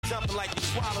jumping like you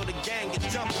swallowed a gang of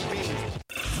jumping beans.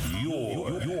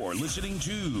 You're listening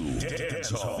to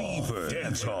Dancehall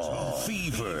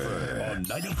Fever on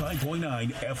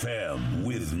 95.9 FM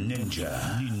with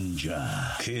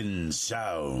Ninja Kin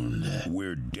Sound,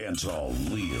 where dancehall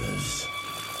lives.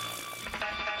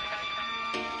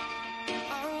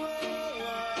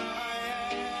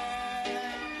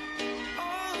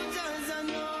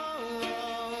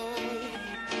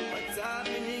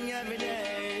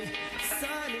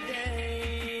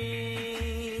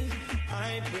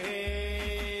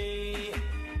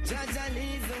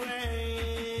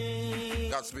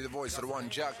 Got to be the voice of the one,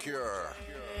 Jack Cure.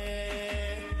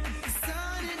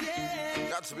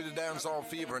 Got to be the Dancehall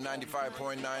Fever,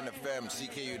 95.9 FM,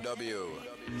 CKUW.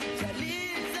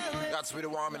 Got to be the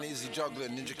warm and easy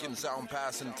juggling, Ninja Kin Sound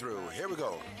passing through. Here we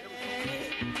go.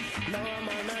 Now I'm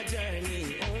on a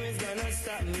journey, always gonna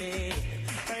stop me.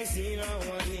 I see no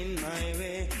one in my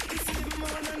way. It's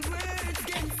more than words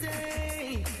can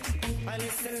say. I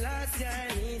listen last year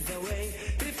needs a way.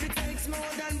 If it takes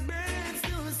more than birds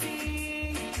to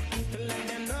sing, to let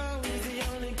them know he's the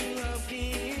only king of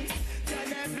kings. God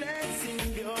that blessing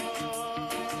pure.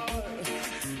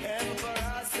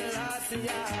 Emperor Selassie,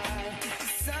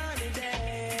 sunny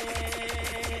day,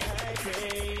 I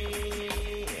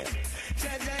pray.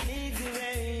 Jah needs the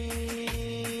way.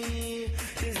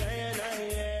 Desire,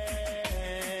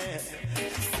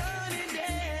 sunny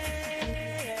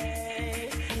day,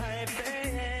 I pray.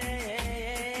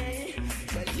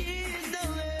 But lead the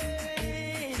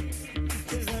way.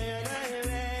 Desire,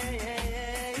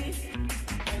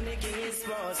 and the king is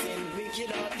passing.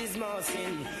 Wicked heart is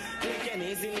mossing. Wicked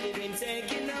is living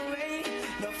taken away.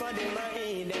 But for them I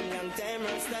hate them. Long time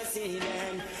Rasta see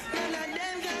them. None of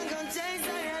them can come chase I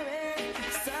away.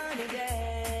 Sunny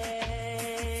day,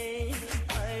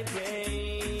 I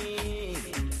pray.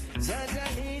 Jah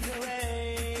leads the way.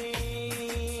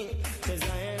 'Cause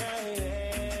I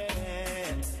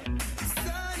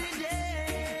sunny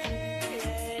day,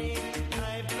 I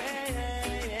pray.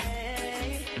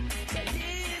 Jah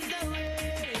leads the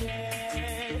way.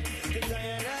 'Cause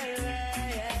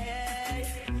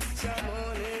Jah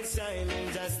moon is shining,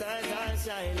 Jah stars are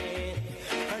shining,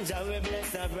 and Jah will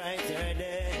bless a brighter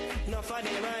day. No for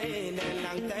them I hate them,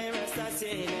 long time Rasta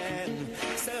see them.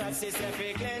 So I say, if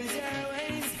we cleanse your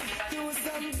ways, do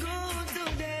some good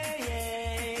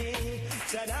today.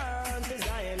 Jah down to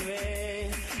Zion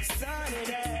way, sunny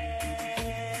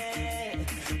day,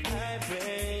 I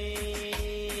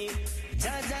pray.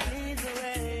 Jah leads the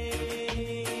way.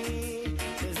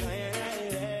 'Cause Zion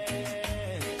highway,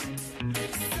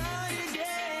 sunny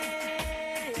day,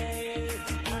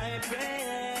 I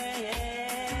pray.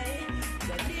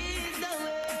 Jah leads the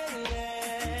way.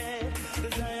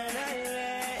 'Cause Zion highway.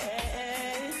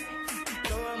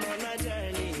 So I'm on a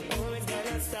journey, always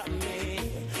gonna stop me.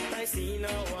 I see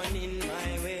no one in my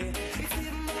way. It's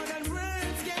even more than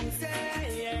words can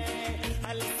say.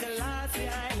 I listen last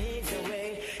year, I need the way.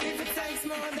 If it takes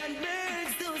more than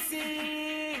birds to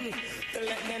sing, to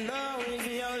let them know he's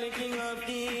the only king of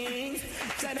kings.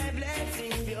 So that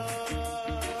blessing pure.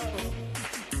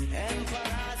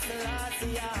 Emperor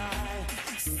Selassie,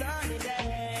 sunny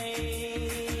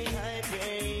day, I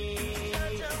pray.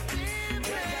 Jah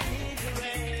leads the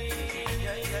way.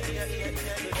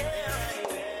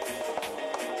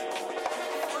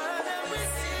 Father, we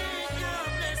seek your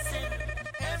blessing.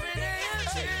 Every day your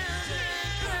children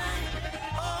cry.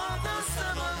 Although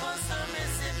some of us are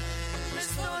missing, miss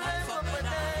no life up and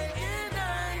I can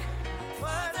die.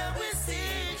 Father, we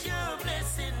seek your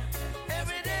blessing.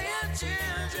 Every day your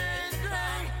children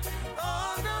cry.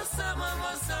 Although some of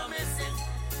us are missing,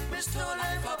 miss no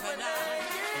life up and I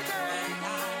can die.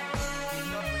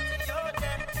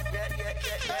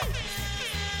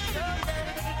 You're there,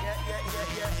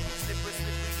 yeah. Slippery,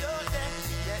 you're there,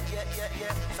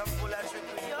 yeah. Some pull out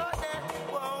trickery, you're there.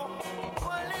 Whoa,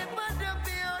 Wally, but don't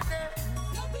be out there.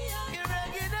 You're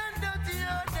ragged and dirty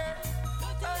out there.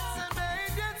 Awesome, I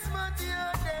get smutty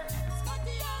out there.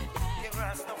 You're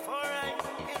Rastafari,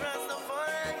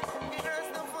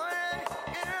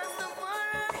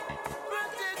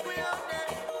 protect we out there.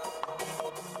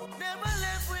 Never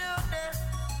left we out there.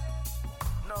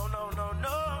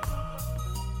 No.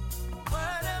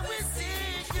 Father, we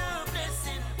seek your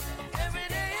blessing. Every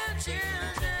day your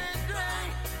children cry.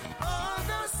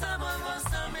 Although some of us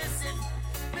are missing,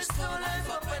 miss no life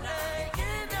up and I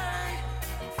can die.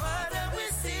 Father, we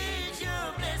seek your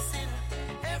blessing.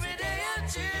 Every day your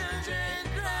children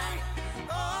cry.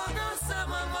 Although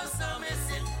some of us are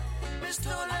missing, miss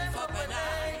no life up and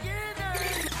I can die.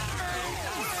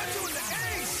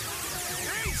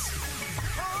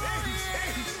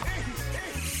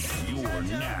 You're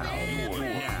You're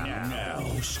now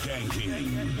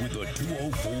skanking with the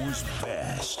 204's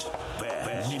best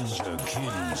Ninja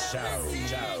King sound.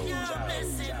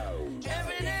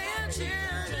 Every day our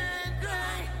children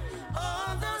cry.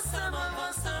 Although some of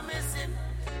us are missing,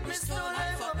 we still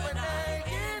life up and I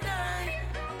can die.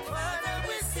 Father,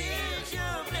 we seek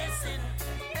your blessing.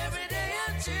 Every day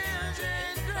our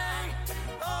children cry.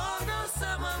 Although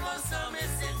some of us are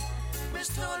missing, we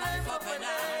still life up and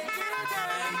I can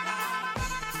die.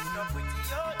 No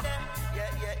pretty out there,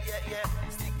 yeah.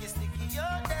 Sticky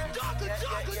out there,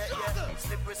 yeah.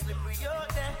 Slippery out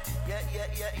there,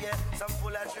 yeah. Some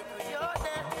full of trickery out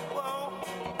there, whoa.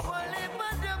 Only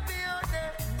but don't be out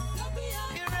there.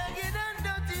 You ragged and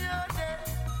dirty out there.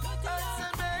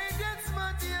 Some night and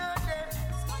smutty out there.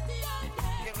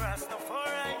 You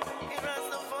Rastafari.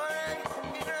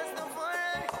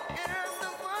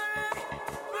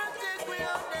 Protect we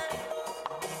out there.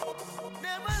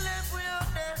 Never left we out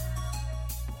there.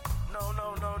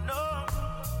 No.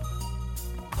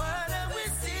 Father, we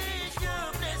seek your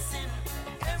blessing.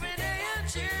 Every day our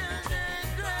children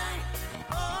cry.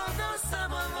 Although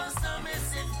some of us are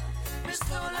missing,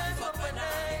 restore life up and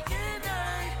I can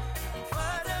die.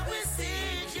 Father, we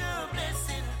seek your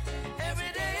blessing.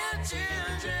 Every day our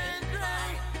children cry.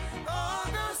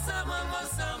 Although some of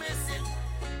us are missing,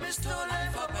 restore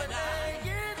life up and I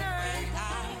can die.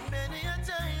 Many a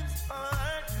times our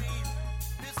heart grieves.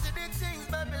 You see the things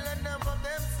Babylon none of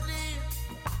them sleep.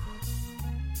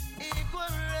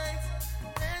 Equal rights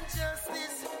and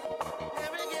justice.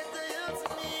 Every ghetto youth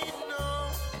need no.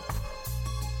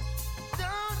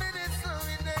 Down in it so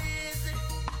in the easy.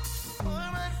 Poor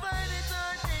man find it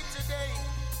hard day to day.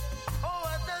 Oh,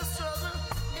 what a struggle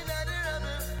in the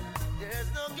rubble. There's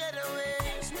no getaway.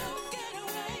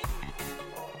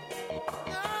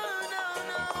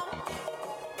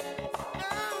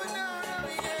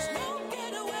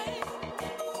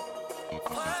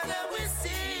 Father, we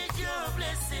seek your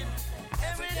blessing.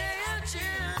 Every day our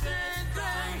children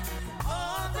cry.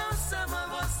 Although some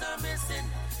of us are missing,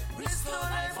 restore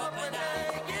life up and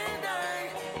I can die.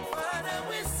 Father,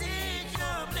 we seek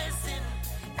your blessing.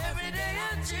 Every day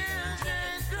our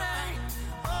children cry.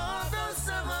 Although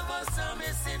some of us are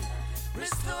missing,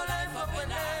 restore life up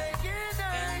and I can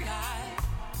die.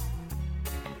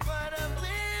 Father,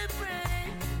 we pray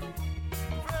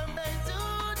from day to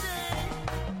day.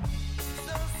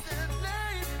 So still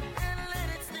life and let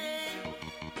it stay.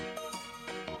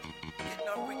 Get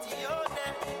no pretty out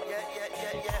there, yeah.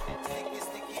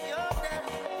 Sticky out there,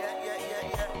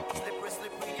 yeah.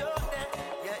 Slippery out there,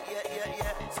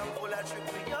 yeah. Some full of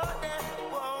trickery out there,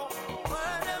 whoa.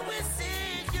 Father, we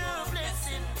seek your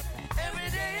blessing. Every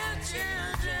day our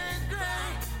children cry.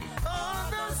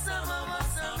 Although some of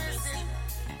us are missing,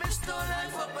 restore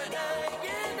life up and I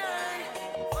can die.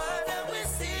 Father, we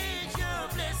seek your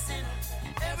blessing.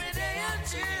 Every day our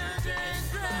children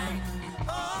cry.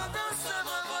 Although some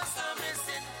of us are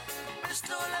missing,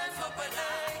 restore life up and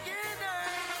I can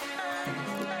die.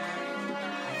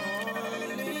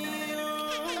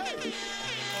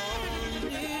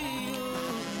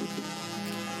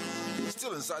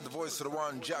 Still inside the voice of the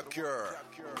one, Jack Cure.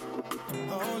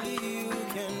 Only you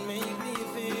can make me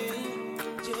feel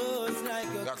just like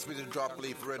a Got to be the drop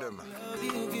leaf rhythm. love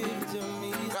you give to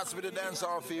me. Got to be the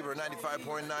Dancehall Fever,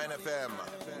 95.9 FM.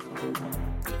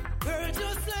 Girl,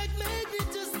 just like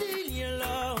magnet to steal your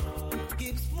love,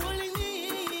 keeps pulling me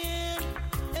in.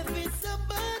 If it's a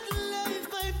battle I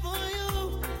fight for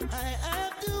you, I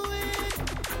have to win.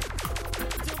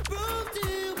 To prove to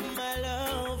you my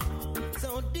love, so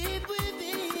deep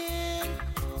within.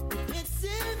 It's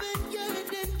even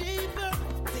getting deeper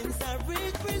since I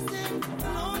represent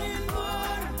longing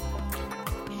for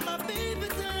my baby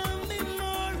to love me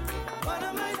more. What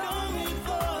am I longing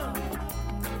for?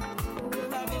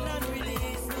 Babylon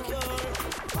release the cure.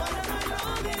 What am I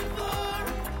longing for?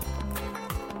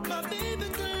 My baby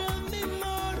to love me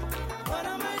more. What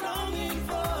am I longing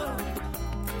for?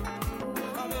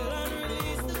 Babylon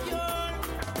release the cure.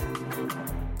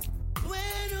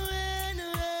 When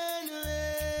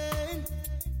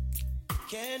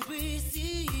can't we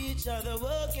see each other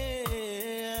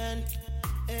again?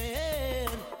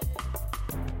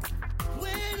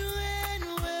 When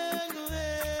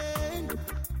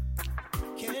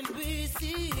can't we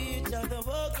see each other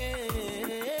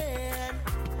again?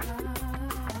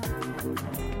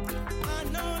 I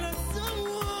know that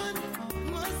someone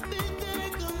must be there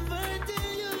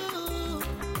comforting you.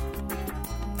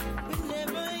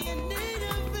 Whenever you need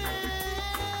a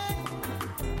friend,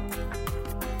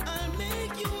 I'll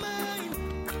make you mine.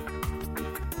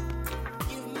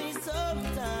 Give me some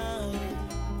time.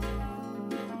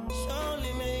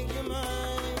 Surely make you mine.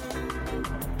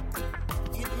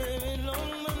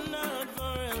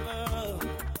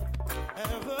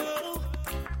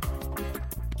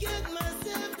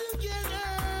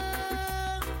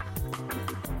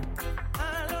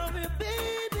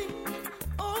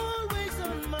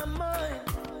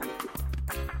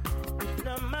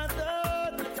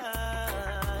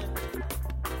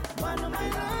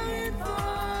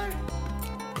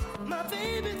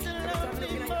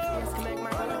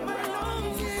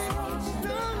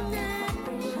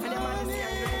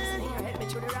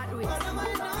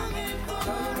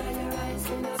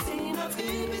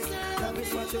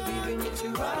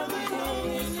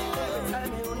 promise. Every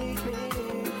time you need me,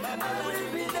 I will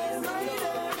be there, my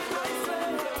dear. I swear,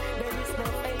 there is no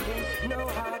faking, no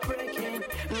heartbreaking.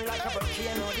 Like a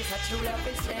volcano, this a true love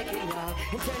is taking.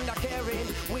 In tender caring,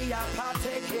 we are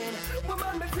partaking.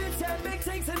 Woman, me feel say big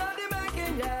things in all the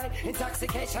making. Yeah.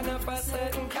 Intoxication of a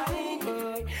certain kind,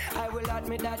 boy. I will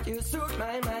admit that you suit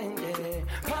my mind. Yeah.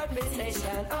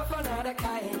 Conversation of another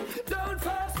kind. Don't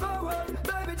fast forward,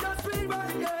 baby, just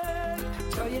rewind. Yeah.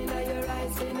 Joy in your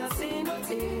eyes, in a see no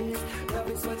tears. Love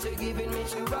is what you're giving me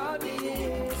through all the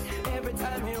years. Every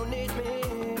time you need me,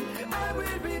 I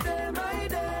will be there, my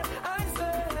dear. I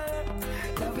swear.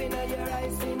 Love in your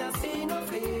eyes, in a see no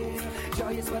fear.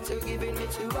 Joy is what you're giving me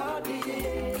through all the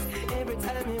years. Every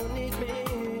time you need me,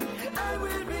 I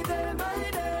will be there, my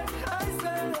dear. I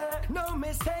swear. No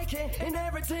mistaking in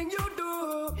everything you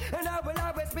do, and I will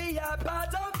always be a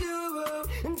part of you.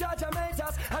 Judge made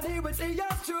us, and He will see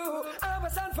us true. Our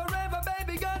son forever,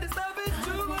 baby girl, this love is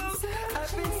true.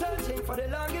 I've been searching for the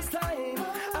longest time.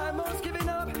 I'm almost giving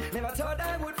up, never thought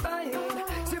I would find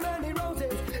so many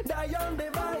roses, die on the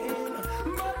vine.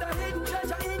 But a hidden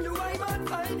treasure in you I might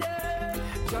find it.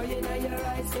 Joy in your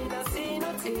eyes, in a see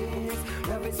no tears.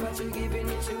 Love is what you're giving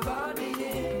me through all the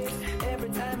years. Every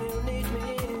time you need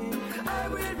me, I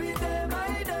will be there,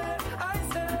 my dear. I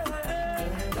say,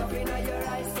 love in your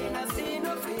eyes, in a see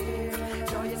no fear.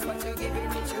 Joy is what you're giving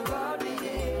me through all the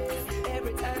years.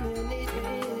 Every time you need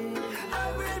me,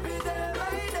 I will be there,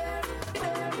 my dear.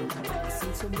 I've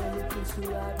seen so many things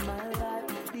throughout my life.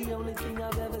 The only thing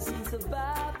I've ever seen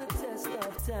survive the test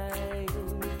of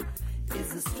time is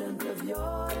the strength of your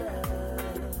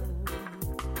love.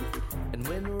 And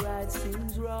when right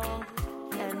seems wrong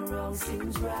and wrong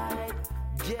seems right,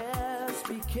 just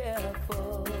be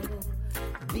careful,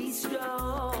 be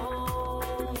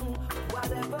strong.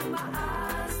 Whatever my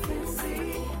eyes can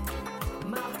see,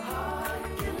 my heart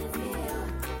can feel.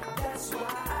 That's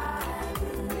why I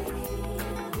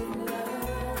believe in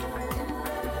love.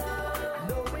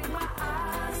 Knowing my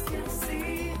eyes can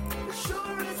see,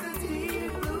 sure as the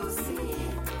deep blue sea.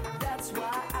 That's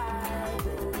why I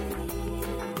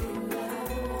believe in love.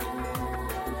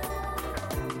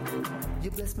 You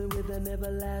bless me with an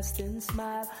everlasting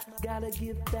smile. Gotta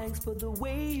give thanks for the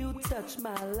way you touch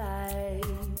my life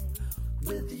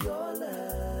with your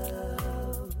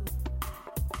love.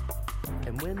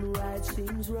 And when right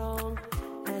seems wrong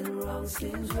and wrong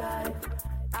seems right,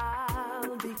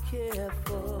 I'll be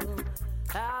careful,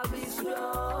 I'll be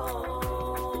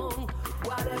strong.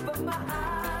 Whatever my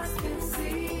eyes can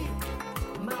see,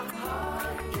 my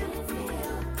heart can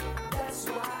feel. That's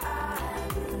why I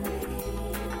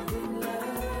believe in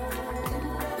love.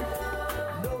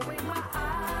 Knowing my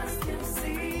eyes can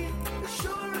see,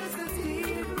 sure as the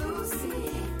deep blue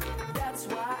sea. That's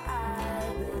why I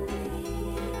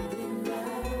believe in love.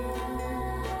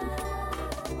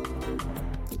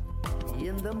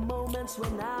 In the moments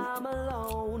when I'm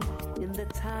alone, in the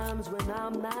times when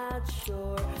I'm not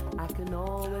sure, I can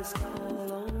always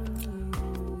call on you.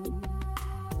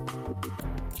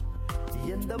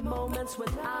 In the moments when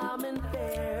I'm in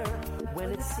fear,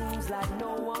 when it seems like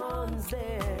no one's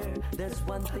there, there's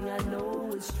one thing I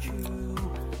know is true.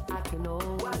 I can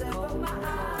always whatever call my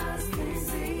eyes can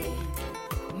see,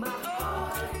 my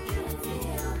heart can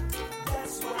feel.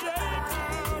 That's why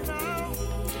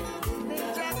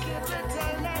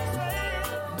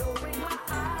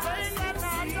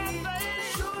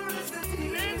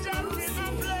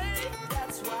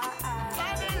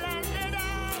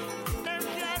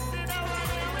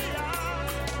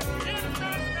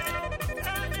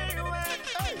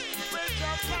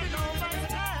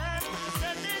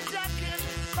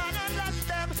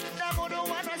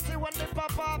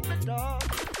pop up the door.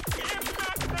 If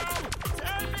not now,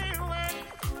 tell me when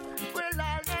will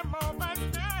all them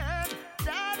overstand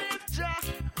that if just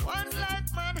one's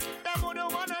like man, them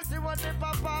wouldn't wanna see what they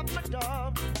pop up the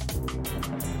door.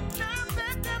 Now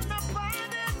bet them no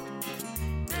pardon.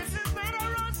 This is not a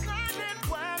rose garden.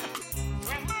 Well,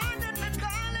 from morning to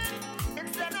calling,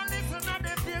 instead of listening to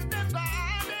the feel them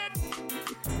guarded.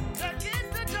 The kids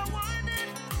that you wanted,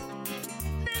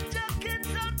 ninja kids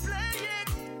don't play it.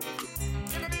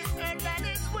 That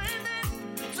is winning.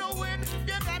 To win,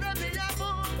 you gotta be a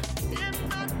boom. If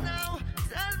not now,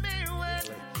 tell me when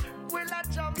will I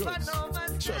jump and over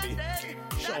Chubby,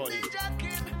 Shorty,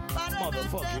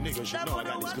 motherfucking niggas should know I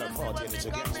got this club party and it's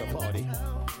against the party.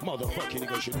 Motherfucking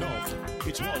niggas should know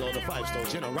it's all on the 5-star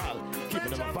general,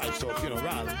 giving them a 5-star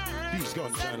funeral. These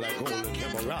guns shine like gold and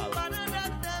emerald.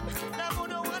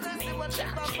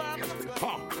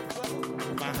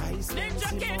 My eyes Ninja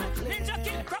King,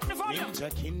 crack the volume. Ninja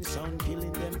King sound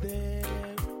killing them there.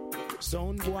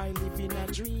 Sound boy living a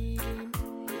dream.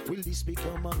 Will this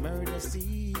become a murder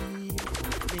scene?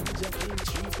 Ninja King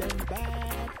treat them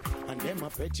bad, and them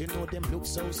afraid you know them look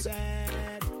so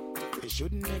sad. They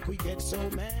shouldn't make we get so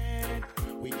mad.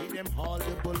 We give them all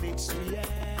the bullets we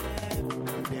have.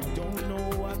 Them don't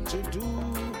know what to do.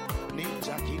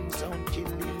 Ninja King sound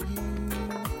killing you.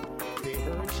 They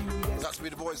hurt you. That's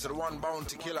with the voice of the one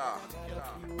bounty killer.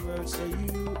 Words to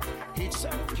you, it's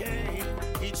okay,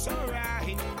 it's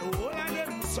alright. The whole of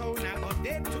them sound I got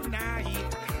dead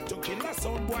tonight. To kill a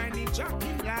sound boy, Ninja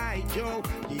King like yo.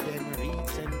 Give them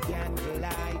reeds and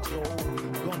candlelight yo.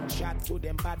 Gunshot to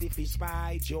them body fish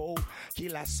fight yo.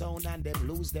 Kill a sound and them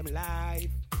lose them life.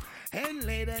 And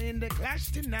later in the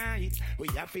clash tonight, we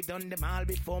have it done them all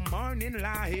before morning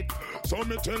light. So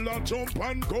me tell her jump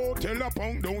and go, tell her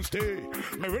punk don't stay.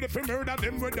 Me ready for murder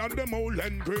them without them all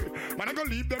angry. Man I go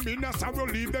leave them in a sorrow,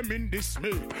 leave them in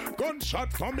dismay.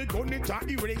 Gunshot from me gun it a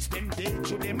erase them day.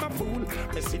 To them a fool,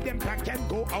 me see them back and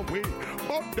go away.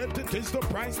 But that it is the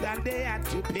price that they had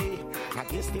to pay. I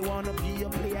guess they wanna be a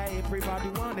player, everybody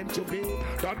want them to be.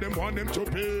 That them want them to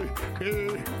pay.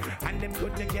 And them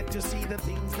couldn't get to see the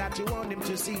things that you want them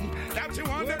to see, that you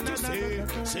want them to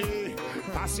see.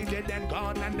 Passing dead and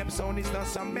gone, and them sound is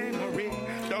just a memory,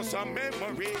 just a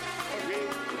memory.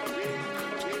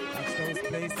 That's those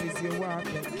places you walk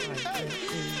and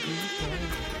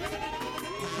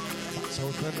so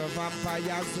for the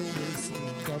vampires who will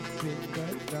sneak up in the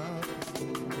dark.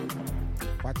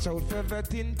 Watch out for the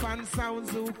tin pan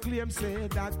sounds who claim say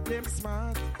that them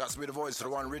smart. That's with the voice of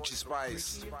the one Richie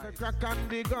Spice. The crack and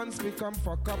the guns become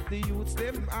fuck up the youths.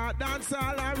 Them dance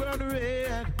all I run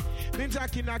red. Ninja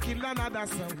King a kill another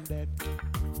sound dead.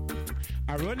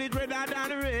 I run it redder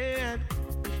than red.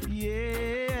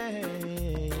 Yeah.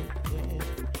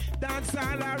 Dance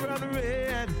all I run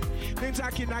red. Ninja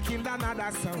King a kill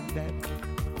another sound dead.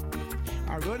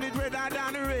 I run it redder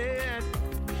than red.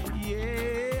 Yeah.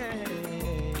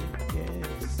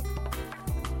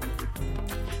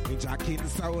 Ninja King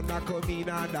sound a come in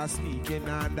and a sneaking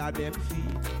under them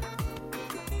feet.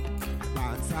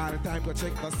 Dance all the time, go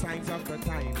check the signs of the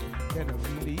time. Then I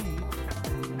feel it.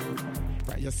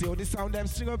 Right, you see how the sound them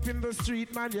string up in the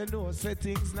street, man. You know, say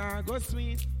things now go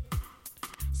sweet.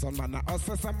 Some man a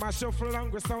hustle, some a shuffle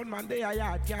hungry sound man. They a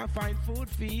yard can't find food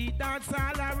feed. Dance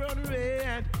all around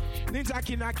red. Ninja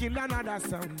King a kill another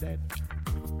sound dead.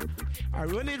 I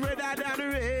run it redder than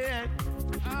red.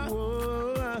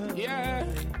 Whoa, yeah.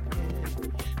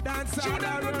 Dance all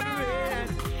around red.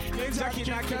 Ninja King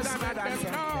a kill another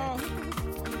sound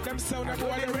dead. Them sound a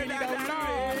boy really don't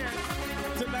know.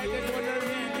 Tonight they gonna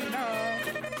really know.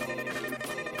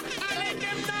 I let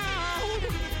them know.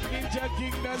 Ninja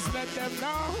King does let them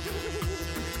know.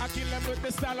 I kill them with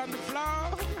the style on the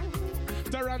floor.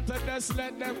 Toronto does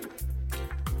let them.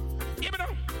 Give me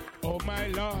now. Oh my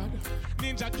Lord.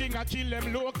 Ninja King I kill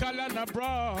them local and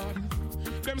abroad.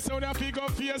 Them sound a figure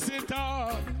face it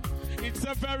on. It's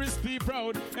a very steep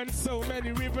road and so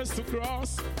many rivers to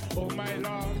cross. Oh my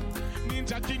Lord.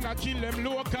 Ninja King I kill them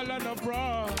local and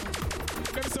abroad.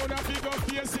 Them sound a figure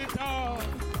face it on.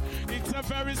 It's a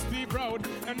very steep road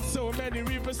and so many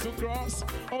rivers to cross.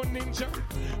 Oh Ninja,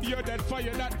 you're that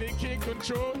fire that they can't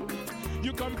control.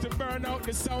 You come to burn out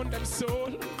the sound and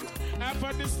soul. I've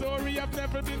heard the story I've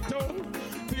never been told.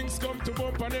 Things come to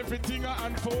bump and everything I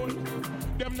unfold.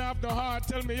 Them not have the heart,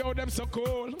 tell me how them so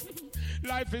cold.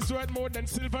 Life is worth more than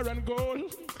silver and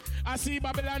gold. I see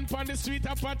Babylon on the street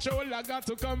of patrol. I got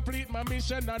to complete my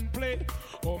mission and play.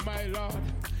 Oh my Lord,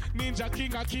 Ninja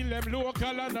King I kill them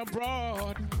local and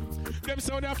abroad. Them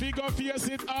sound a figure face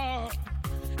it up.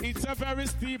 It's a very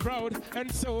steep road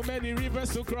and so many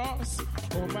rivers to cross.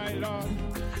 Oh my Lord,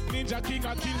 Ninja King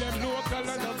I kill them local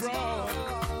and abroad.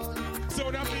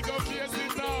 So the figure face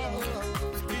it up.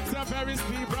 It's a very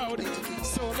steep road.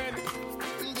 So many.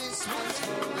 This one's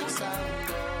for the sound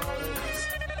boys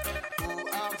who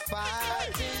are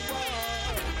fighting war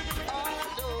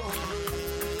all over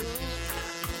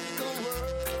the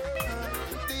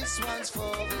world. This one's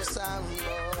for the sound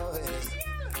boys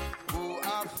who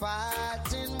are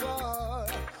fighting war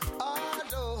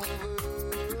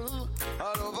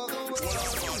all over the world.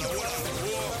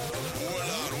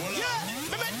 Yeah,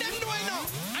 me make them know you know.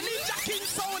 I need Ninja King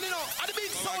sound, you know. And the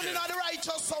big sound, you know, the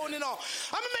righteous sound, you know.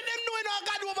 I me make them know you know,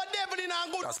 God over devil, you know,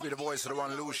 and good. That's be the voice of the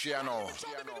one Luciano.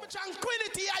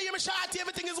 Tranquility, I am shorty,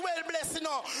 everything is well blessed, you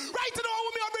know. Right now,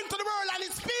 what me I bring to the world and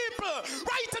its people.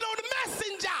 Right now, the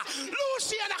messenger,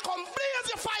 Luciano, come blaze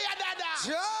your fire, dada.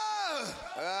 Sure.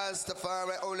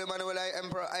 Rastafari, Holy Manuel,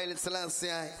 Emperor, Haile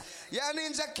Selassie. Yeah,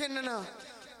 Ninja King, you know.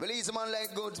 Believe a man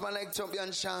like goods, man like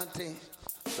champion Shorty.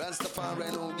 Rastafari,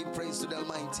 I know, give praise to the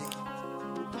Almighty.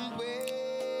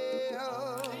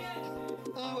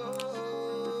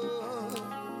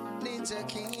 Ninja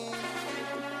King,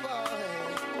 boy.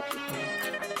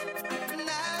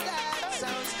 Now that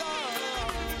sounds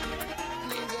gone.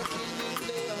 Ninja King,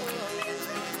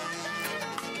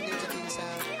 Ninja King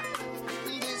sound.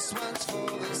 This one's for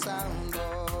the sound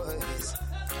boys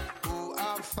who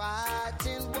are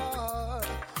fighting war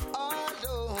all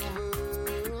over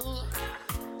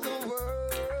the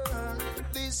world.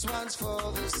 This one's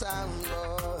for the sound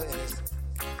boys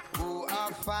who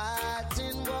are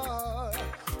fighting war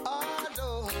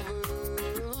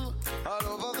all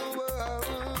over the world.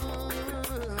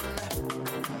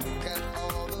 Can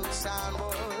all those sound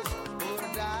boys who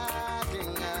are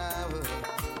dying out,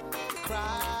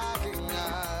 crying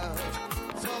out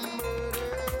from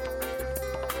murder,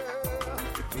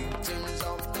 victims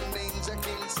of the Ninja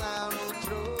King sound who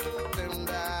throw them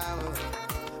down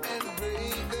and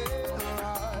break their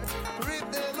hearts, rip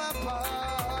them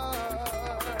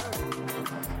apart.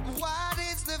 What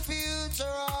is the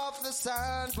future of the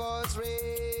sound boys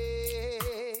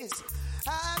race?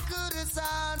 How could a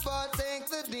sound boy take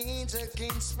the Ninja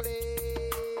King's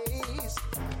place?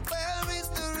 Where is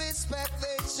the respect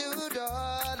they should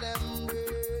all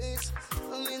embrace?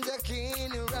 Ninja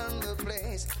King, you run the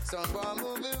place. Sound boy,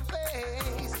 move your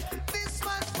face. This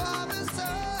one's for the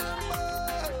sound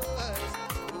boys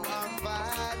who are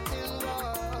fighting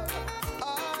war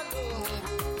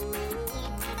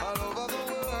all over the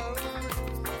world.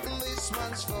 This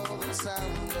one's for the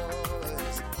sound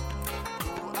boys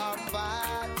who are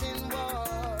fighting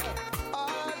war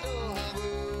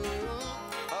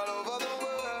all over the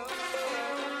world.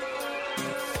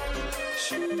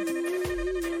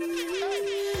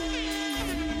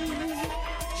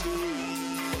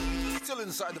 Still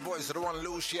inside the voice of the one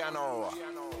Luciano.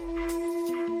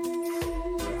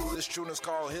 This tune is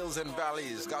called Hills and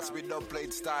Valleys. Got to be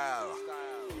dubplate style.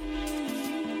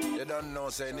 You don't know,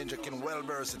 say Ninja King well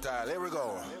versatile. Here we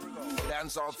go.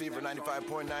 Dancehall Fever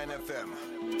 95.9 FM.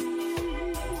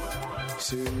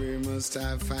 So we must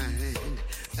have find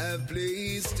a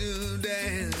place to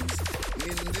dance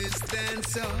in this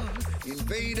dance hall,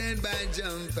 invaded by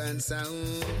jump and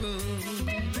sound.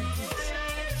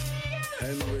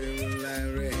 And where will I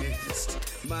rest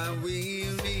my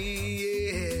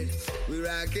weary head, where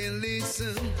I can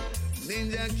listen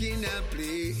Ninja King a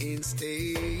play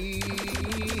instead.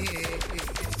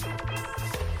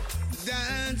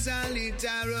 Dance a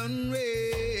little run race,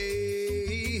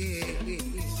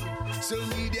 so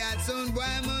me that sound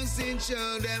boy must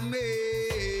show them way.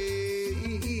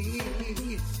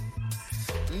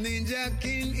 Ninja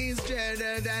King is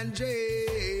dreaded and dread,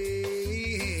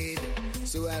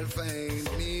 so I'll find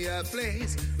me a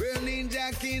place where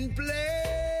Ninja King plays.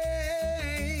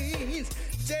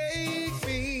 Take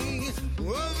me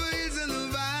over hills and the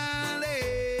valley.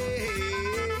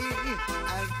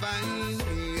 I'll find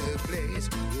me a place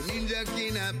where Ninja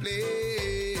King a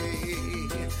play.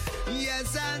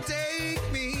 Yes, I'll take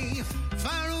me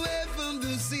far away from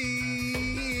the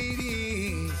city.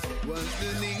 Once the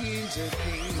Ninja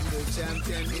King, the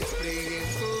champion, is playing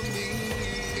for me.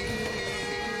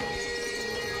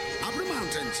 Up the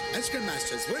mountains, Eskin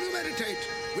Masters, when you meditate,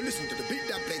 we listen to the big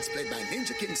dub plates played by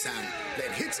Ninja King Sound,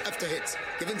 playing hits after hits,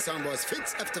 giving soundboys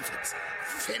fits after fits.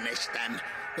 Finish them.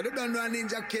 But you don't run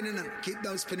Ninja King, you know. Keep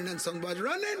down spinning and soundboys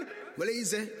running. Well,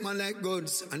 easy, man like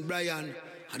Goods and Brian,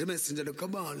 and the messenger of the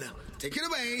Cabal. Take it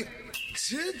away.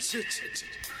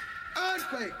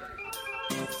 Earthquake.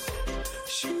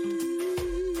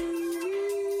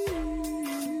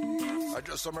 I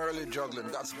just some early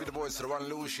juggling. That's be the voice of the one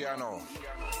Luciano.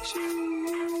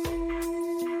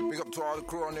 Big up to all the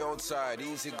crew on the outside.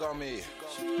 Easy Gummy,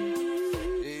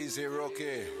 Easy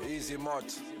Rookie, Easy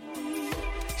Mutt,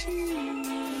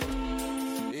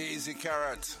 Easy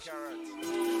Carrot.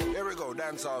 Here we go,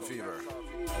 Dancehall Fever.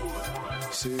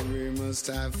 So we must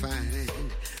have find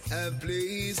a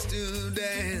place to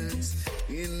dance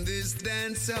in this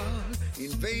dance hall,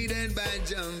 invaded by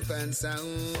jump and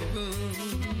sound.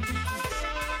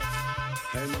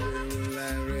 And where will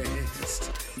I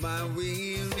rest my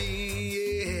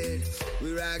weary head,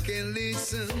 where I can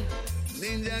listen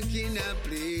Ninja King a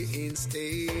play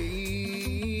instead.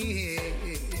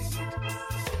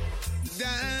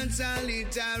 Dance a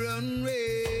little run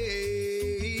race,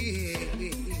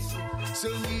 so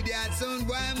me that sound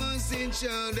boy must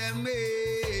show them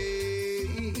way.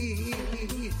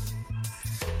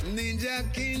 Ninja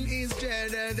King is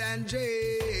dreaded and dread,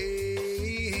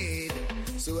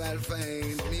 so I'll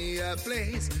find me a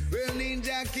place where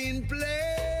Ninja King plays.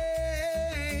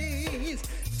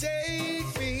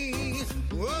 Take me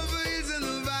over hills and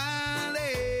the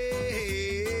valley.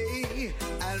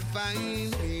 I'll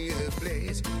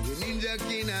Ninja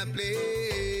King I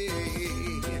play.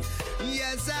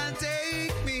 Yes, I'll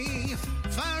take me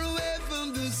far away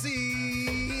from the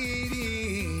city.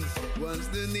 Once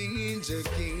the Ninja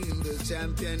King, the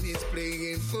champion, is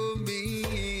playing for me.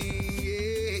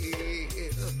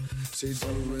 Yeah. So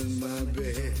doing my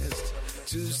best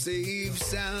to save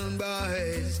sound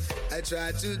boys. I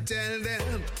try to tell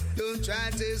them, don't try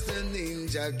to test the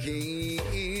Ninja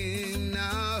King.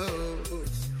 No,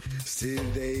 still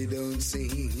they don't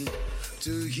seem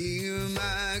to hear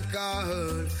my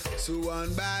call. So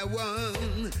one by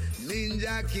one,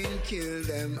 Ninja King kill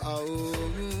them all.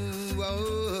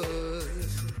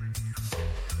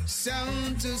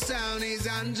 Sound to sound is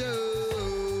unjust,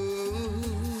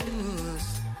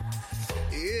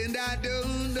 and I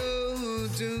don't know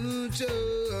to trust.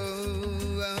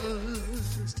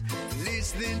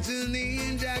 Listening to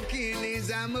Ninja King is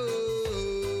a must.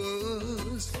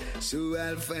 So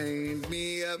I'll find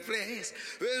me a place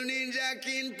where Ninja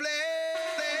King play.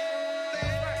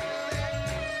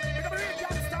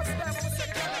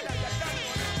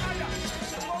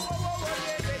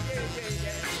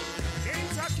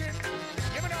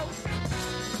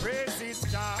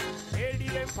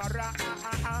 Emperor,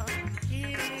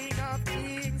 King of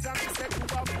Kings, I'm set to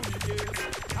a full days.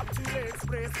 Up to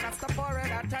express, that's the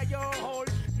foreign at your hole.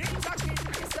 Ninja King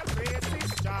is a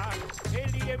praise star. Hail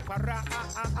the Emperor,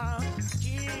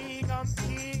 King of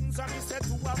Kings, I'm set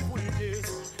to a full days.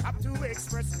 Up to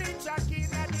express, Ninja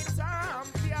King and the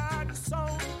champion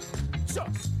sound. So,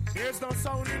 there's no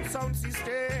sound in sound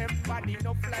system, but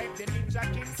enough like the Ninja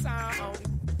King sound.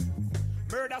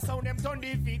 Murder sound them turn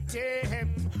the victim.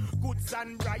 Goods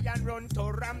and Brian run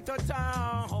to Ram to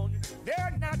town.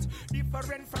 They're not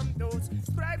different from those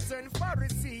scribes and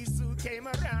Pharisees who came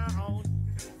around.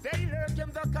 They lurk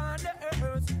in the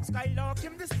corners, skylark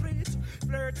in the street,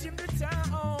 flirt in the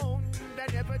town. They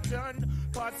never done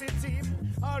positive,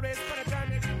 always gonna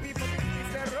turn it. People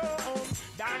think their own.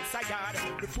 Dance a yard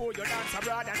before you dance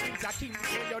abroad, and Ninja King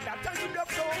tell you that and you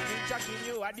love so. Ninja King,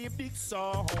 you are the big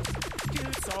song,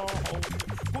 kill song.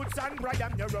 Goods and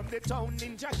Brian, you run the town.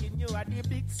 Ninja King, you are the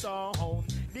big song,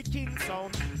 the king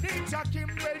song. Ninja King,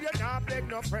 well, you're not beg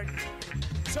no friend.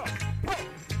 So,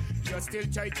 you're still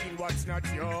taking what's not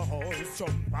yours.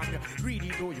 Jump on,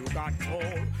 really do you got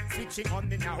more. Switching on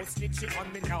me now, snitching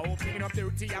on me now. Picking up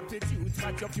dirty aptitudes,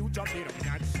 but your future bit of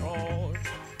not sure.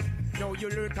 Now you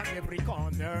lurk on every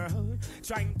corner,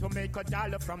 trying to make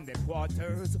 $1 from the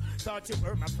quarters. Thought you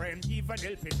were my friend, even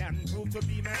helping them prove to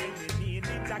be my enemy.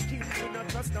 Ninja King, do not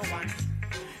trust no one.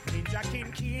 Ninja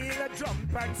King, kill a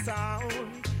jump and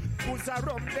sound. Who's a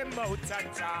rum them out of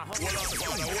town? Hold on.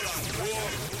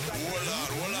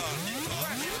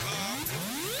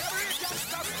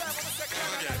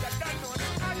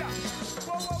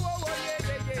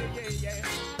 Yeah.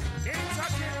 Ninja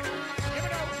King, give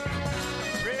it up.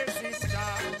 Praise his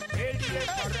star, hail the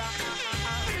Emperor.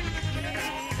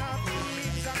 King of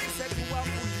Kings, I'm set to a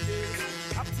full day.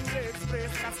 Up to the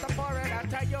express, that's the foreign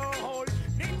at your hole.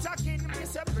 Ninja King, we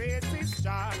say praise his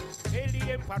star, hail the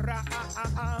Emperor.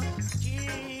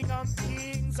 King of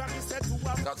Kings, I'm set to a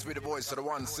full day. Got to be the voice of the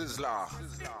one Sizzler.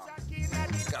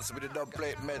 Got to be the dub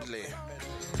plate medley.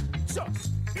 So,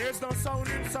 there's no sound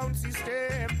in sound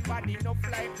system, but enough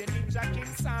like the Ninja King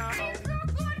sound.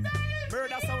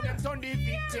 Murder sound them turn the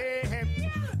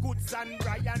victim. Goods and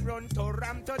Brian run to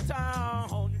Ram to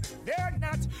town. They're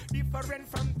not different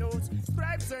from those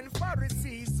scribes and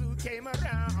Pharisees who came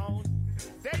around.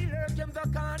 They lurk in the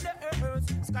corners,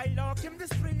 skylark in the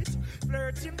street,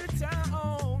 flirt in the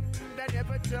town. They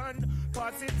never done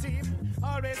positive,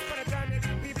 always gonna turn it.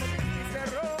 People think it's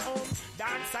their own.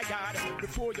 Dance a yard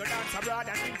before you dance abroad,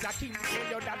 and Ninja King tell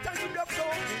you that and you love so.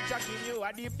 Ninja King, you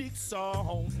are the big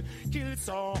sound, kill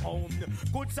sound.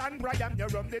 Goods and Brian, you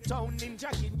run the town.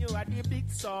 Ninja King, you are the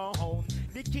big sound,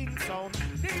 the king sound.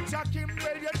 Ninja King,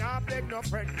 well, you're not beg no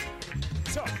friend.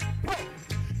 So,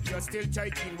 you're still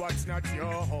taking what's not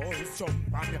yours.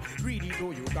 Jump on, really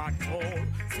do you got more.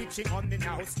 Switching on me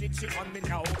now, snitching on me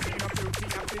now. Picking up dirty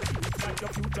aptitudes, but your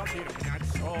future bit not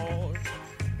sure.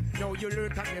 Now you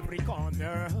lurk on every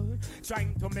corner,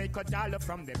 trying to make $1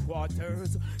 from the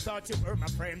quarters. Thought you were my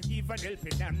friend, even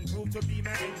helping them prove to be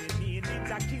my enemy.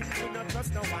 Ninja King, do not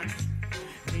trust no one.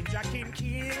 Ninja King,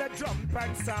 kill a jump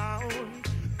and sound.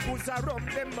 Who's a rum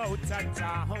them out of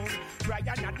town? Brian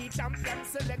and the champion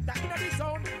selector in the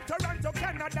zone. Toronto,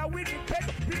 Canada, Winnipeg,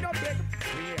 we no beg.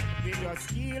 We just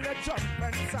kill a jump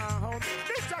and sound.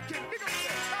 Ninja King, big up.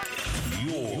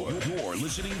 You're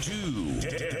listening to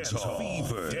Dancehall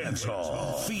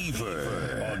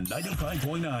Fever on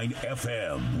 95.9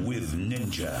 FM with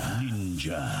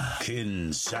Ninja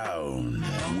Kin Sound,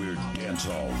 where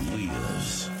dancehall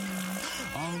lives.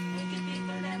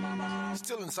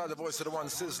 Still inside the voice of the one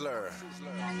Sizzler.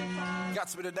 Got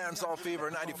to be the Dancehall Fever,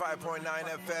 95.9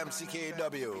 FM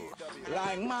CKW.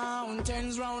 Like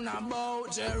mountains round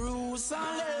about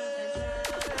Jerusalem.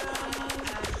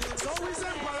 So is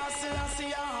Emperor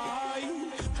Selassie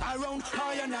around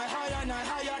higher and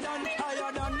higher than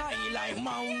I. Like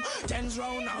mountains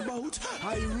round about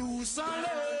Jerusalem.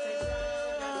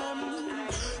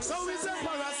 So is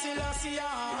Emperor Selassie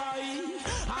around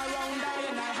higher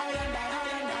and higher than I.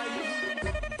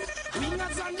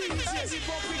 Wingers and DJs,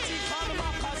 hypocritical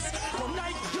mockers.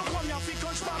 Tonight you come here fi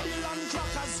catch Babylon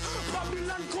crackers.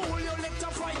 Babylon cool, you let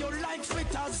up fire you like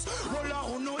fritters. Roll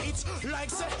out, no it like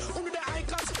say, under the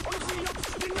icons, on the free up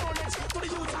the knowledge to the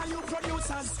youth and you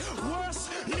producers. Worse,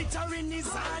 littering is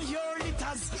all your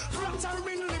litters.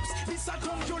 Flattering lips, this a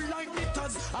come you like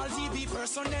litters. All TV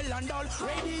personnel and all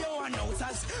radio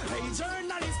announcers. Hey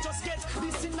journalists, just get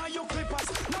this in your clippers.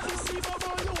 Not deceive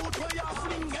about youth where you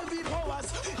fling heavy powers.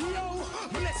 Yo,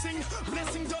 blessing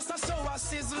just a show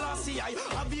us is Lassie.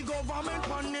 A big government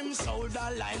on him shoulder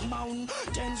like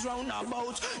mountains round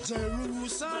about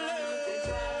Jerusalem.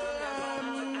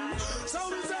 So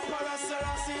is Emperor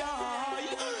Selassie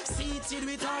seated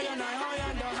with high and high.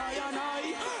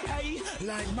 Hey,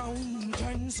 like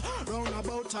mountains round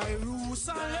about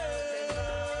Jerusalem.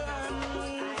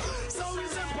 So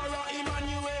is Emperor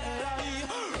Emmanuel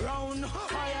round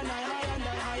high and high.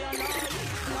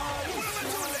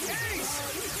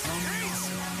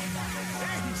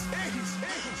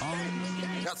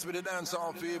 Got to be the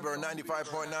Dancehall Fever,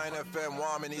 95.9 FM,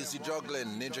 warm and easy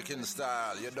juggling, Ninja Kin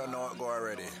style. You don't know it, go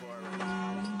already.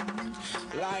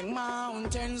 Like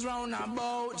mountains round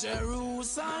about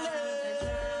Jerusalem.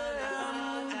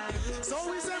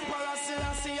 So is Emperor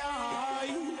Selassie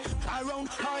around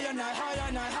higher and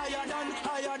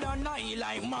higher than I.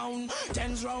 Like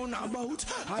mountains round about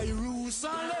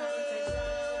Jerusalem.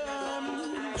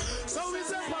 So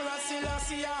is Emperor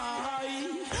Selassie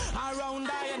around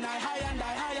higher and higher.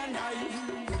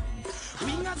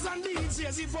 Wingers and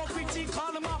DJs,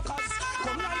 hypocritical mockers.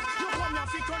 Come like you come here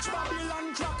fi catch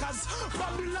Babylon crackers.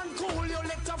 Babylon cool, you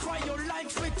let up fire you like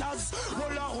fritters.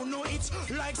 Roll out, no it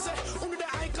like say, under the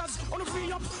icons, on the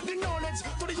free up the knowledge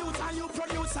to the youth and you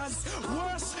producers.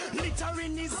 Worse,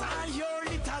 littering is all your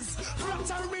litters.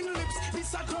 Flattering lips,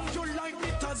 this a come you like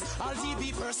litters. All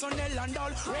TV personnel and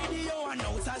all radio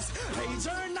announcers. Hey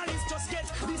journalists, just get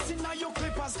this in your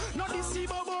clippers. Not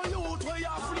deceive about youth where you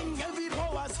fling heavy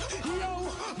powers. Yo,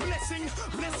 blessing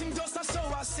just a show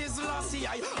us is Lassie.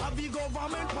 A big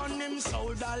government on him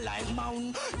shoulder like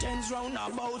mountains round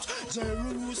about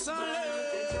Jerusalem.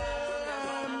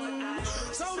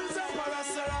 So is Emperor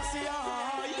Selassie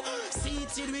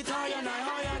seated with high and high.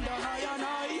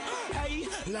 Hey,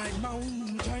 like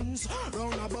mountains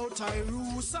round about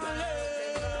Jerusalem.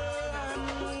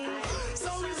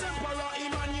 So is Emperor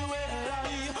Emmanuel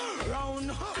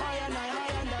round high and high.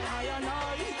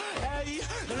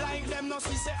 Like them no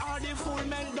see say all the full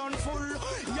men done full.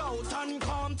 Yo, turn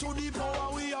come to the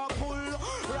power we are pull.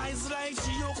 Rise like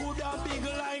she you could have big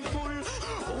like bull.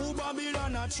 Oh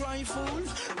Babylon a try fool.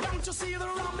 Don't you see the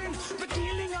robbing, the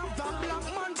killing of the black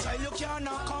man child? You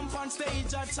cannot come on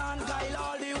stage at and guile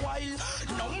all the while.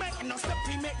 No make no step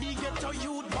to make the ghetto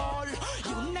youth ball.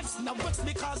 You next no vex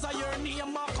because of your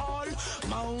name a call.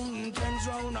 Mountains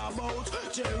round about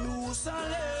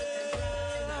Jerusalem.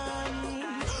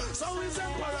 So is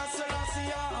Emperor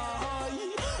Selassie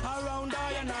around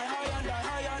higher than high.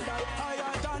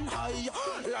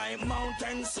 Like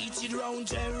mountains seated round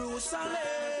Jerusalem.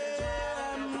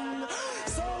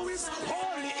 So is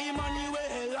Holy Emmanuel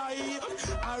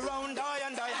around high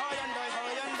and down.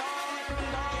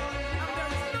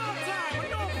 There's no time,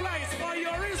 no place for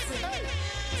your reason.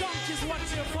 Junkies watch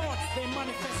your thoughts, they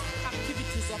manifest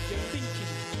activities of your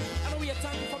thinking. And we are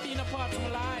thankful for being a part of my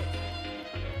life.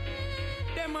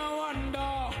 Them I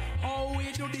wonder how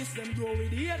we do this, them grow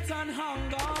with hate and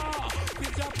hunger.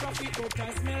 With your profit, but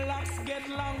as my locks get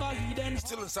longer, he then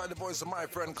still inside the voice of my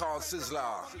friend called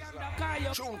Sizzler.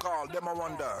 Tune called Them I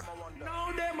Wonder.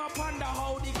 Now them I ponder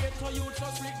how they get to you,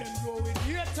 just let them grow with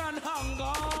hate and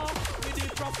hunger. With the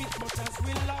profit, but as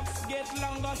we locks get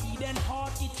longer, he then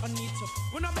hard it on it.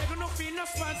 When I beg no fee, no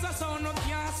sponsor, so no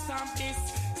can't stamp this.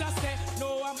 Just say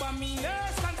no about me,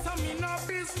 yes, and some me no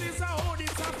business. I hold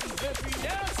it up every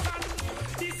day, son.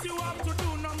 This you have to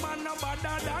do, no man, no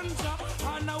better than job.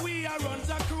 And now we are runs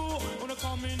a crew. When you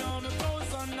coming on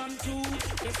 2002.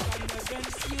 They stand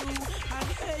against you and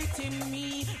hating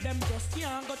me. Them just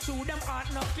can't go through, them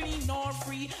heart not clean nor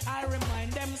free. I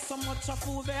remind them so much of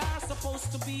who they are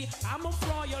supposed to be. I'm of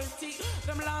royalty,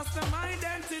 them lost them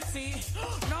identity.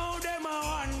 Now them a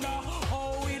wonder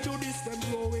how we do this, them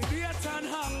grow with hate and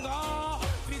hunger.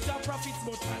 Fit our profits,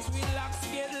 but as we locks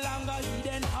get longer,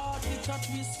 hidden heart it a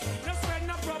twist. No spread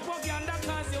no propaganda,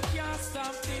 cause you can't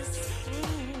stop this.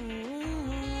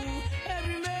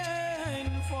 Every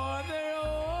man for their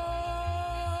own.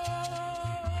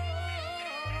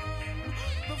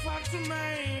 The fact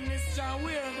remains is to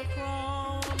wear the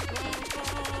crown.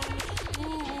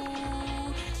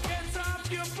 Ooh. Get off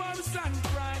your pumps and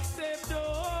crack safe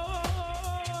door.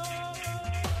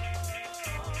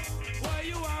 Why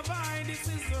you are behind? This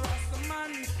is the Rasta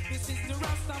man. This is the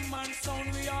Rasta man sound.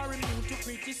 We are immune to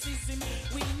criticism.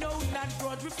 We know not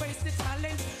grudge. We face the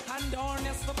talent and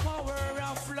harness the power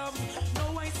of love.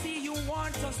 Now I see you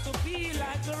want us to be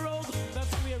like a rogue.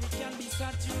 That's where it can be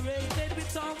saturated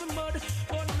with all the mud.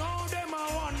 But now them I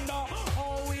wonder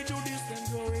how we do this and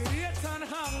grow with hate and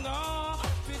hunger.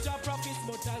 Future profits,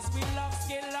 but as we love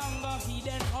get longer,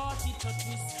 hidden heart it a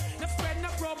twist. No spread no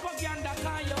propaganda,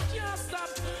 cause you can't stop.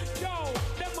 Yo,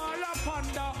 them all up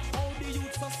under how the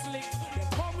youths are slick. They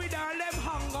come with all them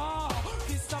hunger.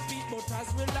 Fist up it, but as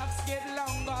we love get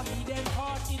longer, hidden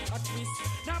heart it a twist.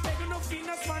 Now begging no fee,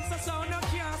 no sponsor, so no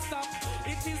can't stop.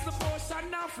 It is the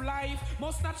portion of life,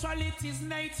 most natural it is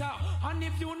nature. And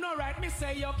if you know right, me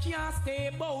say you can't stay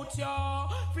about you.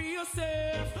 Free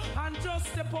yourself and just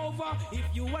step over. If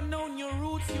you had known your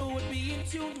roots, you would be in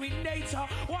tune with nature.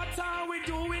 What are we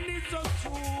doing is just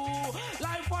true.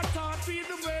 Life was taught we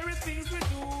the very things we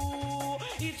do.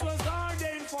 It was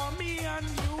ordained for me and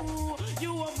you.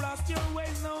 You have lost your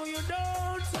ways, now you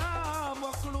don't have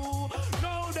a clue.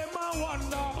 Now them I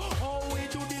wonder how we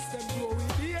do this, them grow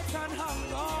with hate and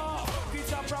hunger.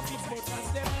 Future profits, but as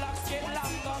them locks get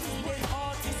longer, when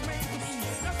artists make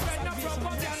this. No spread no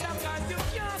propaganda, cause you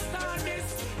can't stand this.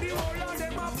 The whole of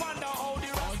them I wonder how the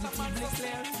rest of man is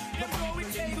clear. Them grow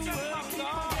with hate and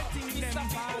hunger. It's a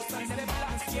past and them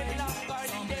locks get longer.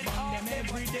 They all them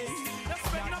every day. No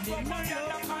spread no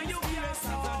propaganda, cause you can't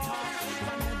stand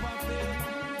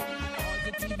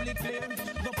positively clear.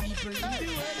 The people in the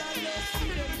world are love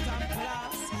student and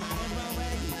class.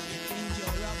 Everywhere in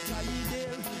your actually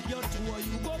there. Your tour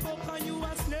you go back and you a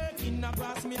snake in the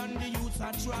grass. Me and the youths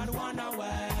are trod one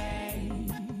away.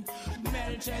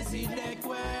 Melchizedek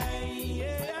way.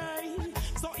 Yeah.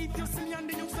 So if you see me and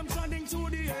the youths I'm treading through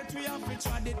the earth, we have to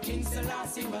tread it King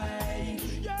Selassie way.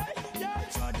 Yeah, yeah,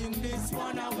 treading this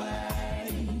one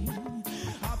away.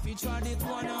 Have to tread it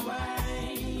one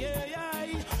away. Yeah, yeah.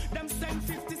 Them send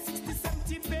 50, 60,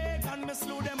 70 big and me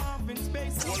slow them off in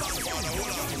space. Hold on.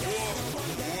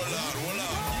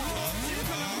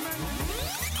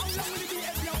 How long will it be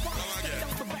if you walk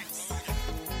down the backs?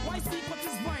 Why seek what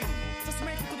is mine? Just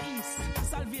make it to the east.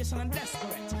 Salvation and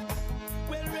desperate.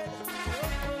 Well read.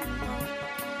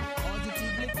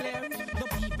 Positively clear. The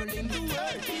people in the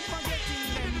world keep forgetting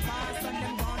them past and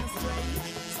them gone astray.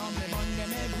 Some them on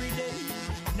them every day.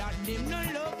 That them no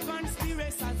love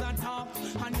conspiracy as a talk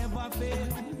and never fail.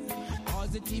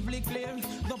 Positively clear,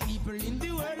 the people in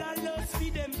the world are lost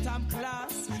for them top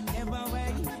class. Never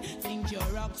way, think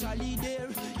you're actually there.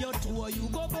 Your tour you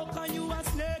go back and you a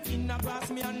snake in the grass.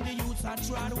 Me and the youths are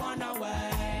trod one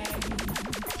away.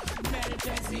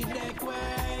 Melchizedek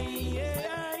way,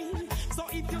 yeah. So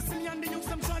if you see me and the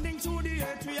youths I'm treading through the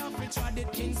earth, we have to tread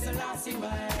it King Selassie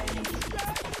way.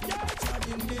 Yeah,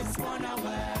 treading this one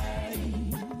away.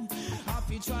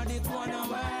 Happy tried it one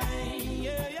away,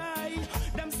 yeah.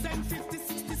 Them send 50,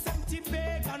 60, 70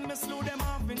 big and me slow them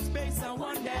off in space and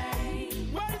one day.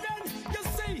 Well then, you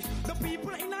see, the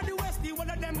people in the West, the one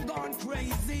of them gone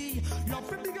crazy. Love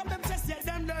to big up them chest, yet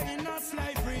them there in a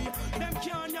slavery. Them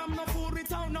can't yam no food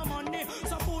without no money.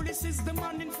 So foolish is the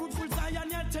man in fruitful Zion,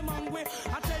 yet them hungry.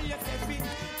 I tell you, Kevin,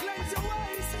 cleanse your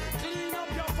ways, clean up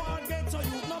your part, get to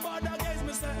you. No bother guys,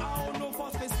 me say, oh no,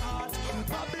 first this heart.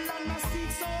 Babylon must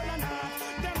speak soul and heart.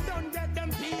 Them don't get them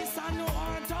peace and no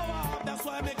heart to walk. That's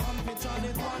why me come picture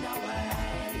it one away.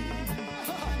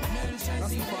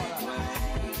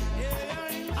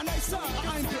 And I saw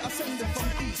an angel ascended from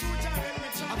the east,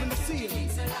 having the seal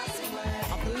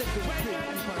of the living king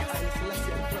Emperor Haile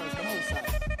Selassie I, the Most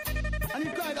High. And he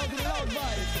cried out with a loud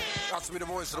voice. That's me the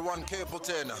voice of the one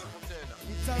Capleton.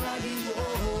 It's a raggy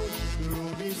road, the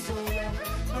road is so long.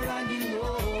 A raggy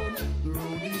road, the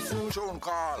road is so long. Tune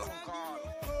call.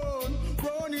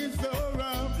 road is so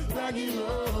rough, raggy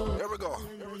road. Here we go.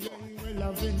 We're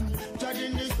loving,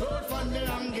 judging this road from the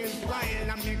longest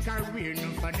while. I make a career, no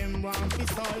for them want to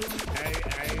soil. Hey,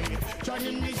 hey.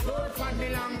 Judging this road for the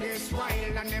longest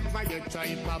while. I never yet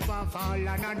try Papa fall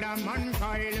another man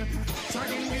coil.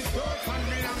 Judging this road for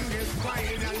the longest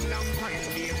while. A long time,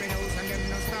 baby house and them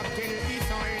no stop till the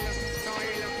soil.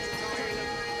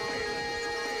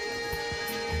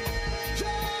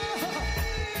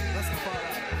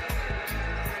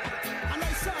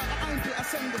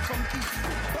 Ascended from east,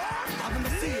 having the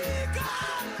seal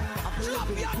of the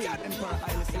living king, Emperor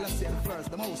Haile Selassie the first,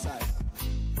 the Most High.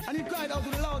 And he cried out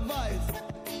with a loud voice,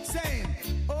 saying,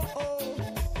 oh, oh,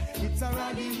 it's a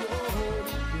raggy road,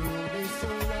 the road is so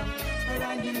rough, a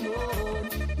raggy road,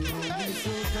 the road is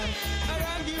so tough, a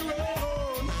raggy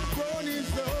road, road is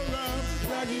so rough,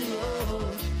 raggy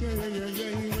road, yeah,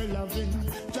 we're loving,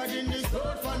 judging this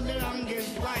road for the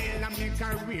longest while. I make a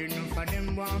career, no for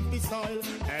them want to soil,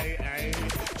 hey, hey.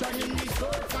 Judging this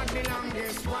road for the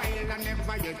longest while. I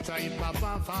never yet try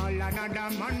Papa fall another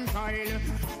man coil.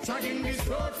 Judging this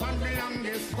road for the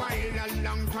longest while. A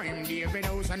long time, David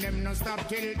House and them no stop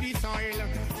till the soil.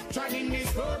 Judging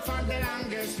this road for the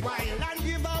longest while. And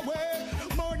give away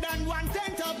more than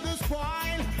 1/10 of the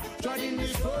spoil. Judging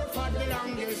this road for the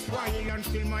longest while. And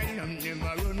still my lamb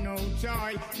never run out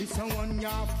joy. It's a one you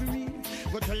have to read.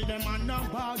 Go tell them I'm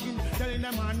not bargain, tell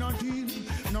them I'm not deal.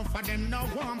 No for them no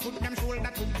one put them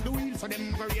shoulder to the wheel. So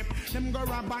them go rape, them go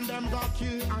rob and them go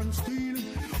kill and steal.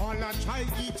 All a try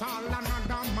eat all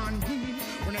another man heal.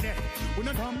 When they when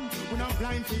I come, when I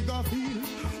blind figure feel.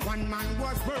 One man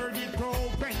was buried to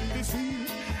open the seal.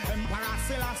 Emperor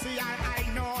Selassie I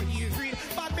know he's real.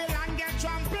 Babylon get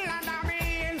trampled under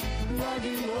me.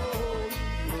 Raggy road,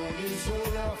 road is so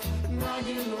rough.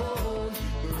 Raggy road,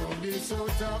 the road is so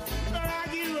tough.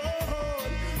 Raggy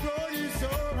road, road is so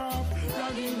rough.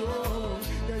 Raggy road,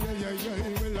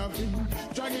 yeah, we love him.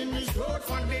 Jogging this road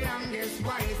for the longest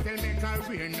while. Still make a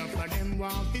career, enough for them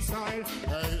walk the soil.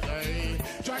 Hey, hey.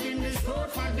 Jogging this road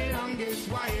for the longest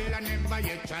while. I never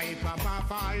yet try Papa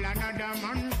fall another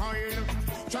man coil.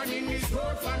 Jogging this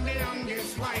road for the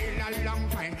longest while. A long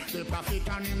time, the prophet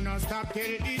and him no stop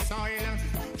till the soil.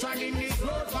 Jogging this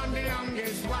road for the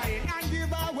longest while. And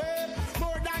give away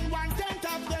more than 1/10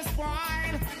 of the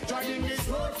spoil. Jogging this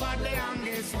road for the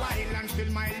longest while. And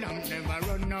still my lamp never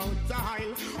run out the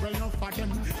high. Well, enough for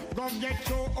them go get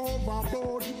you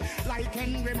overboard. Like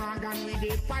Henry Morgan with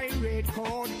the pirate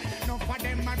code. Enough for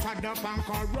them a trod up on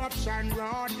corruption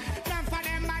road. Enough for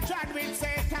them a trod with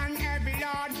Satan every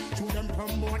lord. To them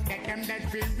promote that them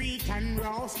that feel weak and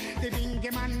rouse. The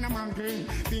bingy man a mangle,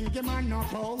 bingy man a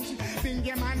pose.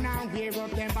 Bingy man a wear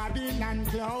up them Babylon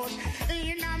clothes.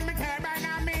 In a me turban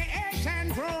and me Asian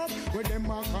robe. With them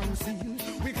a conceal,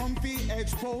 we come be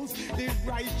exposed. The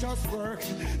righteous works,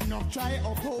 not try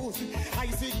oppose. I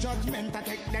see judgment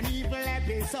attack the evil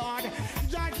episode.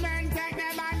 Judgment take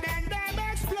them and then them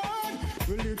explode.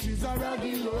 Well, it is a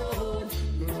raggy road.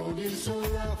 The road is so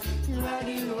rough.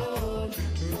 Raggy road.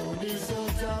 The road is so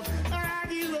tough.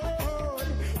 Raggy road.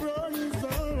 Road is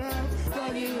so rough.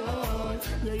 Raggy road.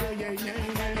 Yeah.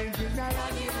 Well, it is a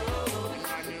raggy road.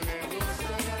 Raggy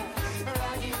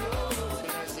road.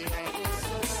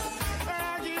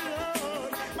 Raggy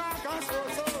road. Marcus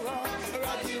was so rough.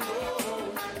 Raggy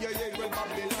road. Yeah, well,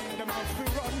 Babylon, them have to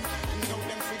run. Now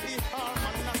them see the harm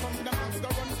and not come, them have to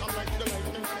run. I'm like the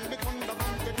lightning and the thunder,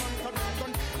 I'm the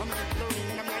gun. I'm like the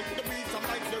rain, I'm like the breeze, I'm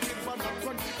like the river that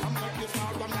run. I'm like the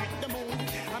star, I'm like the moon,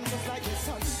 I'm just like the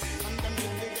sun. And them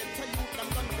if they get to you, them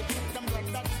gun to keep them blood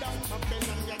that's down.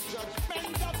 Babylon, get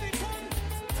judgment of the gun.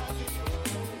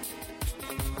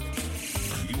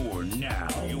 You're now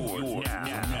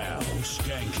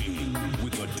skanking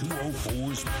with the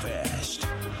 204's best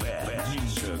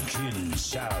Ninja Kin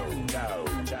Sound.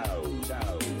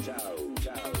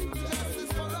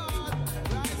 Justice for all,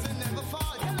 rise and never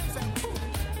fall.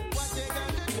 What they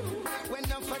gonna do when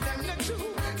none for them the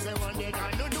truth? Say what they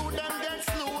gonna do, them get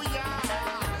slew, yeah.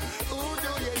 Who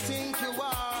do you think you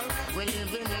are? We're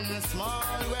living in a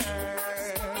small world.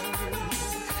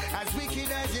 As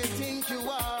wicked as you think you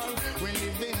are, we're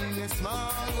living in a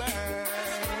small world.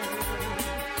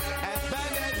 As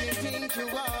bad as you think you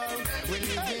are, we're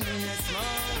living in a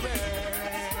small world.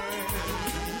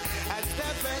 As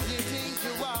tough as you think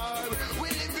you are,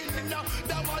 we're living in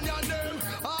that one your name.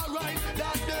 Alright,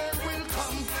 that day will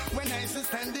come when I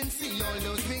stand and see all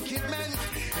those wicked men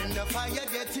in the fire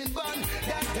getting burned.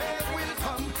 That day will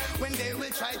come when they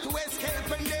will try to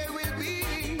escape and there will be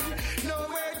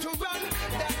nowhere to run.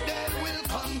 That day will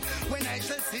come when I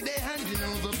shall see they handing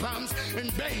over bombs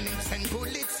and bayonets and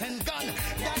bullets and guns.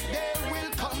 That day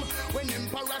will come when them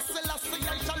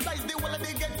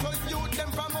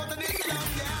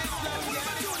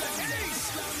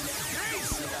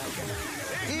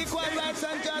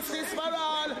justice for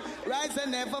all, rise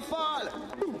and never fall.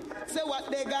 So what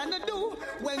they gonna do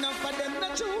when enough for them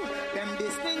not true? Them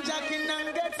this ninja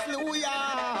can get slew,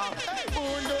 yeah. Who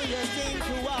do you think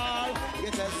you are?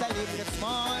 You just a little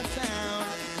small sound.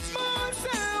 Small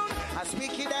sound. As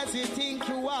wicked as you think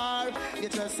you are, you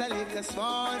just a little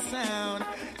small sound.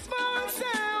 Small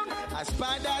sound. As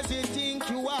bad as you think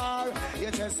you are,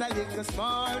 you just a little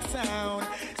small sound.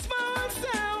 Small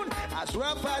sound. As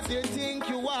rough as you think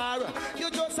you are,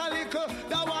 you just a little,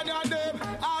 the one of them.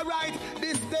 Alright,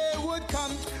 this day would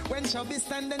come when Chubby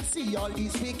stand and see all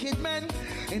these wicked men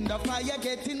in the fire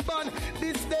getting burned.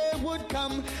 This day would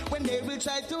come when they will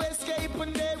try to escape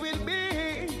and there will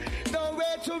be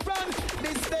nowhere to run.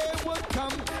 This day would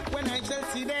come when I shall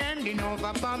see the handing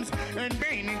over bombs and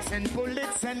bayonets and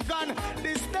bullets and gun.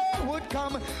 This day would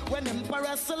come when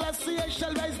Emperor Selassie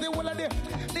shall rise the whole of the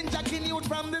ninja king youth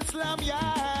from the slum,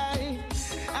 yeah.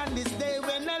 And this day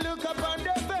when I look upon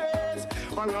the face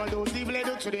for all those evil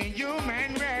do to the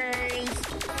human race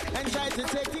and try to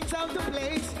take things out of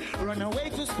place, run away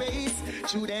to space,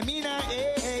 shoot them in a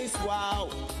ace, wow.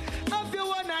 If you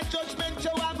want a judgment,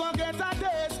 you are gonna get a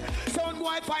taste. Some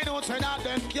boy find out so that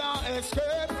them can't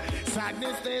escape.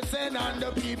 Sadness they send on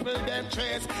the people them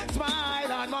trace.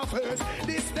 Smile on my face.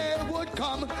 This day would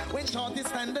come when Shorty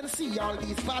stand and see all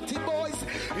these party boys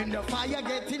in the fire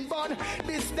getting burned.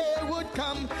 This day would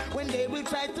come when they will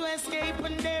try to escape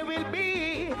and there will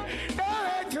be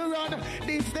nowhere to run.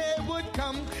 This day would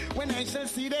come when I shall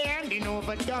see the handing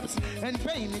over dubs and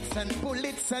bayonets and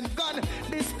bullets and gun.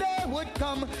 This day would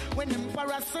come when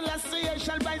Emperor Selassie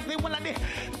shall rise the one of the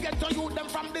get to you them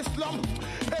from the slum.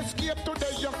 Escape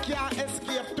today, you can't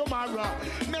escape tomorrow.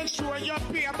 Make sure you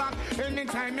pay back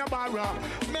anytime you borrow.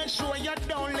 Make sure you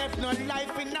don't left no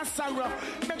life in a sorrow.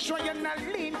 Make sure you're not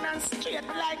lean and straight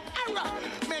like arrow.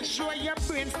 Make sure your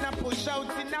brains not push out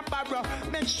in a barrow.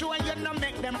 Make sure you not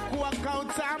make them walk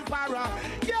out and para.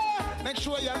 Yeah, make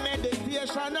sure your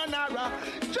meditation and arrow.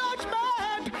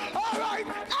 Judgment, alright,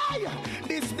 aye.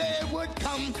 This day would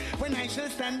come when I shall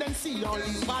stand and see all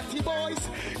these party boys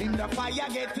in the fire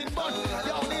getting burned.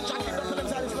 The only jacket up to the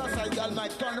side is last side, all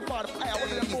night, turn the fire, I want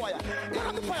them boy. You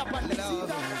have the fire upon them, see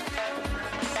that?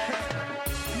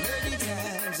 Many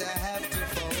times I have to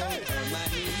fall on my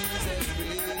knees and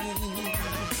pray,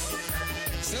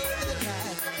 so that I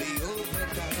be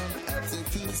overcome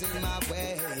obstacles in my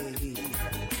way.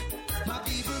 My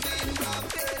people been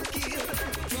robbed and killed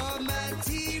for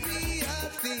material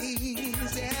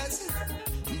things, yes.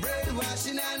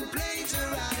 Brainwashing and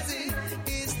plagiarizing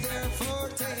is their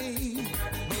forte.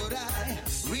 But I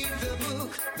read the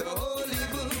book, the holy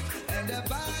book, and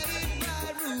abide by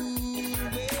rule.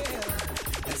 Well,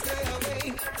 and stay away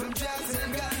from drugs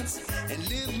and guns and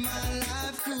live my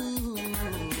life cool.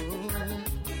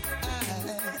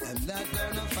 I'm not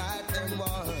gonna fight them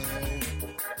war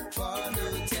for no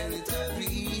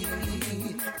territory.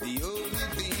 The only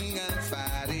thing I'm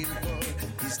fighting for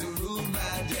is to rule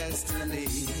my destiny.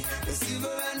 The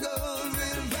silver and gold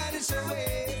will vanish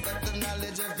away, but the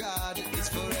knowledge of God is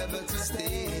forever to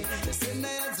stay. Just send I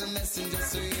as a messenger,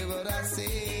 so hear what I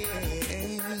say.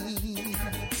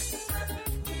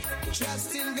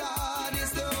 Trust in God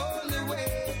is the only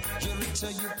way. You're rich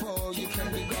or you poor, you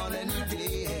can be gone any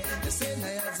day. Just send I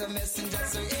as a messenger,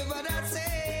 so hear what I say.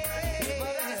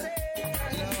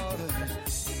 Lord.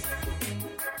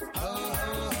 Oh,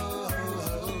 oh, oh,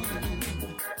 oh, oh.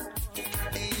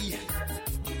 Hey.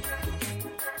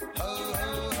 Oh,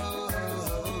 oh, oh,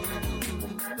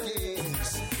 oh, yes.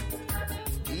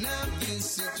 Now this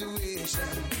situation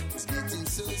is getting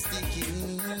so sticky,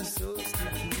 so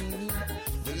sticky.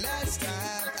 The last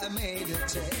time I made a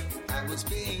check, I was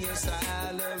paying your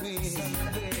salary.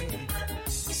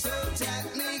 So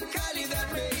technically that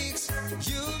makes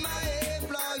you my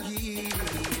employee.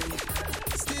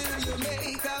 Still you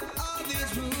make up all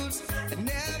these rules and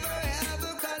never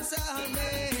ever consult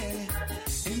me.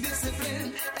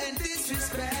 Indiscipline and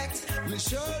disrespect will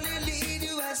surely lead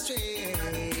you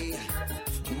astray.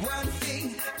 One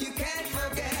thing you can't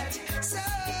forget,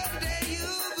 someday you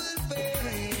will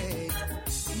pay.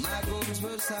 My goals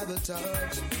were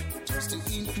sabotaged just to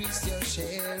increase your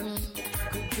share.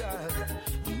 Good God,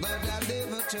 but I'm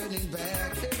never turning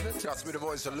back. That's me, the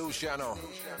voice of Luciano.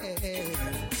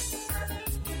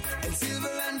 And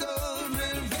silver and gold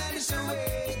will vanish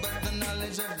away, but the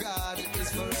knowledge of God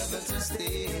is forever to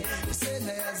stay. Send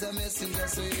me as a messenger,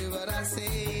 so hear what I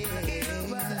say. Hear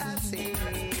what I say.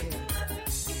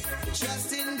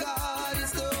 Trust in God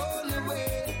is the only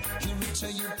way. You rich or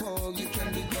you poor, you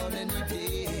can be gone any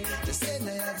day. Just send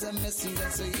me as a messenger,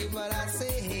 so hear what I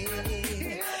say.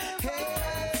 Hey,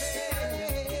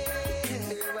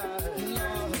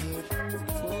 Lord.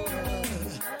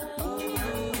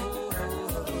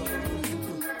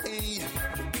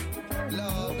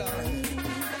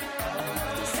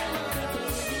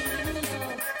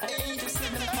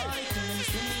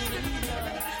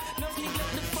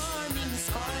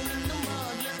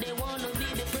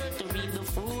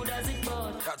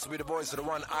 Got to be the voice of the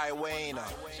one I Wayne.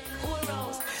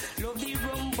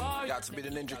 Got to be the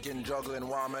Ninja King juggling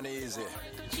warm and easy.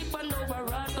 Keep on over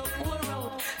the poor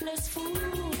road. Less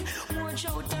food, more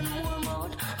shout and more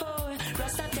mouth. Oh,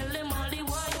 Rasta tell them all the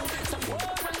while. Stop war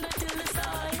and get till the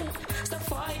side. Stop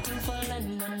fighting for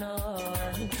land and all.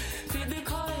 Feel the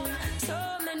coil,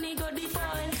 so many go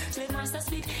defile. Slave master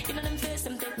speak, in them face,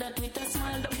 them take that with a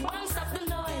smile. The one stop the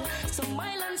Nile, so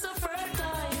my land so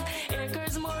fertile.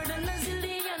 Acres more than a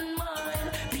zillion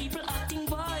mile. People acting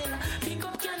vile, pick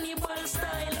up cannibal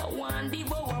style. One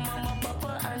devour mama,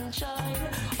 papa and child.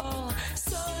 Oh,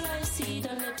 soul I see,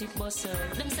 don't let it bust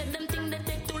her. Them said them think they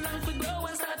take too long to grow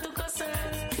and start to cuss her.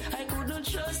 I couldn't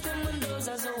trust them when those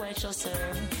as a white trust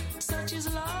her. Such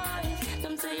is life,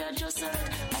 them say I just heard.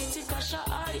 I take a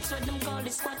shot, it's what them call the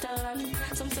squatterland.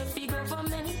 Some say fi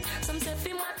government, some say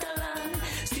fi motherland.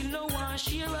 Still no one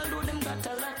share, although them got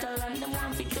a lot of land. Them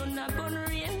want fi turn a gun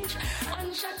range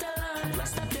and shatterland.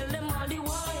 Rasta tell them all the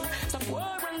while, stop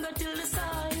war and go till the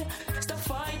side. Stop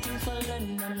fighting for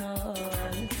land and all.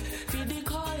 Feel the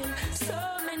coil, so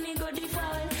many go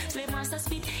defile. Slave master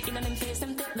speak, in them face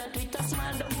them take that with a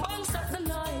smile. The bunks of the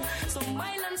Nile, so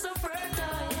my land so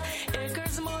fertile.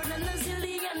 Acres more than a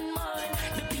zillion mile.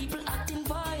 The people acting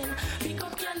vile, pick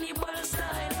up cannibal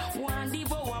style. One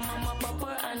devour mama,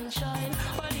 papa and child.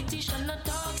 Politician not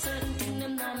talk, certain thing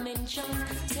them not mention.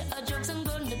 Say a drugs and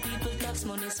gun, the people tax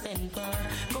money spend for.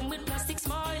 Come with plastic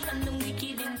smile and them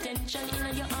wicked intention.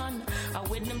 In your hand, I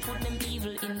with them put them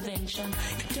evil invention.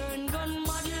 Turn gun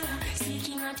model,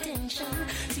 seeking attention.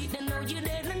 See them know you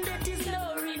dead and that is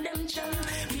no redemption.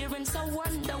 Parents are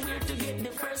wonder where to get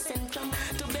the first income.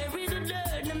 To bury the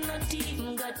dead, them not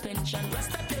even got pension.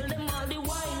 Rasta tell them all the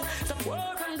while, stop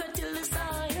war and go till the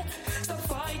side. Stop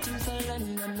fighting for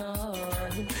land and all.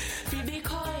 Feel the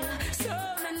coil, so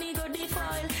many go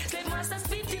defile. Slave master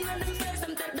spitting on them face,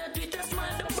 them take that with a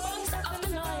smile. The bones of the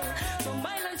Nile, so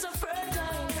my land so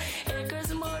fertile.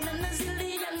 Acres more than a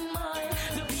zillion mile.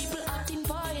 The people acting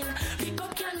vile, pick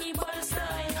up cannibal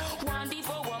style. One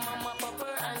devour mama, papa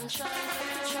and child.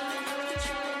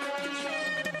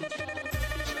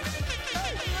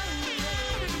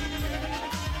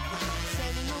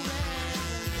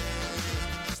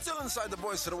 Inside the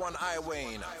voice of the one I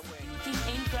Wayne.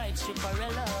 Ain't right,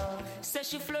 Stripperella. Says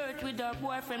she flirt with her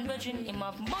boyfriend, virgin him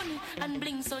have money and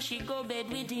bling, so she go bed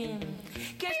with him.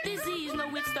 Catch disease,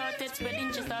 now it started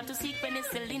spreading. She start to seek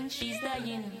penicillin, she's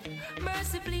dying.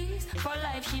 Mercy please, for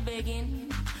life she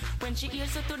begging. When she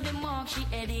hears her to the mark, she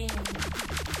heading.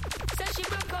 Says she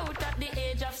broke out at the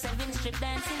age of 7, strip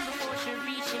dancing before she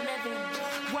reached 11.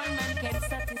 One man can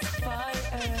satisfy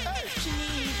her. She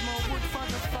needs more wood for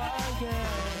the fire.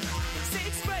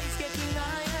 Six price getting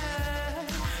higher,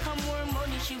 and more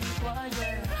money she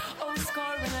require. Oh,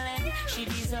 score and land she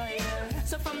desire.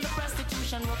 So from the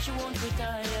prostitution work she won't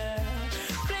retire.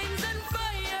 Flames and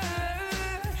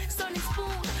fire, sun is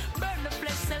spoon, burn the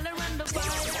flesh, sell her and the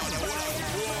fire.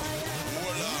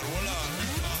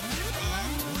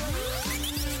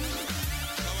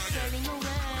 Selling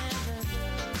around.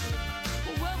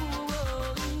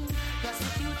 Whoa.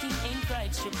 Prostituting ain't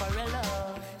right, Stripperella.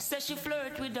 Says she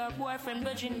flirt with her boyfriend,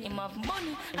 virgin him have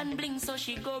money and bling, so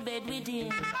she go bed with him.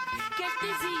 Catch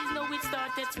disease, now it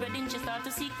started spreading. She start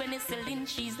to seek penicillin,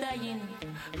 she's dying.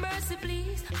 Mercy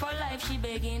please, for life she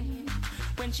begging.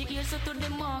 When she hears her to the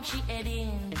mark, she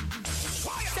heading.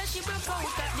 Says she broke out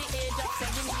at the age of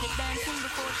 7, she dancing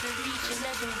before she reach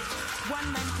 11.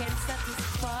 One man can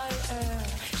satisfy her.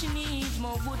 She needs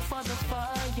more wood for the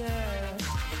fire.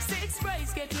 Six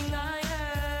price getting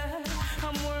higher,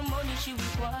 and more money she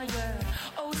require.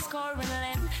 Oh, score and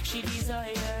land she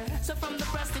desire. So from the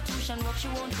prostitution work she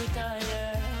won't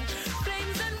retire.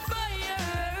 Flames and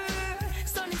fire,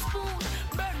 sun is spoon,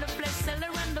 burn the flesh, sell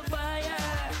her and the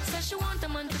buyer. Says she want a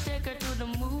man to take her to the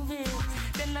movies.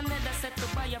 Then another set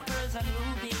to buy her pearls and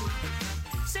rubies.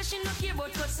 Says she no care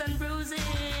about cuts and bruises.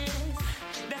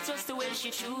 That's just the way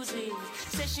she chooses.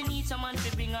 Says she needs someone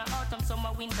to bring her autumn,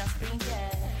 summer, winter, spring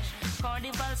cash.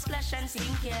 Carnival splash and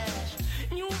sing cash.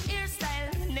 New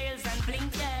hairstyle, nails and bling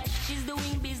cash. She's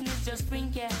doing business, just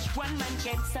bring cash. One man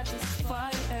can't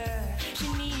satisfy her. She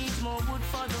needs more wood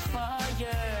for the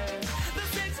fire. The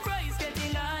sex price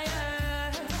getting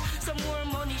higher. Some more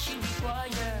money she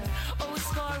require. Oh,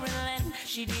 score and land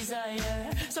she desire.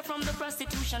 So from the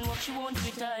prostitution work she won't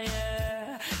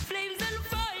retire. Flames and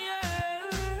fire,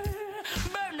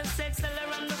 burn the sex, sell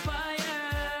her on the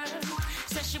fire.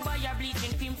 Says she buy her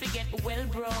bleaching cream to get well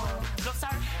brown. Plus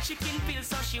her chicken pills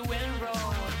so she well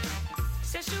round.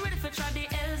 Says she ready for try the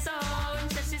L zone.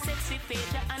 Says she sexy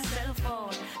page and cell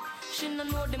phone. She no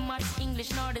know the math, English,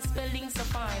 nor the spelling so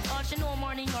fine. All she know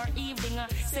morning or evening,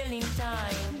 selling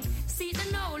time. See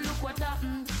the now, look what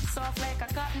happened. Soft like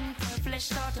a cotton, flesh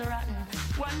start to rotten.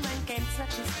 One man can't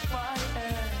satisfy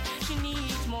her. She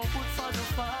needs more food for the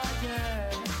fire.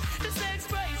 The sex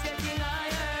price getting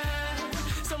higher.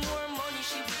 Some more money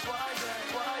she require.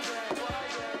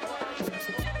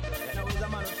 Now who's a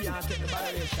man who can't take the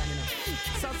violation, you know?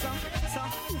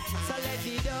 So let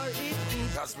the door eat.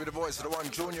 That's me, the voice of the one,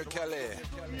 Junior Kelly.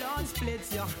 Lord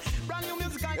splits you. Brand new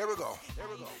music. Here we go.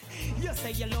 You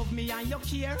say you love me and you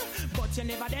care, but you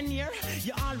never then near.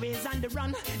 You always on the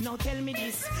run. Now tell me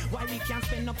this, why we can't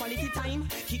spend no quality time?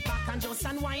 Kick back and just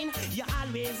unwind. You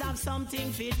always have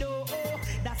something to do.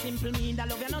 That simple mean that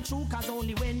love you not true, cause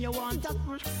only when you want to.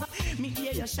 Me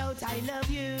hear you shout, I love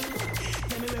you.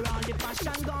 Tell me where all the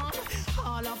passion gone,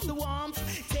 all of the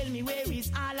warmth. Tell me where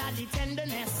is all of the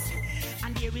tenderness.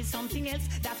 And there is something else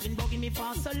that's been bugging me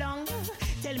for so long.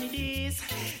 Tell me this,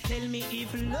 tell me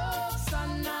if love's so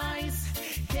nice.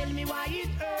 Tell me why it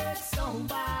hurts so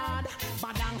bad.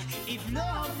 Badang, if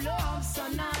love's so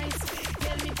nice.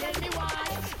 Tell me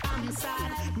why I'm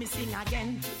sad. Me sing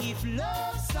again, if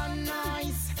love's so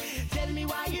nice. Tell me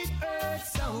why it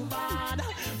hurts so bad.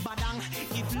 Badang,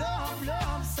 if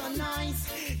love's so nice.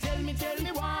 Tell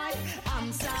me why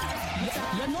I'm sad.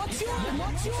 You're not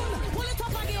tuned. Pull it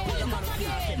up again.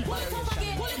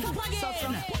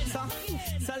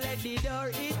 So let the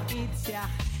door eat ya.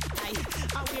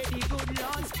 I wear the good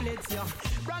Lord splits ya.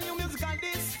 Brand new music on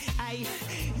this.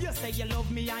 You say you love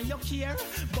me and you care,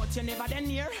 but you never then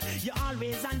near. You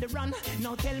always on the run.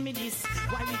 Now tell me this,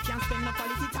 why we can't spend no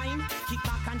quality time? Kick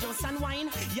back and just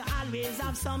unwind. You always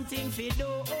have something to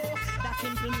do. That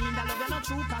simply mean that love you not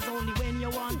true, cause only when you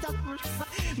want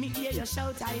to. Me hear you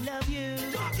shout, I love you.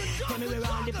 Tell me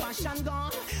where all the passion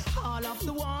gone, all of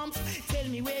the warmth. Tell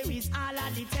me where is all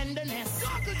of the tenderness.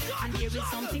 And there is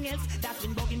something else that's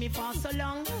been bugging me for so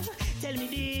long. Tell me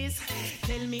this,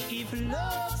 tell me if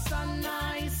love's so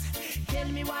nice. Tell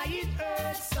me why it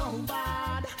hurts so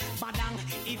bad. Badang,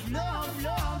 if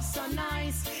love's so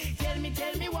nice. Tell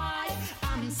me why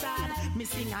I'm sad. Me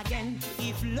sing again,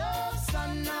 if love's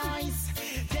so nice.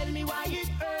 Tell me why it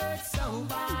hurts so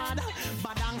bad.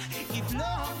 Badang, if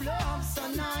love's so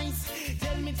nice.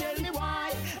 Tell me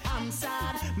why I'm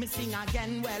sad. Me sing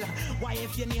again, well, why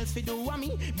if your nails fi do a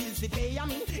me, bills fi pay a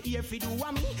me, ear fi do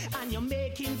a me, and you're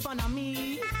making fun of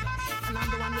me, and I'm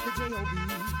the one with the J.O.B.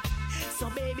 So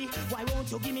baby, why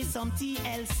won't you give me some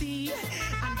TLC?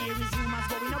 And there is rumors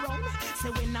going around, say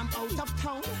when I'm out of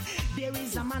town, there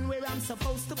is a man where I'm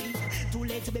supposed to be. Too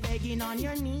late to be begging on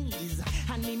your knees.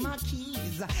 Hand me my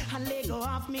keys and let go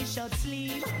off me shirt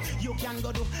sleeve. You can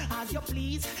go do as you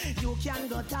please. You can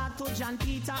go talk to John,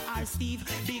 Peter or Steve.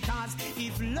 Because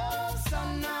if love's so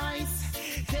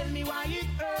nice, tell me why it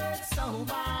hurts so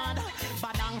bad.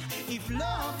 Badang, if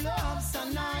love's so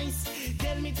nice,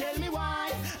 tell me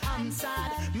why I'm sad.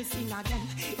 Me sing again,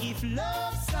 if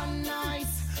love's so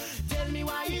nice, tell me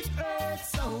why it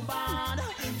hurts so bad.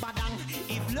 Badang,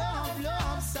 if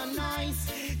love's so nice,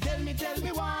 tell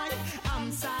me why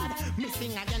I'm sad. Me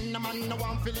sing again, no man no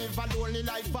one feel live a lonely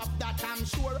life of that I'm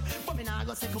sure. But me nah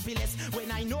go say could less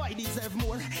when I know I deserve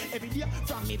more. Every day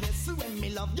from me vessel when me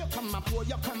love you come a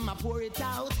pour it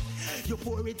out. You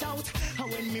pour it out,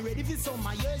 and when me ready for some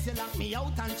my years, you lock me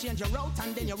out and change your route,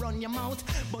 and then you run your mouth.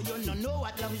 But you don't know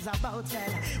what love is about.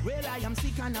 Well, I am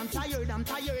sick and I'm tired,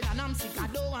 and I'm sick. I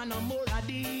don't want no more of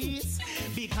this.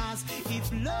 Because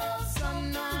if love's so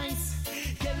nice,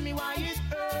 tell me why it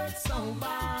hurts so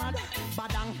bad.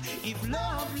 Badang, if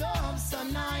love's so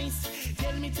nice,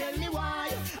 tell me why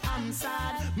I'm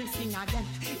sad. Me sing again,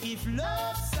 if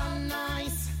love's so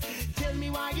nice, tell me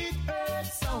why it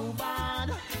hurts so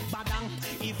bad. Badang,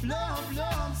 if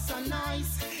love's so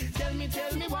nice, tell me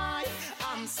why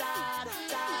I'm sad.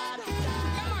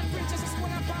 Come on, princess, just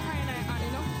put up a high and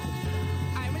you know,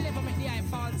 I will never make the eye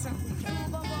falter.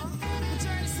 The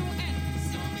journey soon end.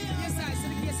 Yes, I see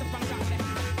the case of Bangkok.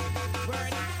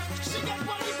 Word. She get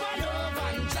money for love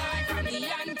and joy from the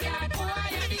Yankee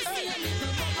boy. And this here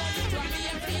little bubble, it will be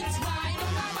a fix wide.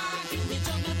 On the market, me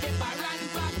jungle pepper and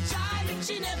pop child.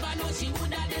 She never know she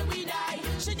would have the we die.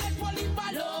 She get money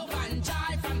for love and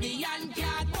joy from the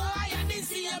Yankee boy. And this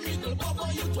here little bubble,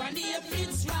 it will be a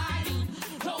fix wide.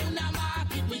 On the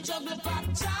market, we juggle pop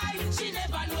child. She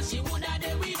never know she would have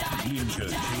the we die. Ninja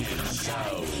Kid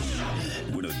Sound.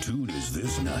 When a tune is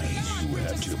this nice, you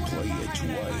have to play it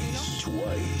twice.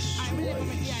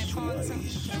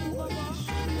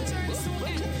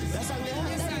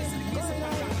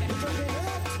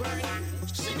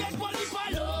 She get money for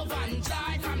love and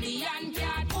joy from the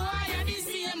Yankee boy. And this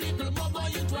same little bubble,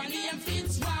 you 20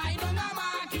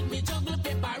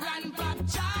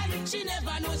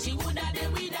 know she woulda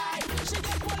then we die. She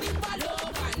get full of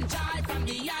love and joy from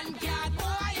the young cat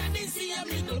boy and the same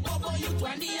little bubble youth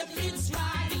when the fits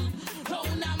right.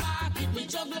 Round the market we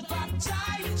juggle pop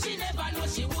chai. She never know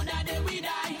she woulda then we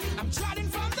die. I'm trotting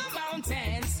from the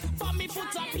mountains. For me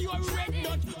foot up pure red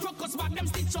dot. Crocus back them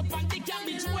stitch up and the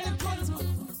cabbage well cut.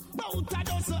 Bout a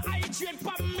dozen hydrate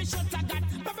for me shut I got.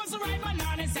 Peppers ripe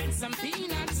bananas and some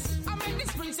peanuts. I met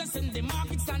this princess in the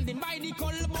market standing by the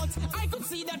cold but I could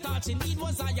see that all she need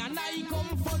was I and I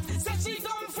comfort. Said she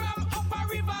come from upper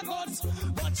river gods,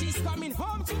 but she's coming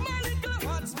home to my little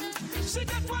hut. She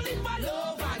got full of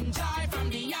love and joy from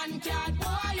the young cat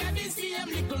boy and the same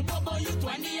little bubble youth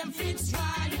when the fits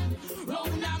right.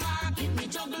 Round the market me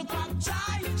juggle pop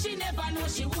chai. She never know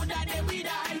she woulda then we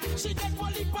die. She get full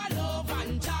of love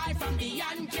and joy from the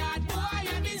young cat boy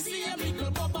and the same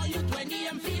little bubble youth when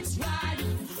the fits right.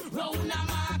 Round the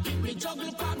market me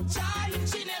juggle pop chai.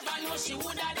 She never know she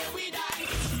woulda then we die.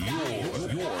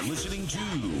 You're listening to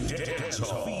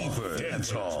Dancehall Fever.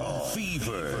 Dancehall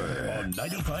Fever on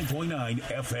 95.9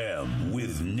 FM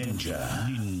with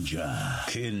Ninja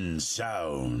Kin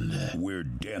Sound, where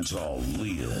dancehall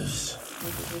lives.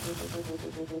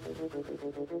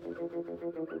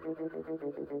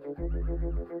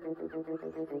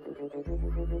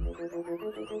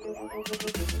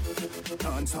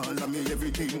 Dancehall of me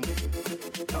everything.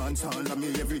 Dancehall of me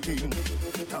everything.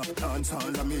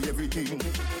 Dancehall of me everything.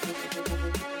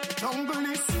 Jungle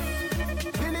is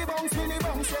Billy Bounce,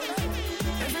 yeah.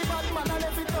 Every bad man and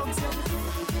every dog, yeah.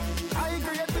 I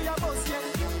agree with your boss, yeah.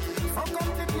 Fuck up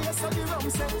the place of the rum,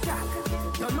 say, yeah.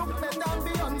 You look better than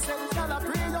Beyonce. Y'all a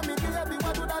pray you me baby,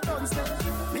 what do that done, say?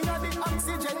 Me a the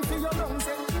oxygen for your lungs,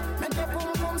 say. Make the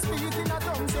boom boom speak in a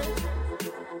tongue, say.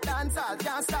 Dancehall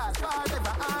can't start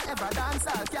forever and ever.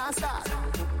 Dancehall can't start.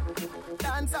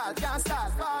 Dancehall can't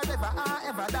start forever and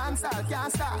ever. Dancehall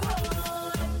can't start.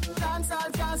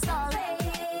 Dancehall can't start.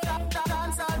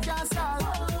 Dancehall can't start.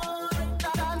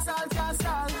 Dancehall can't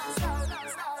start.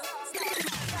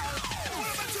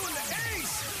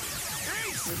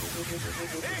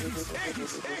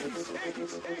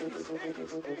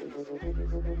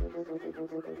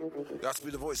 That's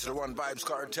be the voice of the One Vibes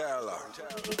Cartel.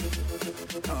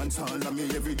 Dancehall of me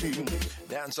everything.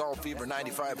 Dancehall Fever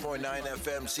 95.9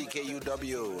 FM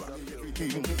CKUW.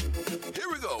 Here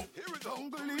we go.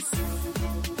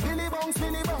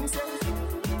 Billy Bounce,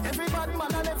 yeah. Every bad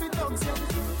man and every dog, yeah.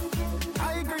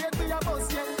 I agree with your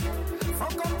boss, yeah.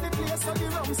 Fuck up the place of the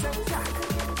rum, say, yeah.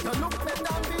 You look better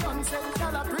than Beyonce.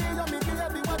 Y'all a pray you me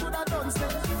baby, what do that done,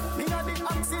 say? Me a the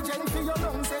oxygen for your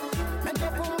lungs, say. Make the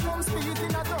boom boom speak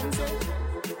in a tongue, say.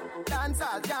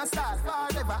 Dancehall can't start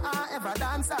forever and ever.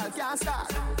 Dancehall can't start.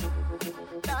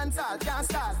 Dancehall can't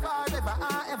start forever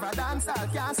and ever. Dancehall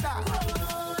can't start.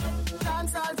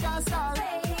 Dancehall can't start.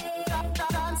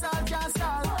 Dancehall can't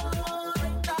start.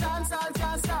 Dancehall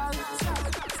can't start.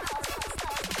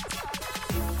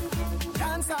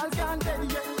 Dancehall can't tell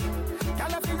you.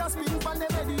 Y'all have to spin from the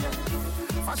ready, yeah.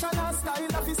 Fashion and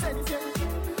style of the set, yeah.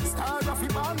 Star of the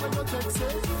band when you check,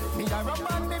 say. Me a rub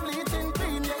and me bleaching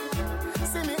green, yeah.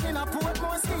 See me in a port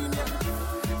more scheme,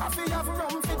 yeah. I feel have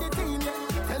rum for the team, yeah.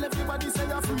 Tell everybody say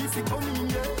you're free if you come in,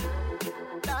 yeah.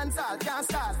 Dancehall can't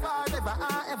start forever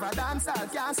and ever. Dancehall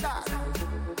can't start.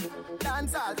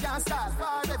 Dancehall can't start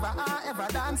forever and ever.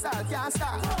 Dancehall can't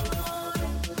start.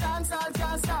 Dancehall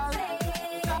can't start.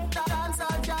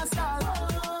 Dancehall can't start.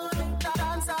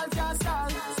 Dancehall can't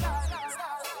start.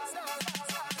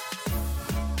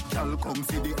 Y'all come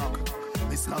for the act.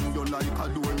 Me slam you like a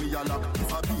door, me a lock.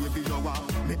 If a baby you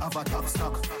want, me have a top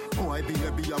stock. Boy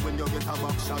baby ya when you get a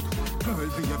back shot. Girl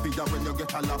baby ya when you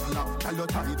get a lap. Tell you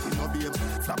tight in no babes,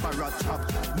 flap a rat chop.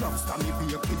 Lobster me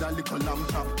bake with a little lamb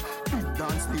chop. Big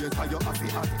dance later you have a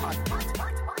hot.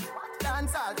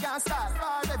 Dancehall can't start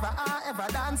forever and ever.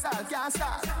 Dancehall can't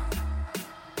start.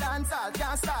 Dancehall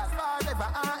can't start forever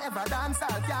and ever.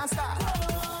 Dancehall can't start.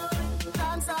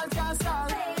 Dancehall can't start.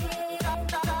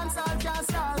 Dancehall can't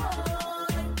start.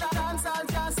 Dancehall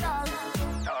can't start.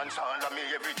 Dancehall of me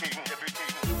everything.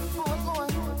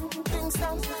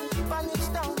 Kingston,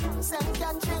 Vanishtown, St.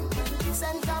 Catherine,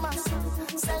 St. Thomas,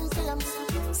 St. James,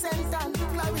 St. Anne,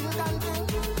 Clarendon,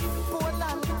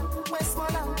 Portland,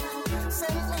 Westmoreland,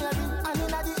 St. Mary, and in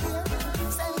the ear,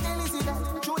 St. Elizabeth,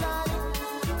 July,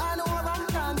 and over,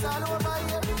 dance all over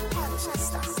here.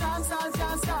 Manchester, dancehall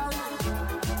can't start.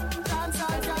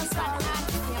 Dancehall can't start.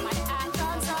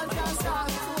 Dancehall can't start.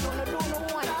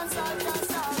 Dancehall can't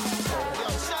start.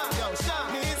 Yo, Sean,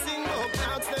 me sing about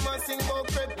clouds, them a sing about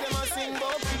crepe, them a sing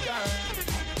about pecan.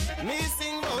 Me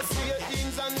sing about straight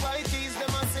jeans and white tees, them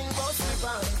a sing about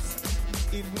slippers.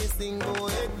 If me sing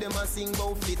about egg egg, them a sing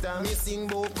bout flitter. Me sing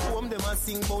bout comb, them a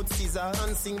sing bout scissor.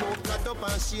 And sing bout cut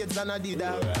up and shades and a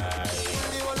dida.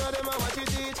 The one of them a watch it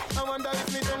teach. I wonder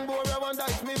if me tongue bore, I wonder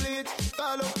if me bleach.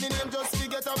 Call up me name just to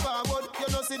get a forward. You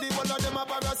know see the one of them a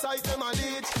parasite, them a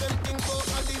leech. Them think bout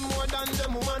a the more than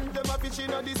them woman. Them a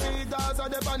fishing at the sea, dogs a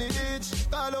them on the beach.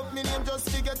 Call up me name just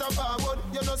to get a forward.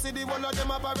 You know see the one of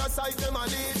them a parasite, them a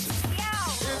leech.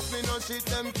 If me no shit,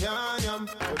 them can't yam.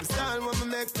 The style when me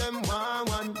make them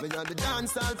one. Me on the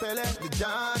dancehall Pele, the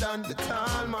Jordan, the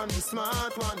tall man, the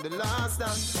smart one, the last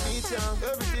one. Each yam,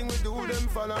 everything we do, them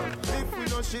follow. If we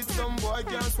no shit, some boy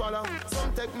can't swallow.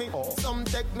 Some take me, some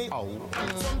take me,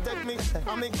 some take me.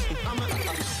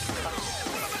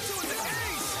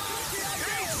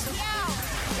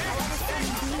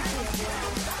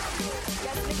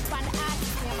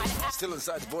 Still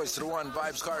inside the Voice to the One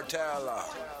Vibes Cartel.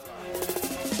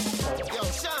 Yo,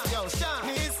 Sean,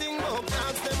 me sing bout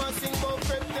dance, them a sing bout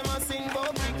prep, them a sing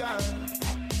bout picker.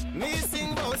 Me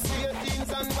sing bout straight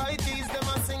jeans and white tees, them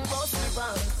a sing bout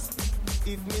slippers.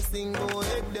 If me sing bout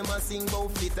egg, them a sing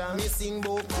bout flitter. Me sing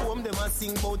bout comb, them a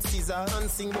sing bout scissor. And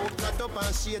sing bout cut up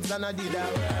and shades and a dida.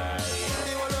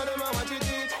 The one of them a watch it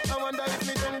teach. I wonder if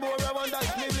me tongue bore, I wonder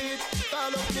if me bleach.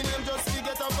 Call up me name just to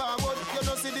get a forward. You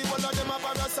know see the one of them a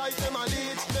parasite, them a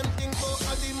leech. Them think bout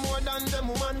a the more than them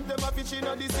woman. Them a fishing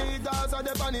at the sea, dogs a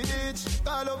them on the beach.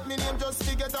 Call up me name just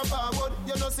to get a forward.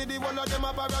 You know see the one of them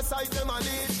a parasite, them a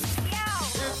leech.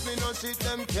 If me no shit,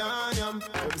 them can't yam.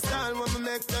 The style when me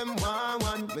make them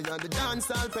one. Me on the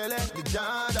dancehall Pele, the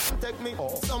Jordan. Take me,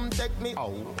 some take me,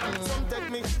 some take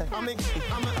me.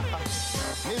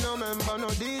 Me no member no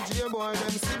DJ boy. Them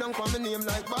sit down for me name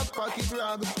like back pocket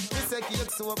rag. Me say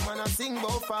cake soap man I sing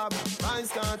bout fab. I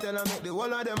can't tell I make the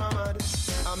whole of them a mad.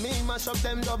 And me mash up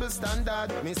them double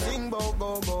standard. Me sing bout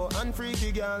go and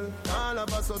freaky girl. All of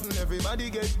a sudden everybody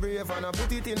get brave and I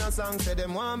put it in a song. Say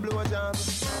them one blow job.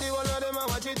 The whole of them a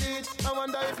watch it teach. I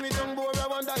wonder if me tongue bore, I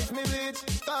wonder if me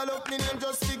bleach. Call up me name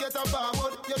just to get a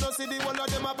forward. You know see the one of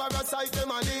them a parasite,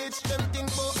 them a leech. Them think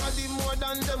bout a the more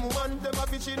than them woman. Them a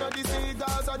fishing at the sea,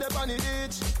 dogs a them on the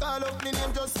beach. Call up me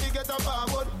name just to get a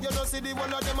forward. You know see the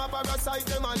one of them a parasite,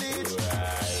 them a leech.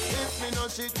 If me no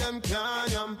shit, them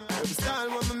can't yam. The style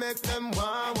when me make them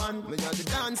one. Me on the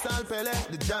dancehall Pele,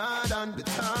 the Jordan, the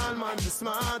tall man, the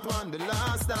smart one, the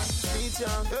last one. Each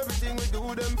yam, everything we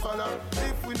do them follow.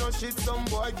 If we no shit, some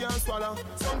boy can't swallow.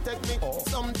 Some take me,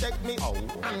 some take me,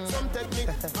 some take me.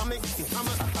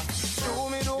 Show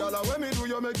me do, y'all when me do,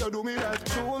 you make you do me right.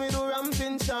 Show me do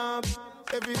ramping sharp.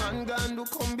 Every man gone do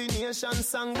combination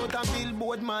song, but a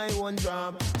billboard my own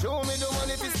job. Show me the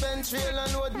money to spend trail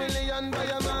and load million by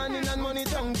a man in and money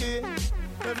junkie.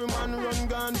 Every man run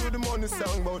gone do the money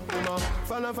song, but them a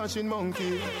follow fashion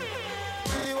monkey.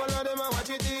 See one of them a watch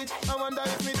it teach. I wonder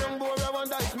if me tongue bore, I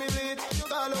wonder if me bleach.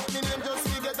 Call up me name just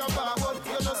to get a forward.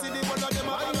 You know see the one of them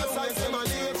a parasite, them a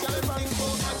leech. I think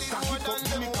bout a the more than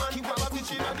them one. I'm a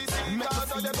fishing at the sea,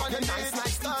 cause of them on the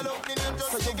beach. Call up me name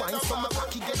just to get a forward.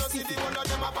 You know see the one of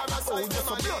them a parasite, them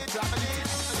a leech.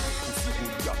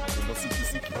 You know see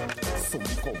so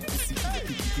me come to see the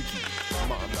picky.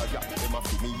 Man, them a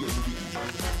feel me yendi.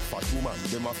 Fat woman,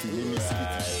 them a feel me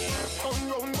sticky. Come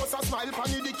round, bust a smile pon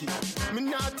the dicky. Me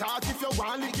not talk if you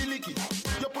want licky.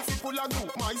 Your pussy full of glue,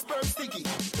 my sperm sticky.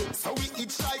 So we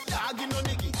itch like dog in a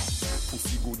nicky.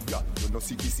 Pussy good girl, you know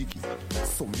sicky.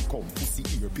 So me come pussy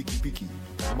ear picky.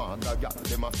 Man,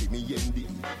 them a feel me yendi.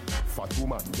 Fat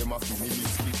woman, them a feel me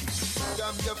sticky.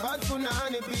 Grab your fat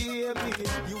punani, baby.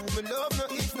 You me love no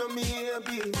if no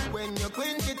maybe. When you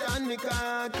quint it on me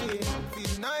cocky,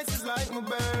 feel nice, it's like my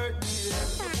birthday.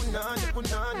 You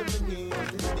put on my knee.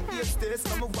 The ear stays,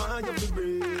 I'm a wine of the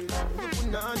bread.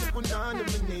 You put on my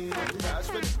knee. Dash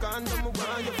for the condom, I'm a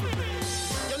wine of the bread.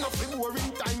 You're not free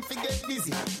boring time to get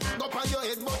busy. Go on your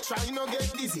head, but try not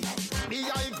get dizzy. The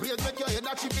high grade make your head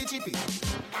a chippy.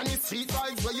 And it's street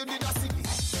vibes where you did a sippy.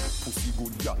 Pussy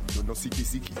good girl, you know sicky.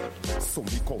 So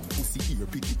me come pussy ear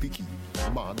picky.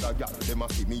 Mother girl, them a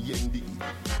fi me yendi.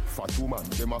 Fat woman,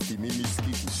 them a fi me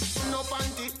miski. No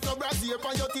panty, no brassiere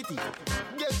for your titty.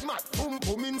 Get mad,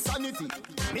 boom insanity.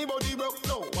 Me body broke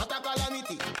now, what a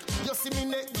calamity. You see me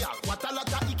neck, girl, what a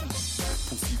lot of icky.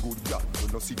 Pussy good girl, you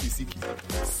know sicky.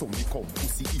 So me come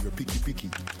pussy ear picky.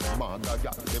 Mother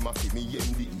girl, them a fi me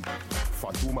yendi.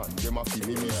 Fat woman, them a fi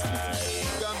me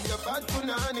miski. Grab your fat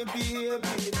punani, baby.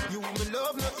 You me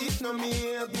love no if no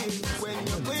maybe. When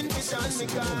you win me shine me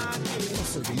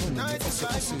cocky. Night is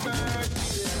like a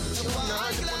birthday. You put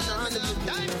on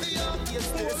time for you. Yes,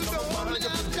 there's no one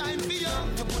enough time for you.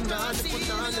 You put on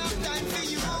enough time for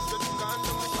you.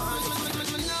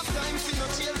 Enough time for no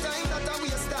chill time, that a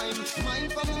waste time. Mine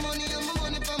for my money and my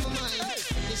money for my mind.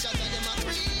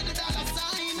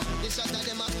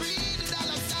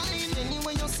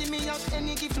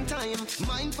 any given time.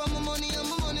 Mine for my money and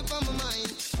my money for my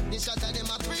mind. The shot of them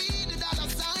a free the dollar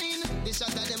sign. The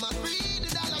shot of them a free the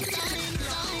dollar sign.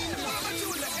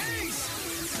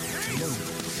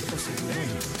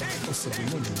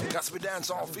 Got to be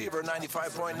Dancehall Fever,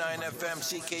 95.9 FM,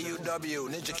 CKUW,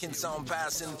 Ninja King sound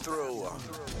passing through.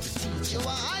 You are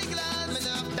high glass, me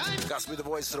enough time. Got to be the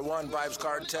voice to the one, Vibes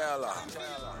Cartel.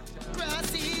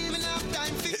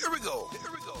 Here we go.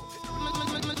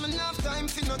 Enough time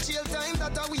for no chill time,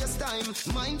 that a waste time.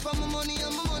 Mine for my money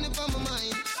and my money for my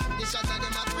mind. The shot of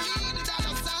them a free the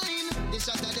dollar sign. The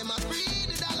shot of them a free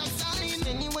the dollar sign.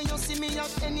 Anyway you see me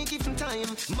at any given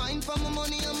time. Mine for my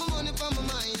money and my money for my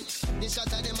mind. The shot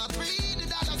of them a free the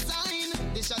dollar sign.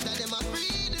 The shot of them a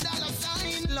free the dollar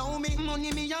sign. Low me,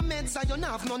 money me a meds, I don't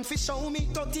have none for show me.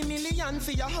 30 million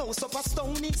for your house up a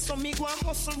stony. So me go a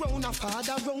hustle round a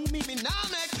father round me. Me nah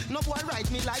make no boy ride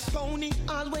me like pony.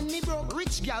 All when me broke,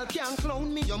 rich gal can't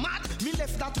clone me. You mad? Me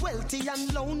left that wealthy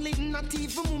and lonely. Not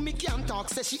even mommy can't talk,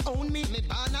 say she own me. Me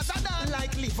born as a dad,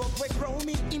 like live up where grow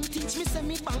me. Him teach me say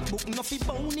me bank book no fi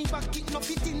bony. Back it no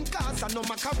fit in cars and no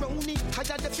macaroni.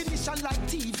 Higher definition like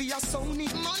TV or Sony.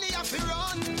 Money a fi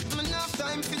run. Me enough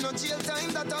time fi no jail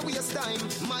time, that a waste time.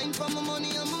 Mine for my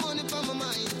money and my money for my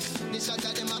mind. The shot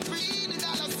of them a free the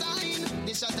dollar sign.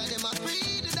 The shot of them a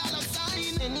free the dollar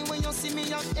sign. Anyway you see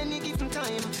me at any given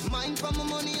time. Mine for my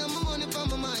money and my money for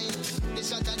my mind. The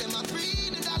shot of them a free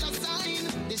the dollar sign.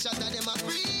 The shot of them a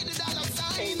free the dollar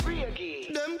sign.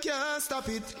 Them can't stop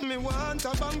it. Me want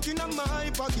a bank in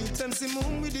my pocket. Them see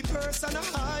moon with the purse and a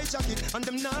high jacket. And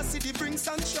them nasty the brinks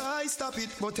and try stop it.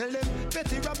 But tell them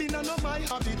petty robbing and not my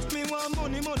habit. Me want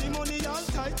money, money, money, all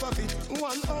type of it.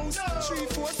 One house, 3,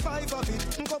 4, 5 of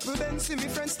it. Couple Benz see me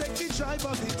friends take the drive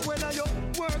of it. When I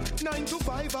work 9 to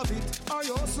 5 of it. I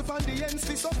hustle on the ends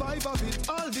to survive of it.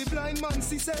 All the blind man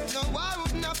see say, no I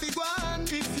wouldn't have to go on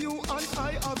if you and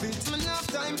I have it. Me enough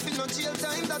time for no jail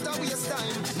time, that a waste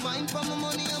time. Mine for my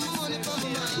money and my money for my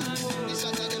mind. The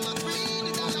shot of them a free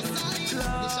the dollar sign.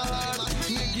 The shot of them a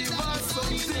free the dollar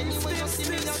sign. Anyway you see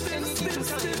me at any given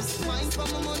time. Mine for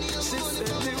my money and my money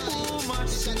for my mind. The shot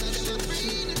of them a free the dollar sign. The shot of them a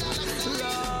free the dollar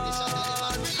sign.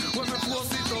 When me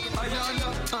post it up, Ayana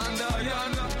and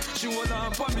Ayana. She hold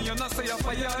on for me and I say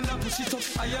Ayana. Push it up,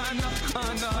 Ayana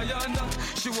and Ayana.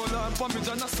 She hold on for me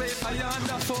and I say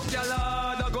Ayana. Fuck y'all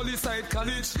hard, I go inside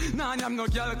college. Nah, I'm no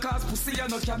girl cause pussy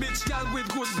and no cabbage. Girl with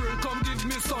good brain, come give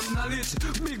me some knowledge.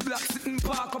 Big black sitting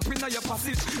park up in your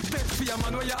passage. Dead fear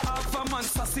man where you half a man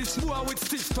sausage. Boy with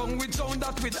stiff tongue, we drown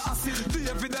that with acid. The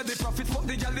every day they profit, fuck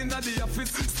the girl in the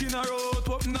office. Skin her out,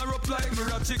 open her up like me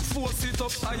chick. Force it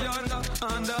up, Ayana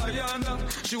and Ayana.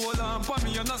 She hold on for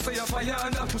me and I say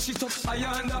Ayana. Push it up,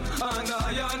 Ayana and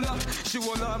Ayana. She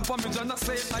hold on for me and I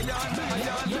say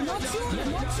Ayana. You're not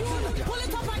tuned. Pull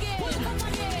it up again. Pull it up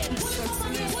again. Pull it up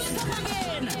again. Pull it up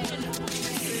again.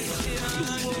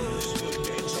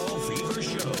 Dancehall Fever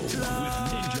Show with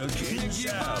Ninja King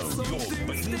Sound, your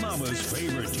baby mama's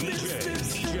favorite DJ.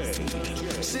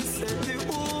 She said the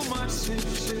woman, she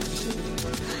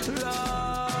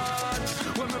Lord,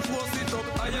 when me post it up,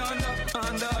 Ayana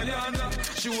and Ayana.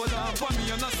 She hold on for me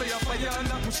and I say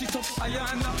Ayana. Push it up,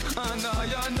 Ayana and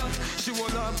Ayana. She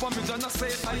hold on for me and I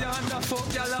say Ayana.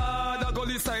 Fuck y'all hard, I go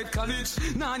inside college.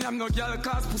 Nah, I'm no girl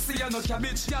cause pussy and no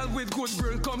cabbage. Girl with good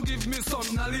brain, come give me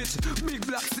some knowledge. Big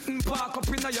black sitting park up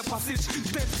in your passage.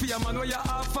 Dead fear man where you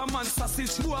half a man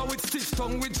sausage. Boy with stiff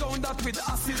tongue, we drown that with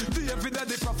acid. The every day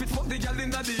they profit, fuck the girl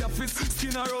in the office.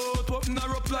 Skin her out, open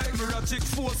her up like me chick.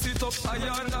 Force it up,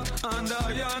 Ayana and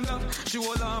Ayana. She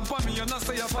hold on for me and I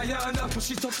say Ayana.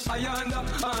 Push it up, Ayana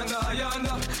and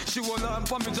Ayana. She hold on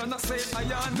for me and I say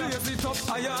Ayana. Raise it up,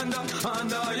 Ayana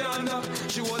and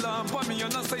Ayana. She hold on for me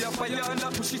and I say Ayana.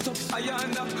 Push it up,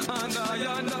 Ayana and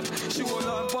Ayana. She hold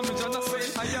on for me and I say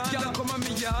Ayana. Girl come on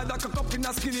me yard, I cock up in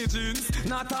a skinny jeans.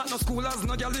 Not talk no schoolers,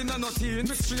 no girl in no teen.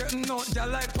 Me straighten out, girl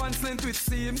like pants length with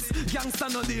seams. Gangsta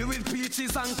no deal with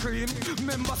peaches and cream.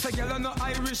 Remember say girl no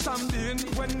Irish and bean.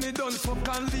 When me done fuck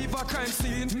and leave a crime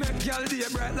scene. Make girl day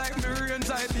bright like me range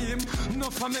I beam.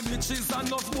 Enough for me bitches and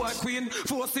enough boy queen.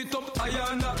 Force it up,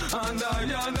 Ayana and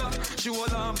Ayana. She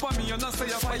hold on for me and I say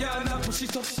Ayana. Push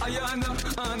it up, Ayana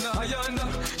and Ayana.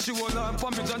 She hold on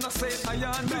for me and I say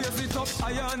Ayana. Raise it up,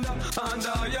 Ayana and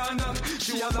Ayana.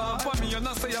 She hold on for me and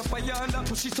I say Ayana.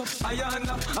 Push it up,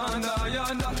 Ayana and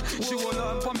Ayana. She hold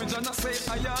on for me and I say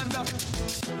Ayana.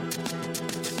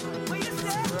 What you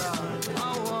say?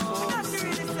 What you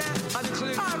really say?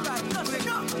 Alright, nothing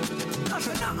up.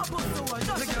 Nothing up about the one.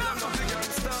 Nothing up.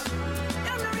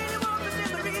 You don't really want to see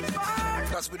the reach far.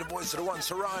 That's with the boys to the one,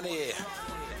 Serrani.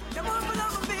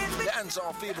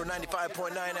 Dancehall Fever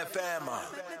 95.9 FM.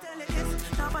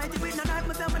 Now fight it with no knife,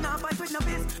 myself, and now fight with no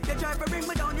fist. You try to bring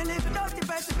me down, you live without the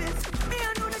precipice. Me,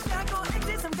 I know that can't go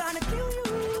exist, I'm gonna kill you.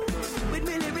 With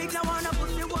me lyrics, I wanna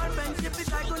push you on friendship.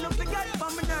 It's like gonna forget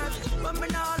from my nerves. From me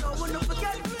now, I wanna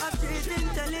forget. I street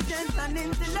intelligence and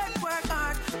intellect work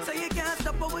hard. So you can't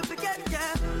stop what we forget,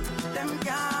 yeah. Them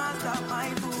can't stop my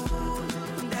food.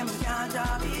 Them can't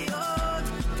drive me out.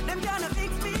 Them can't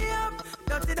fix me up.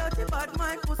 Dirty, dirty, bad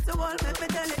mind, push the wall, let me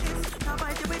tell you this. Now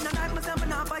fight you with no knife, myself, and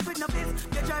now fight with no fist.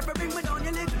 You try to bring me down,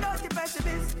 you live dirty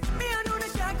precipice. Me, I know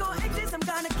that can't go exist, I'm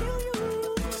gonna kill you.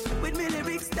 With me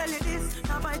lyrics, tell you this.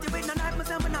 Now fight you with no knife,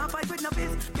 myself, and now fight with no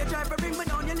fist. You try to bring me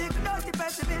down, you live dirty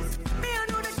precipice. Me, I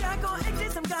know that can't go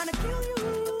exist, I'm gonna kill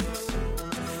you.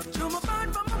 Threw my part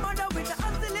from my mother with the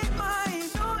oscillate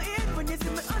mind. Don't hate when you see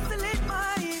me oscillate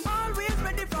mind. Always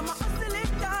ready for my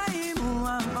oscillate time. Oh,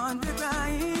 I'm on the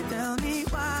grind, tell me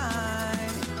why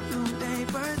do they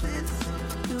persist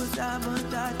to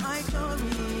sabotage my glory?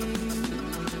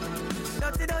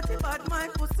 Dirty, dirty, bad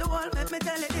mind, push the wall, let me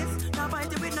tell you this. Now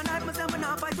fight you with no knife, myself, and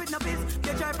now fight with no fist.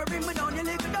 You try to bring me down, you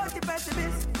live without the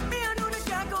pessimist. Me, I know that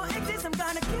can't go exist, I'm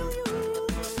gonna kill you.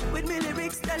 With me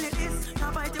lyrics, tell you this.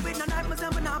 Now fight you with no knife,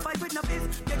 myself, and now fight with no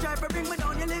fist. You try to bring me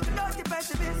down, you live without the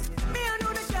pessimist. Me, I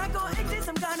know that can't go exist,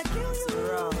 I'm gonna kill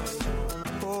you.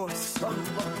 Oh, some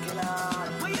fucking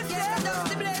hard. Well, you say that's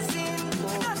the blessing.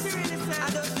 That's the really say.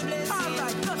 That's the blessing. All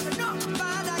right, that's enough.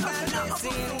 Father, God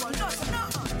blessing.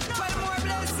 One more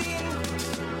blessing.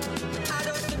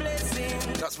 That's the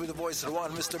blessing. That's with the voice of the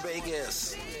one, Mr.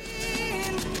 Vegas.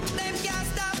 Them can't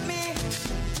stop me.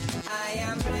 I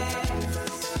am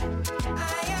blessed.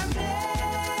 I am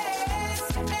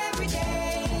blessed. Every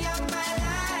day of my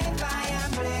life, I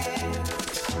am blessed.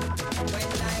 When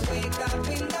I wake up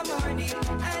in the morning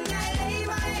and I lay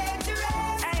my head to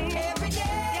rest, every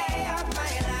day of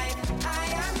my life, I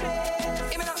am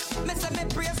blessed. Even though me say me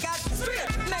praise God,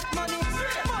 make money,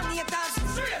 money it has,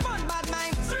 fun bad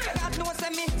mind. God knows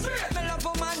me, me love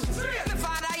woman, me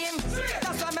father him,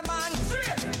 that's why me born.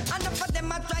 And enough of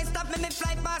them a try stop me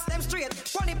fly past them straight.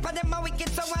 Only for them a wicked,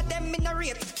 so what them in a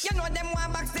rate. You know them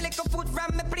want back the little food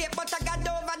from me plate, but I got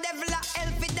over devil a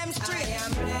help with them straight. I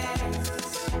am blessed.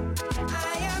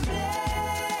 I am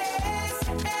blessed.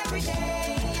 Every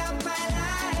day of my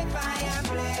life, I am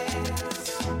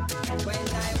blessed. When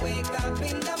I wake up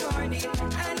in the morning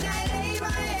and I lay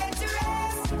my head to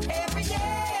rest, every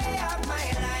day of my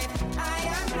life, I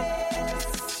am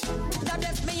blessed. That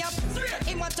bless me up,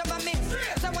 Him watch over me.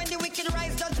 So when the wicked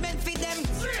rise, judgment feed them.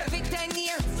 For 10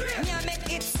 years, me I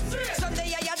make it.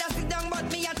 Someday I had to sit down, but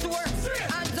me a tour.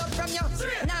 Hands up from you,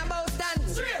 now bow stand.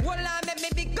 Well, I make me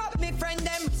pick up me friend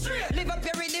them. Live up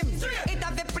your rhythm, it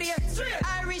have a play.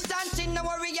 Irish dancing, no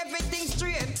worry, everything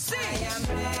straight. See, I am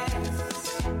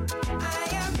blessed. I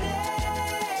am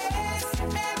blessed.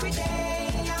 Every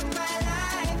day of my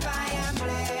life, I am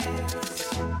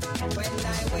blessed. When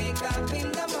I wake up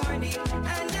in the morning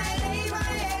and I lay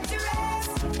my head to rest,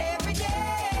 every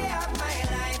day of my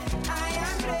life, I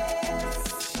am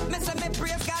blessed. Me say me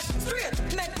praise God,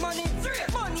 make money,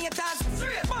 money it has,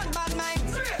 fun bad mind.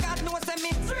 God knows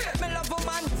me, me love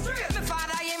woman, me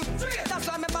father him, that's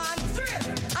why me born.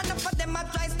 And enough of them a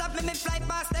try stop me fly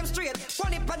past them straight.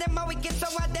 Only for them a wicked, so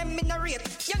what them in a rate.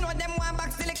 You know them want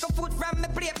back the little food from me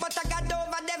plate, but I got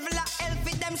over devil a help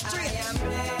with them straight. I am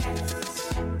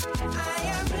blessed. I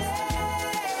am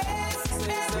blessed.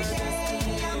 Every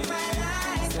day of my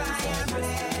life, I am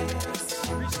blessed.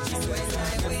 When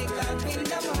I wake up in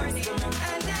the morning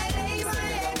and I lay my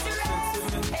head to rest,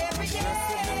 every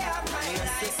day of my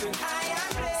life, I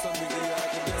am blessed.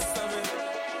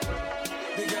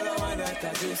 The girl I want like a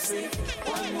gypsy.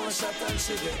 One more shot and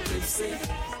she get tipsy.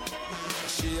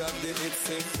 She have the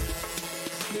itsy,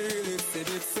 the real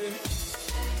itsy.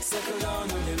 Settle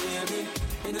down on me, lady.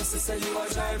 You know, sister, you a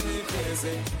drive me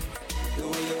crazy. The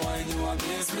way you whine, you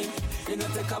amaze me. You know,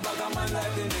 take a bag of man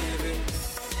like the Navy.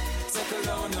 Settle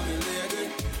down on me, lady.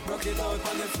 Rock it out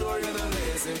on the floor, you're not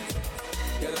lazy.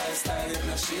 Your lifestyle is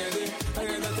not shady. And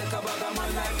you know, take a bag of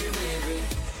man like the Navy.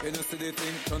 You know, see the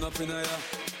thing turn up in a ya.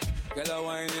 Girl, I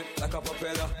whine it like a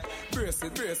propeller. Brace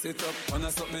it up, wanna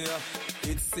stop me ya.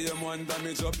 It's same one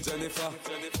damage up, Jennifer.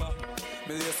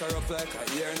 Me lace her up like a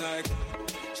ear Nike.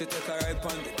 She take a ride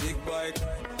on the big bike.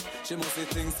 She must be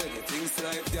things, say the things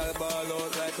like. Girl ball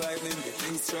out like lightning, the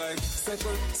things strike.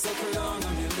 Settle down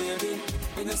on me, lady.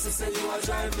 You know, she say you a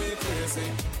drive me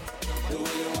crazy. The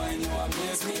way you whine, you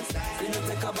amaze me. You know,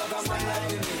 take a bag of man like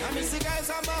the Navy. I miss the guys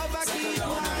above a key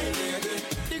wine.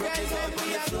 The guys up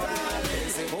me and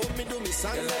lazy. Hold me, do me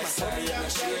song, I saw me and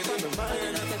shake on the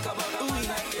mind. Ooh,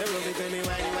 they rub it on me,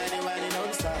 whiny,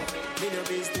 non-stop. Me no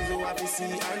business, who I have to see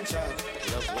and chat.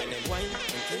 Love when them wine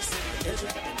and kiss and edge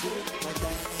it and do it like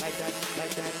that, like that,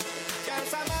 like that.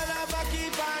 Girls from all over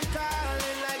keep on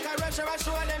calling like a rush. I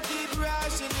show them keep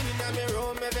rushing in my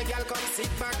room. Every girl come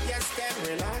sit back, yes, them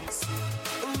relax.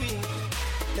 Ooh,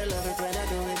 they love it when I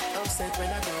do it, upset when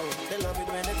I go. They love it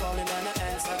when they calling and I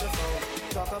answer the phone.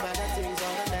 Talk about the things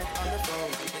on the net, on the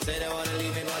phone. They say they wanna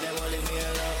leave me, but they won't leave me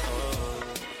alone.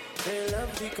 They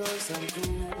love because I'm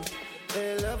cool.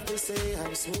 They love to say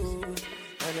I'm smooth.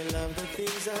 And they love the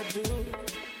things I do.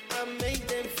 I make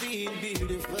them feel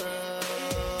beautiful.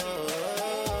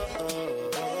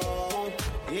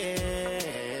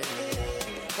 Yeah.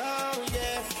 Oh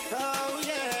yeah, oh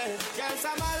yeah. Girls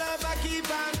I'm all over keep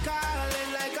on calling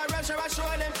like a rush. I show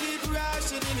them keep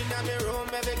rushing in my room.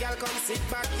 Every girl come sit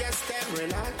back, yes, them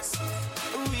relax.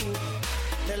 Ooh.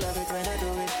 They love it when I do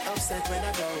it, upset when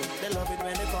I go. They love it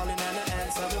when they calling and I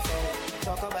answer the phone.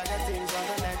 Talk about the things on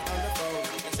the net, on the phone.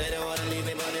 They say they wanna leave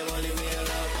me, but they won't leave me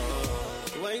alone.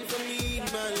 Oh. Wait for me,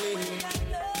 my lady.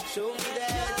 Show me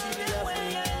that you love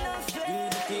me. Do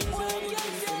the things only do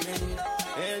for me.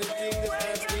 Anything that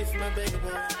asks me for my baby.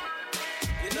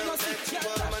 You know that you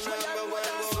are my number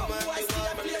one woman. You are my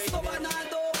lady. Put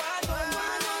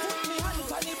me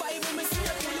hands on the Bible, me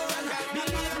swear to you and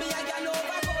believe me, I got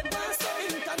over God.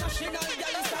 International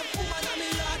girl is a woman and me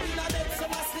yard in a bed, so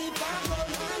I sleep and run.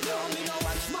 No, me no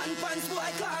watch man pants,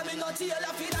 boy, call me no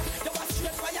tailor for that. You was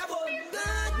straight for your bone.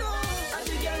 God no. And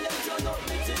the girl them turn up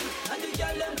me thing, and the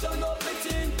girl them turn up me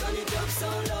thing. Turn it up so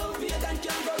low, we then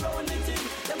can go round me thing.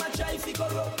 Them a try fi go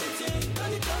up me thing.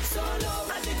 Turn it up so low,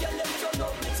 and the girl them turn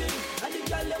up me thing, and the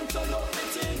girl them turn up me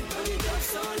thing. Turn it up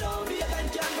so low, we then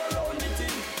can go round me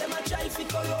thing. Them a try fi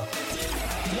go up me thing.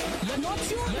 You're not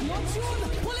tuned, you're not tuned.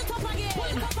 Pull it up again,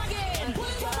 pull it up again, pull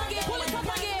it up again, pull it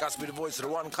up again. Got to be the voice of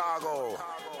the one cargo.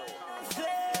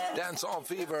 Dancehall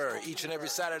Fever, each and every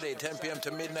Saturday, 10 p.m.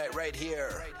 to midnight, right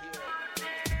here.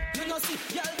 You know see,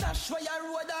 y'all dash where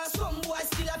you road and some boys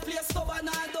still a play stubborn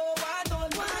and don't.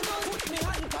 Put me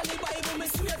hand on the Bible, me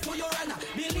swear to your honor.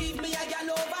 Believe me, I got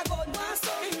over God.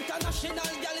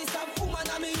 International girl is a woman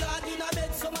and me yard in a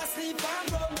bed, so I sleep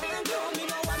and run. No, me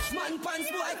no watch man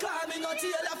pants, boy, call me no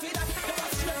tailor for that. You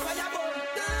was straight for your bone.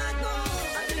 God no.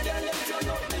 And the girl them turn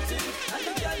up me thing, and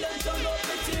the girl them turn up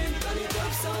me thing. Turn it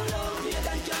up so low, we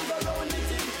then can go round me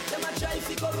thing. Them a try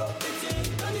fi go up me thing.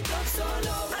 Turn it up so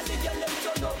low, and the girl them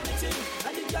turn up me thing,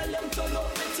 and the girl them turn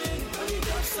up me thing. Turn it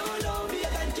up so low, we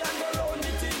then can go round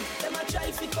me thing. Them a try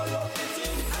fi go up me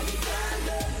thing, and the girl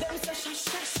them say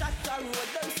shut the road.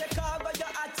 Them say cover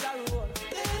your at the road.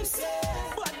 Them say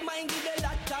bad mind in the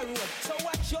latter road. So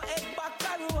watch your head back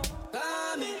the road.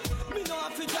 Me know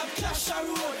if you drop cash a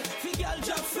road, fi girl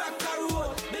drop frack a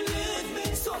road. Believe me,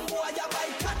 some boy a buy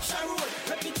catch a road.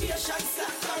 Reputation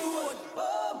slack a road.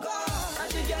 Oh God,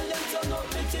 and the girl them turn up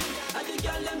me thing, and the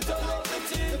girl them turn up me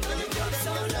thing. And the girl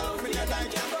so low, me a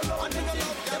like can go round me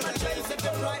thing. Them a try to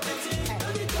go right me thing.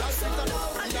 And the girl so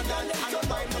low, and the girl them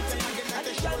turn up me thing. And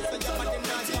the girl them turn up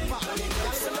me thing. And the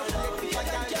girl so low, me a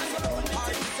can go round me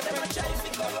thing. Them a try to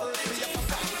go round me thing.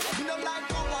 You know like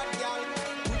how what girl,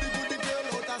 goody girl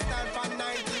out of style from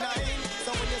 99. So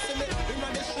when you see me in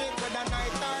the shape with a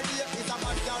night or day, it's a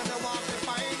bad girl me want to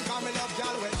find. Come me love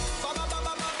girl with ba no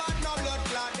blood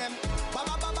clot them. Ba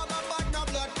no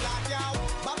blood clot yow.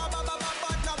 Ba no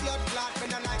blood clot. Me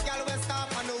no like girl we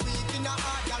stop and no weak in a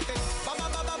heart girl thing. Ba no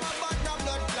blood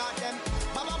clot them.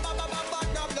 Ba no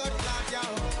blood clot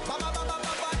yow. Ba no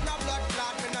blood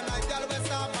clot. Me no like girl we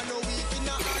stop and no weak in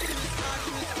a heart.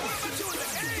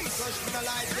 Crush me no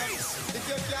like you. If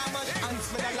you can't mash hands,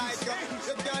 me no like you.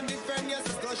 You can't defend your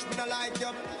crush me no like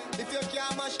you. If you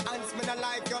can't mash hands, me no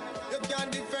like you. You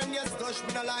can't defend your crush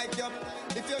me no like you.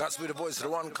 That's with the voice of the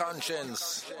one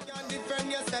conscience. You can't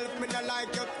defend yourself, me no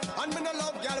like you. And me no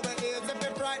love y'all when it's a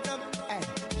bit frightened.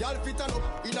 Y'all fit on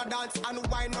up in a dance and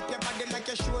wind up your body like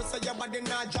a show so your body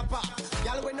not drop off.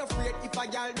 Y'all when afraid if I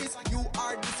y'all this, you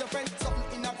are this your friend.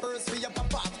 Something in a purse for your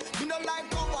papa. Me no like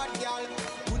no what y'all.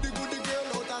 Goody girl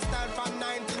out of style from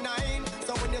 99.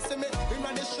 So when you see me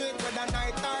in the street with a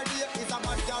night or day, it's a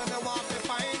bad girl me want to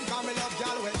find. Cause me love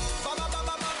y'all with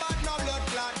no blood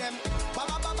clot them. No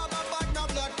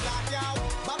blood clot yow.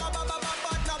 No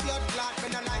blood clot. Me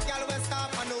no like y'all we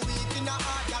stop and no weak in a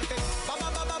heart y'all think. No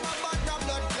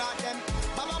blood clot them.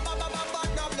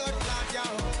 No blood clot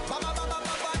yow.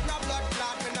 No blood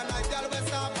clot. Me no like y'all we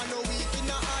stop and no weak in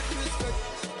a heart respect.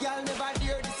 Y'all never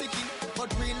dare this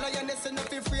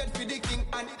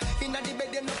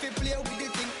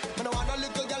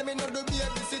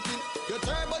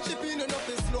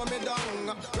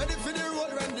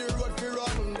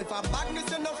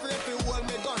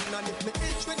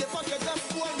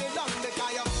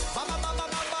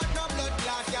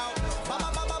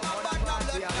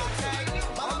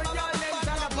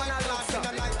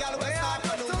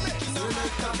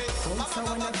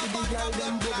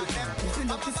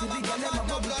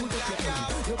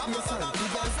play song, the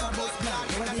girl start bust blank.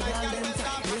 Over the girl them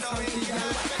tight, play song, the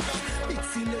girl white. Big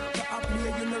selector up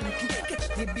play, you know rookie. Catch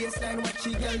the baseline, watch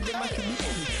the girl them a should be.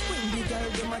 When the girl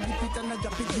them a dip it and a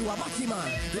drop it, you a batty man.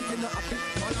 If you not happy,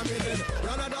 man a made it.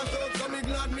 Y'all a dash out, so me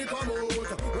glad me come out.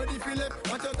 Ready Philip,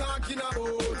 what you talking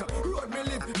about? Road me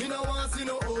live, me no want see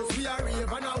no host. We a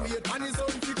rave and a wait, and it's on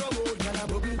to come out. Gala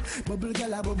bubble, bubble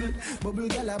gala bubble, bubble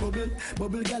gala bubble,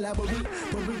 bubble gala bubble,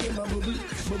 bubble game a bubble,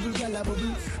 bubble gala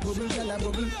bubble, bubble gala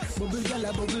bubble, bubble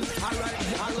gala bubble. Alright.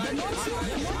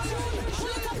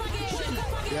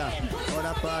 Yeah, how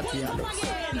the party a look so?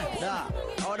 Yeah,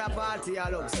 how the party a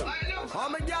look so? How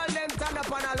me girl them stand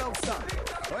up and a look so?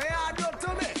 What you do to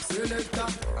me? Selector,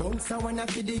 bounce a wanna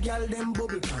feed the girl them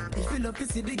bubble pan. If you love to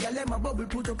see the girl them a bubble,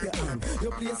 put up your hand.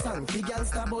 You play song, the girl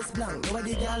star bust blank. Over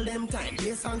the girl them time,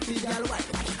 play song, the girl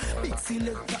white. Big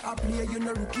selector a play, you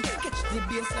know rookie. Catch the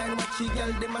baseline, watch the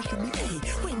girl them a should be. Hey,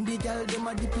 when the girl them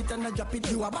a dip it and a drop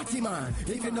it, you a batty man.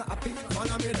 If you not happy, man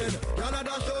a made it. Y'all a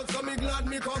dash out, so me glad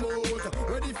me come out.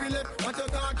 Ready Philip, what you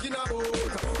talking about?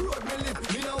 Road me live,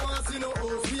 me no want see no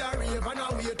host. We a rave and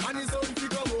a wait, and it's on to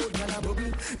come out. Gala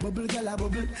bubble, bubble gala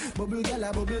bubble, bubble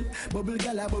gala bubble, bubble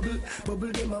gala bubble,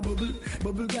 bubble dem a bubble,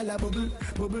 bubble gala bubble,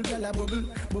 bubble gala bubble,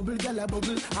 bubble gala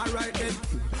bubble. Alright then,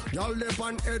 y'all left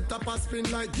on head top a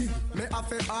spin like it. Me have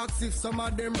to ask if some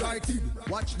of them right it.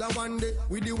 Watch the one day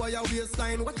with the wire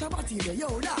waistline. Watch a body there,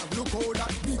 yo dog, look how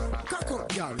that big. Cock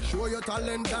up, y'all, show your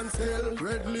talent and skill.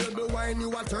 Red label wine,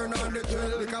 you a turn on the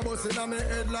trail. Like a bus in my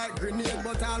head like grenade,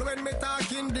 but all when me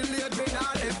talking delayed me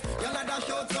not left. Y'all a dash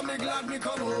out, so me glad me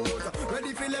come out.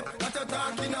 Ready Philip, what you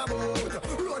talking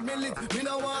about? Road me lit, me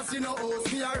no want see no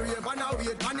host. Me a rave and a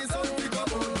wait, and it's on to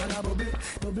come out. Gala bubble,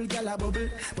 bubble gala bubble,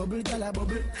 bubble gala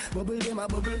bubble, bubble dem a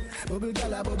bubble, bubble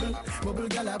gala bubble, bubble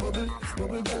gala bubble,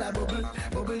 bubble gala bubble,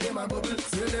 bubble dem a bubble.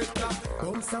 Selector,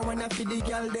 bounce a wanna feed the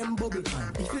girl them bubble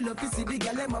pan. If you love to see the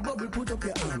girl them a bubble, put up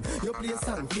your hand. You play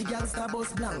song, the girl star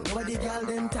bust blank. Over the girl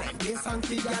them time, play song,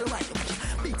 the girl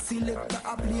white. Big selector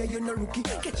a play, you no rookie.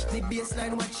 Catch the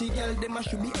baseline, watch the girl them a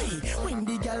should be. Hey, when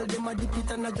the girl them a dip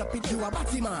it and a drop it, you a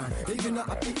batty man. If you not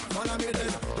happy, man a made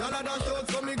it. Y'all a dash out,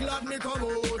 so me glad me come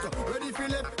out. Ready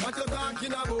Philip, what you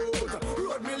talking about?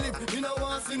 Road me live, me no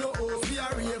want see no host. We a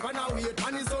rave and a wait,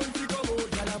 and it's on to come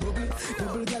out. Gala bubble,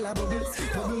 bubble gala bubble,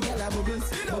 bubble gala bubble,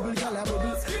 bubble gala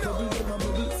bubble, bubble gala bubble, bubble gala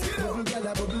bubble, bubble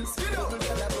gala bubble, bubble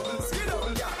gala bubble.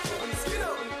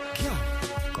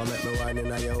 Come at me wine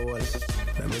in a your hole.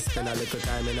 Let me spend a little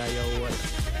time in a your hole.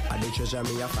 And the treasure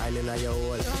me a find in a your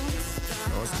hole.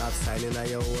 Don't stop signing a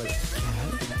your hole.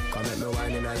 Come at me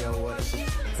wine in a your hole.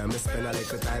 Let me spend a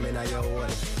little time in a your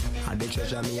hole. And the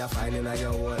treasure me a find in a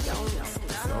your hole.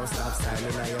 Don't stop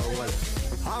signing a your hole.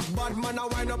 Have bad man a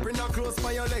wind up in a close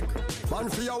by your leg. Man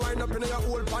for your wind up in your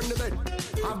hole on the bed.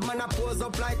 Have man a pose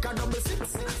up like a double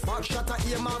six. Back shot a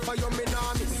aim off for your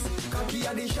minamis. Cocky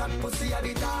a the shot, pussy a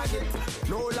the target.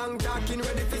 No long talking,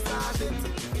 ready to start it.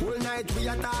 Whole night we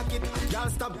attack it. Y'all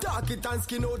stop talk it and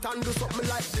skin out and do something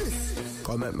like this.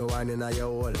 Come at me wine in a your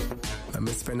hole. Let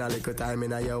me spend a little time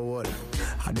in a your hole.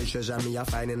 And the treasure me a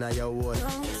find in a your hole.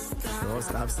 Don't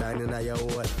stop signing a your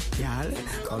hole. Y'all,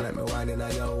 come at me wine in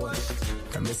a your hole.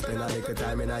 Let me spend a little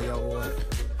time in a your hole.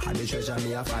 And the treasure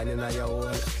me a find in a your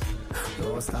hole.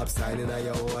 Don't stop signing a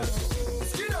your hole.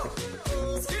 Skin up,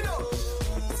 skin up,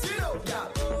 skin up, yeah.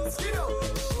 Skin up,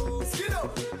 skin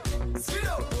up, skin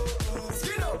up,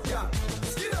 skin up, yeah.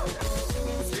 Skin up,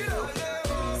 skin up,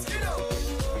 skin up,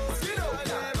 skin up,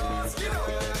 yeah. Skin up,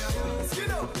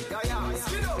 skin up, yeah, yeah.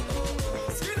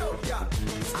 Skin up, yeah.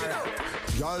 Skin up.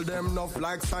 Y'all them enough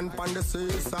like sand on the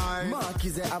seaside. Marquis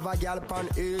they have a gal on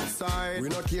each side. We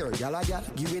not care, gal a gal.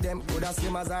 Give it them good as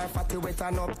slim as our fatty wet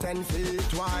and up 10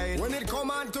 feet wide. When it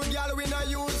come on to gal, we not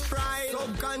use pride.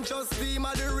 Subconscious theme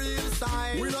of the real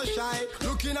side. We not shy,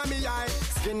 looking at me eye.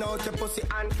 Skin out your pussy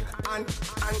and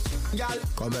gal.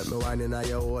 Come at me wine in a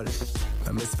your hole.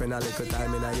 Let me spend a little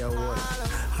time in a your hole.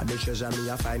 And the treasure me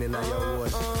a find in a your hole.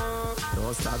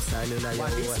 Don't stop signing a your hole. Why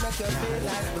this make you feel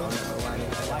like slow?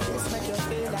 Why this make you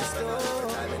feel like slow?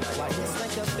 Why this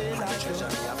make you feel like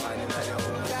slow?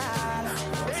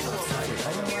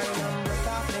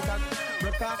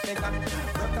 Broke off me cock,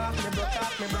 broke off me, broke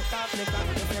off me, broke off me cock.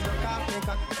 If you broke off me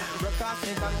cock, broke off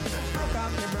me cock, broke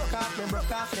off me, broke off me,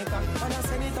 broke off me cock. When I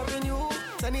send it up in you,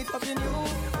 send it up in you,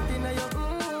 up in your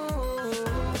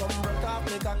come broke off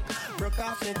me cock, broke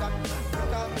off me cock,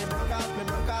 broke off me, broke off me,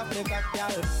 broke off me cock,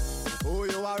 y'all. Who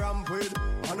you are ramp with?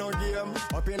 I no game.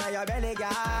 Up in your belly, girl.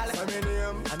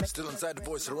 Still inside the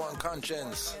voice of the one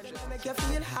conscience. Make you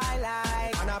feel high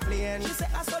like on a plane. She say,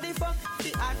 I saw the fuck,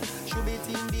 the act. Should be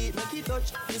team beat, make it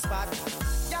touch the spot.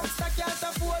 Youngster can't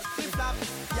afford the flap.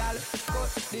 Y'all,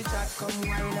 cut the chat, come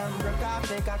wine and broke off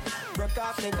the cock. Broke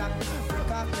off the cock.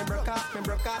 Broke off me, broke off me,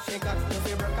 broke off the cock. If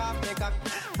you broke off the cock,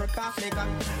 broke off the cock.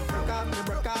 Broke off me,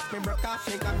 broke off me, broke off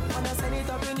the cock. Wanna send it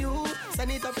up in you,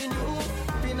 send it up in you.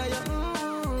 Pin on your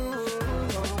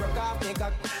broke off the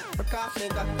cock. Broke off the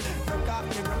cock. Broke off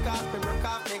me, broke off me, broke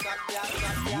off the cock.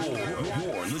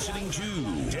 You're listening to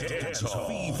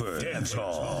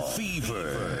Dancehall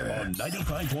Fever on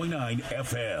 95.9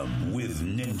 FM with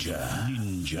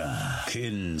Ninja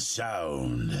Kin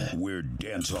Sound, where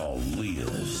dancehall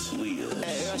lives.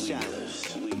 Hey, Russia.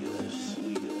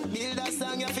 Build a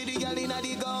song for the girl in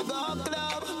the go-go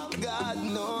club. God,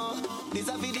 no. This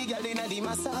a for the girl in the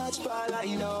massage parlor,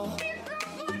 you know.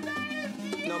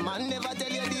 No man never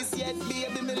tell you this yet,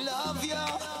 baby, me love you.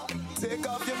 Take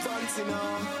off your pants, you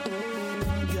know.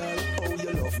 Girl, oh,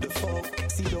 you love the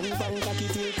fuck. See, don't bang cocky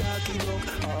till cocky broke.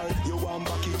 Or you want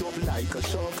back it up like a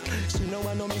shock. She know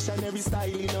I no missionary style,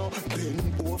 you know.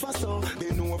 Bend over so,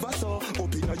 bend over so.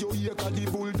 Up in your ear, cause the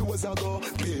bulldozer go.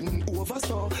 Bend over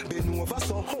so, bend over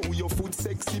so. How your foot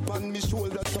sexy on me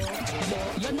shoulder so.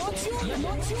 You're not tuned.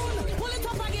 Pull it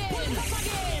up again. Pull it up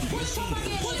again. Pull it up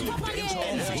again. Pull it up again.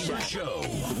 Dancehall Fever Show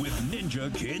with Ninja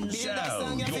Kin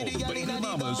Sound, your baby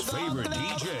mama's favorite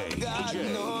DJ. God,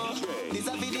 no. This a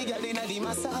for the girl in the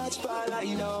massage parlor,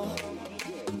 you know.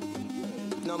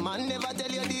 No man never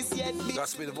tell you this yet.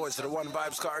 That's be the voice of the One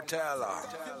Vibes Cartel.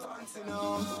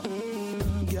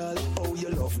 Girl, oh, you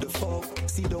love the fuck.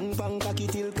 See, don't bang cocky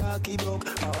till cocky broke.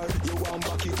 Or you want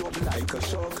back it up like a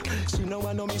shock. She know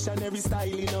I no missionary style,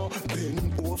 you know.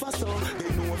 Bend over so,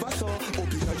 bend over so.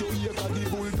 Up in your ear, cause the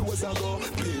bulldozer go.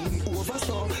 Bend over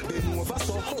so, bend over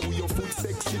so. How your foot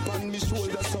sexy on me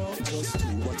shoulder so. Just do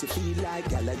what you feel like,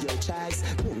 girl, of your choice.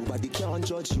 Nobody can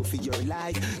judge you for your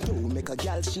life. Don't make a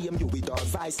girl shame you with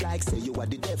advice like say you are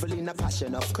the devil in a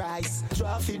passion of Christ.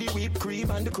 Draw for the whipped cream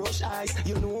and the crushed ice.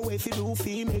 You know if you do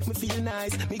feel make me feel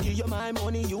nice. Me give you my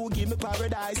money, you give me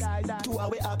paradise. 2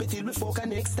 hours happy till we fuck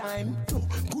next time.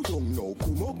 Good on now,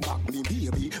 come up back me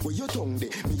baby. Where your tongue de,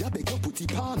 me a beg you put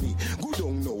it on me. Good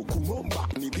on now, come up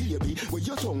back me baby. Where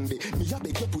your tongue de, me a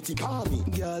beg you put it on me.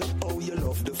 Girl, oh you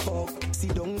love the fuck. See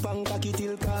don't bang cocky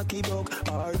till cocky buck.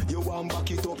 Or you want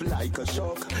back it up like a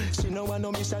shock. She know I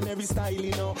no missionary style,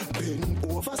 you know. Bend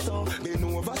over so, bend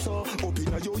over so. Up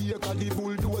in your ear, cause the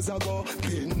bulldozer go.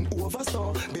 Bend over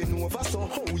so, bend over so.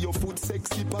 How your foot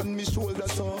sexy on me shoulder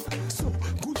so. So,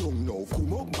 good on now,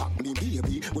 come up back me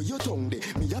baby. Where your tongue de,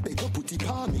 me a beg you put it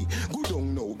on me. Good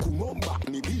on now, come up back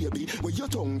me baby. Where your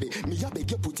tongue de, me a beg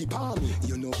you put it on me.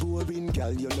 You no boring,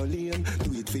 girl, you no lame.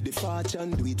 Do it for the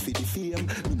fortune, do it for the fame.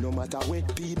 Me no matter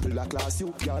what people a class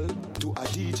you, girl. To a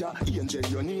teacher, angel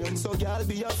your name. So girl,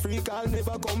 be a freak, I'll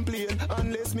never complain.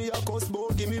 Unless me a cuss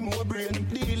bout, give me more brain.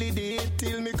 Daily date,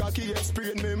 till me cocky get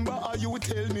sprain. Remember how you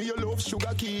tell me you love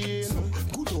sugar cane. So,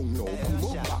 good on now, come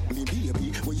up back me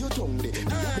baby. Where your tongue de, me a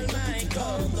beg you put it on me. Good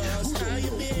on now,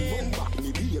 come up back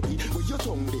me baby. Where your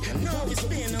tongue de, me a beg you put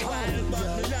it on me. Girl,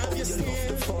 oh you love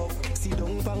the fuck. See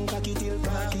don't bang cocky till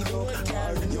cocky duck.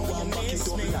 Or you want back it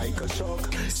up like a shock.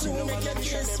 She know I love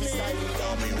you every style.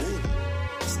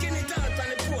 Skin it out on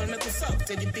the pole, make you fuck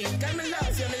to the beat. Girl, me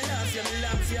love you, me love you, me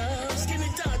love you. Skin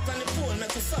it out on the pole,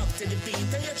 make you fuck to the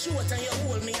beat. And you're short and you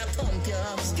hold me, I pump you.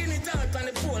 Skin it out on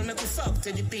the pole, make you fuck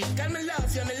to the beat. Girl, me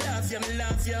love you, me love you, me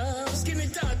love you. Skin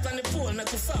it out on the pole,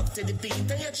 make you fuck to the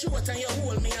beat. And you're short and you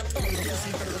hold me, I pump you.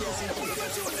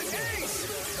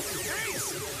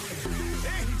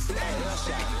 Hey,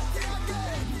 Russia.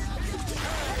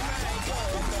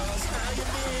 How you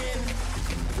been?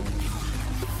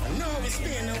 I know it's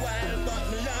been a while, but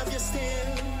me love you still.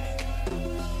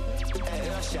 Hey,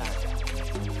 Russia.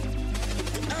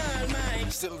 All my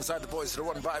Still inside the voice of the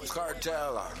One Vibes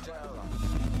Cartel.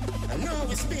 I know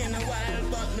it's been a while,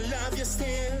 but me love you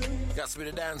still. Got to be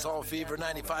the Dancehall Fever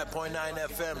 95.9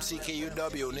 FM,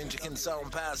 CKUW, Ninja Kin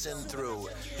Sound passing through.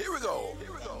 Here we go.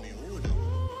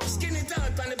 Skin it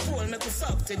out on the pole, make you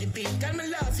fuck to the beat. Girl, me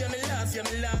love you, me love you,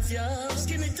 me love you.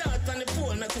 Skin it out on the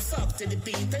pole, make you fuck to the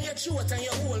beat. And you're short and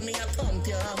you hold me, I pump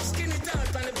you. Skin it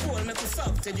out on the pole, make you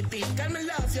fuck to the beat. Girl, me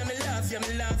love you, me love you,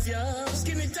 me love you.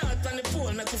 Skin it out on the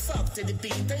pole, make you fuck to the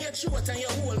beat. And you're short and you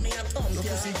hold me, I pump you.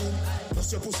 Your pussy good,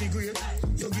 plus your pussy great.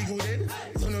 You giggle dead,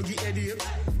 you no get headache.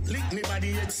 Lick me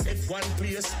body except one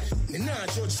place. Me not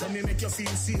judge, so me make you feel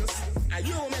safe. And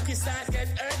you make me start get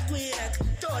earthquake.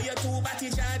 Throw your two body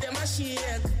jar, them a shake.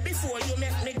 Before you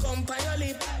make me come by your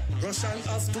lip, Russian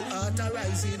have to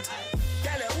authorize it.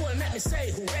 Girl, you won't make me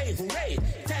say hooray, hooray.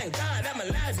 Thank God I'm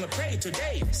alive, me pray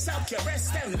today. Suck your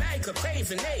breast them like a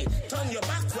craving, eh? Turn your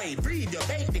back way, breathe your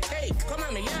bake the cake. Come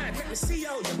on me yard, let me see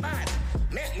how you bad.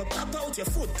 Make me pop out your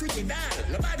foot pretty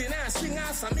down. Nobody now swing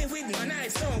off on me with my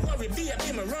knife. Don't worry,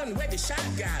 baby, me run where the shot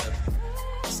gal.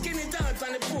 Skin it out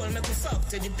on the pole, make me fuck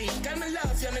to the beat. Girl, me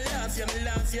love you, me love you, me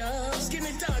love you. Skin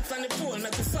it out on the pole,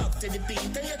 make me fuck to the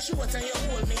beat. And you short and you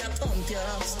hold me, I pump you.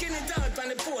 Skin it out on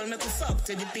the pole, make me fuck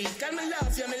to the beat. Girl, me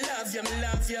love you, me love you, me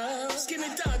love you. Skin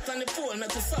it out on the pole,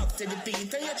 make me fuck to the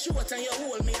beat. And you short and you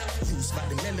hold me, I use by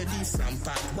the melody from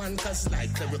part one. Cause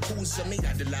like Claricusa, me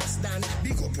at the last stand.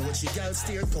 Big up Portugal,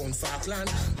 steer town Falkland.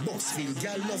 Boxfield,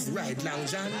 girl, love ride long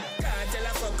John. Can't tell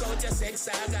I fuck out your sex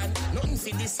organ. Nothing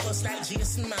for discuss like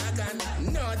Jason Morgan.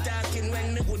 No talking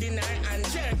when me good in her and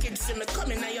jerk it for me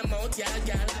coming out your mouth, yeah,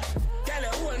 gal. Gal,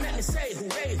 you won't make me say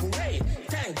hooray, hooray.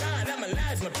 Thank God I'm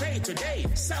alive, me pray today.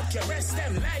 Suck your breast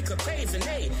them like a craving,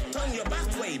 eh? Turn your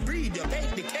back way, breathe your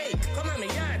bake the cake. Come on me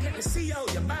yard, let me see how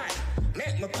you bad.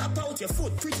 Make me pop out your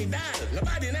foot pretty down.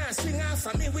 Nobody now swing off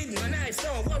on me with my knife.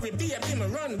 Don't worry, baby, me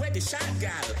run where the shot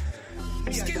gal.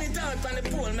 Skin it out on the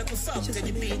pole, make me fuck to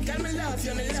the beat. Girl, me love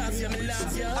you, me love you, me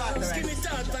love you. Skin it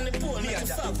out on the pole, make me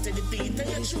fuck to the beat. And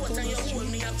you short and you hold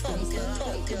me, I pump you,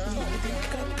 pump you.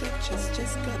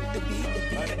 Just got the beat, the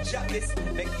beat. Drop this,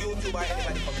 make YouTube or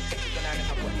anybody come take it and I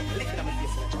make a point. Lick it on my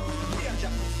face.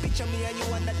 Picture me and you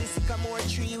under the sycamore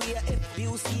tree. We are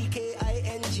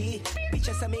F-U-C-K-I-N-G.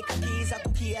 Picture some make a keys, a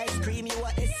cookie, ice cream. You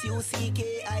are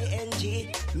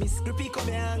S-U-C-K-I-N-G. Miss Grippy, come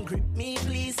here and grip me,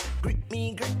 please. Grip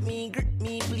me, grip me, grip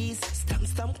me, please. Stamp,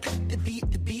 stamp, clap the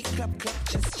beat, clap, clap.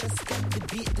 Just clap the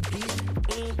beat,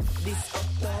 This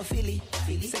uptown Philly.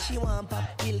 Say she want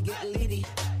pop, he'll get litty.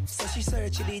 So she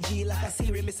search the G like a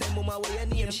Siri. Me say, Mama, what your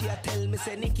name? She a tell me,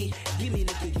 say, Nikki. Gimme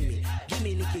Nikki, gimme.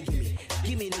 Gimme Nikki, gimme.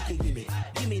 Gimme Nikki, gimme.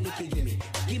 Gimme Nikki, gimme.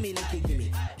 Gimme Nikki,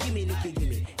 gimme. Gimme Nikki,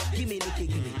 gimme. Gimme Nikki,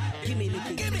 gimme. Gimme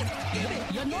Nikki, gimme.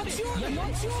 You're not tuned.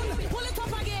 Pull it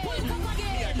up again. Pull it up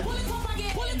again. Pull it up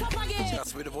again. Pull it up again.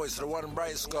 That's with the voice of the one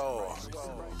Bryce Skull.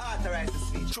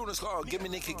 Tune is called Gimme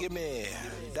Nikki Gimme.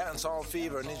 Dancehall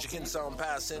Fever, Ninja King sound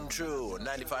passing through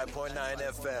 95.9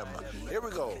 FM. Here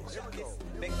we go.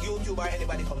 Make YouTube or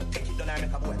anybody come take it down and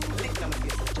make a point. Lick it on my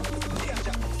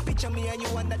face. Picture me and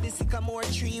you under the sycamore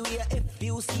tree. We are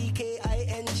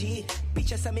F-U-C-K-I-N-G.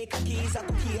 Picture some make a keys, a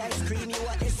cookie, ice cream. You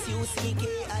are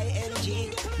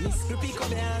S-U-C-K-I-N-G. Miss Grippy,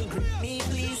 come here and grip me,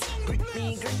 please. Grip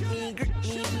me, grip me, grip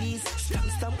me, please.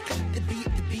 Stamp, stamp, clap the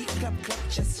beat, clap, clap.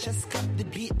 Just clap the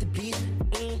beat,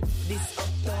 This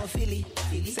uptown Philly.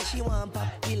 Say she want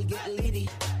pop, he'll get litty.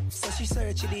 So she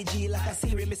search the G like a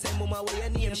Siri. Me say, Mama, what your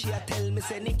name? She a tell me,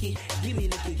 say, Nikki. Gimme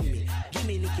Nikki, gimme.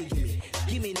 Gimme Nikki, gimme.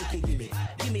 Gimme Nikki, gimme.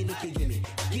 Gimme Nikki, gimme.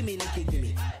 Gimme Nikki,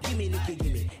 gimme. Gimme Nikki,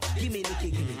 gimme. Gimme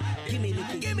Nikki, gimme. Gimme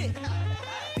Nikki, gimme.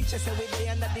 Picture say we day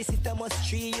under the sycamore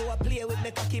tree. You a play with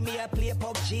me cocky, me a play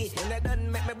PUBG. When I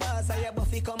done make me boss, I a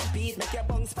Buffy compete. Make your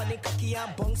bungs funny cocky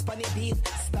and bungs funny beat.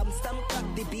 Stamp,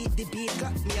 clap the beat,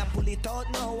 clap me and pull it out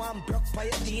now. I'm broke by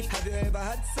your teeth. Have you ever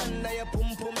had sun on your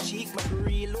pum cheek? But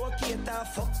relocate and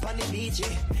fuck on the beach.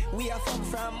 Yeah. We are fuck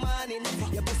from morning.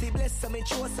 Your pussy bless so me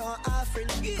chose on offering.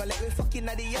 Collect we fucking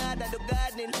at the yard and the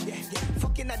gardening. Yeah.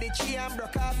 Fucking at the tree and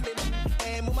broke off them.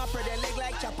 Hey, mama spread your leg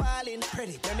like chapalin.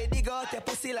 Pretty. Let me dig out your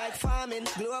pussy like farming.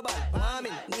 Global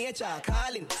warming, nature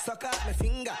calling. Suck out my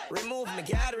finger, remove my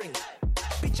gathering.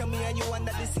 Picture me and you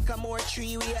under the sycamore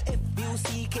tree. We are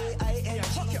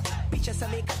F-U-C-K-I-N-G. Picture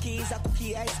some make a keys, a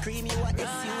cookie, ice cream. You are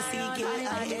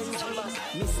S-U-C-K-I-N-G.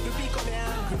 Miss Grippy, come here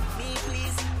and grip me,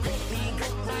 please. Grip me,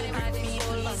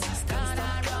 please. Stand,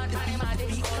 the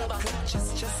beat, clap.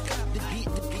 Just clap the beat.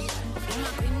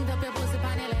 Bring up your pussy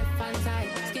on the left hand side.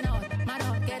 Skin out, man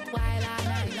out, get wild all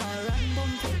night. Now run,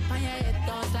 boom, flip on your head,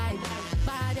 don't slide.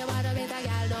 Body, water, better,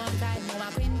 girl, don't slide. Mama,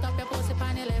 print up your pussy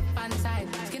on the left hand side.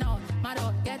 Skin out, man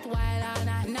out, get wild all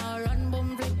night. Now run,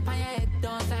 boom, flip on your head,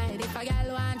 don't slide. If a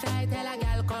girl want try, tell a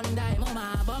girl come die.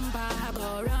 Mama, bumper, I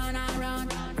go round and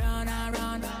round, round and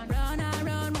round, round and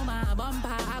round. Mama, bumper,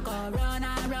 I go round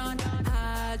and round,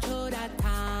 all through that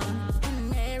town. And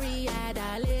Mary had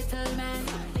a little man.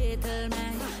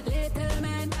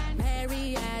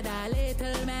 Mary had a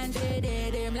little man, she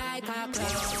did him like a clown.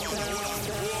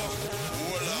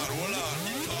 Hold on.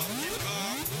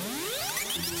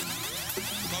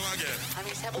 Come again. And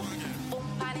we say, boom,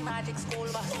 party magic school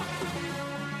bus.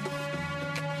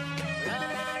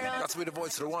 That's with the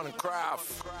voice of the one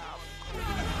Craft.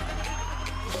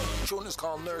 Tune is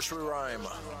called Nursery Rhyme.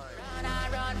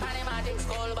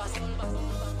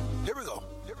 Here we go.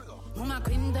 Mama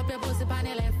quint up your pussy on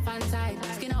the left hand side.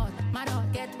 Skin out, my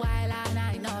dog get wild all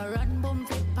night. Now run, boom,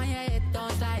 flip on your head,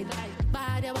 don't slide.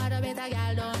 Body, better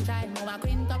girl, don't try. Mama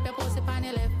quint up your pussy on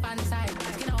the left hand side.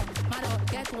 Skin out, my dog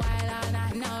get wild all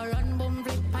night. Now run, boom,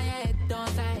 flip on your head, don't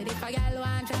slide. If a girl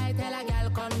want try, tell a girl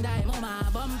come die. Mama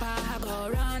bumper, I go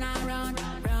run and run,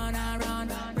 run and run,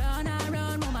 run and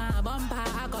run. Mama bumper,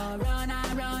 I go run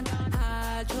and run,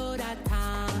 all through that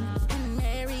town. And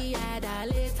Mary had a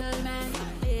little man.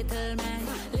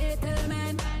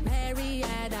 Mary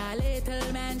had a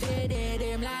little man, she did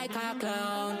him like a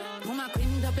clown. Mama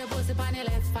quint up your pussy on the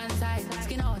left hand side.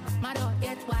 Skin out, my dog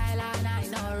get wild all night.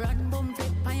 Now run, boom,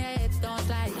 flip on your head, don't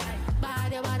slide.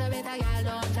 Body, better girl,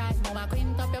 don't try. Mama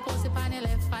quint up your pussy on the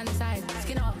left hand side.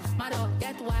 Skin out, my dog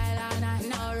get wild all night.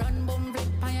 Now run, boom,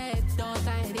 flip on your head, don't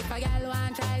slide. If a girl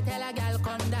want try, tell a girl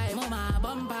come die. Mama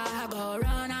bumper, I go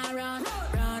run and run,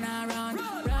 run and run,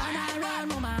 run and run.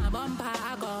 Mama bumper,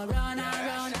 I go run and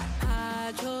run.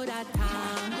 Through that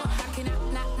town, knocking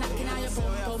on your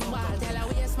boom boom wall. Tell a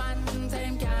waste man, say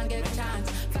him can't get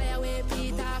chance. Fly away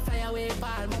Peter, fly away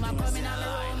Paul. Mama coming on the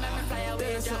room, make me fly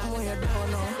away. There's something you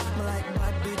don't know. Me like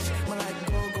bad bitch, me like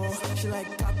go-go. She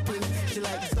like tapping, she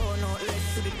like zone. Let's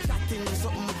see the chatting,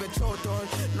 something with your throat all.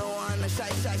 No one a shy,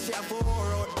 she have a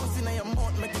whore out. Pussy in your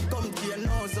mouth, make it come to your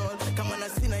nose all. Come on, I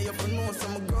see now you for know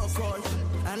some girl call.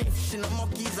 And if she no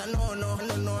monkeys, I know no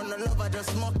love her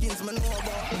just mockings, me know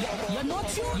about. You're not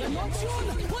tuned.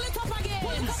 Pull it up again.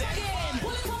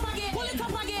 Pull it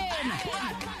up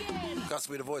again. Got to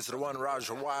be the voice of the one,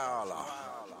 Roger Wilder.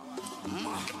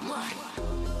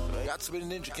 Got to be the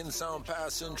Ninja King sound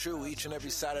passing through each and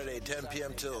every Saturday, 10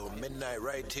 p.m. till midnight,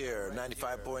 right here,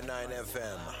 95.9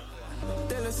 FM.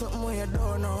 Tell her something when you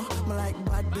don't know. Me like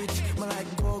bad bitch, me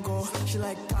like go-go. She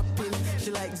like tapping,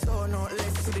 she like zone.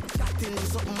 Let's see the chatting,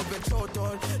 something with your throat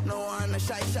all. No one a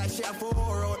shy, she have a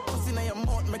whore out. Pussy in your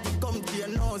mouth, make it come to your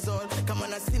nose all. Come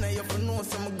on, I see now you for know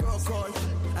some girl call.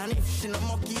 And if she no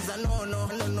monkeys, I know no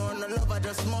love her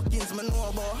just mockings, me know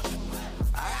about.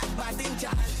 Alright, bad in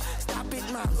charge. Stop it,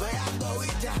 man, where I go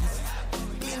with jazz.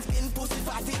 Clean skin, pussy,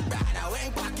 fatty, brother.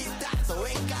 When pocket that, so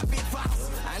when cap it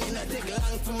fast. And it not take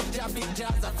long for me job big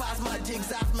jobs. I pass my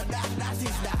jigs off my dark, that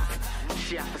is dark.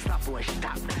 She have to stop when she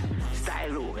tap.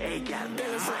 Style low, hey girl.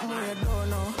 There's something you don't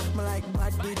know. Me like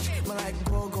bad bitch, me like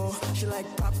go-go. She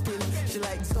like popping, she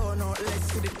like zone.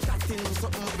 Let's see the chatting,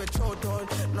 something with your throat all.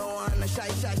 No one a shy,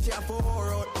 she have a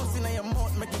whore out. Pussy in your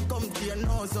mouth, make it come to your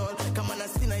nose all. Come on, I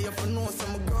see now you for know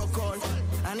some girl call.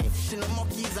 And if she no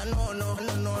monkeys, I know no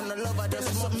love her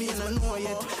just monkeys, I know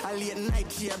yet. A late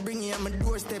night, she a bring you on my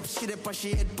doorstep. She dey pa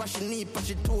she head, pa she knee, pa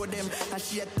she toe them. And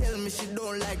she a tell me she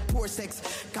don't like poor sex.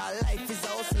 Cause life is a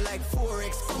hustle like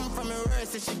Forex. Come from me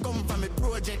worse, she come from me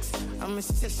projects. And me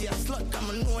say she a slut, come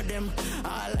and know them.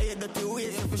 All of your dirty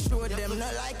ways, if you show them.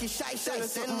 Not like you shy, send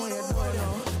me you don't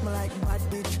know. Me like bad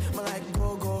bitch, me like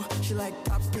go-go. She like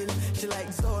tapping, she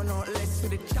like zone. Let's see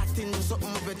the chatting,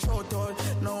 something with your throat all.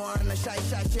 No one a shy,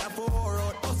 she have a whore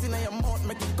out. Pussy in your mouth,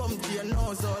 make it come to your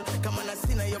nose all. Come on, I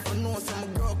see now you for know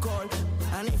some girl call.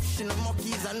 And if she no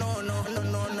monkeys, I know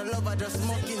no love her just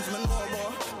mockings, me know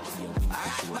about.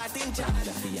 Alright, but in charge.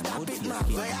 Stop it, man,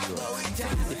 where I go with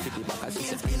jazz.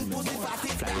 Skin pussy,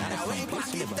 fatty, brother. When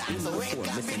pocket that, so when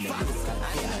cap it fast.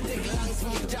 And it not take long for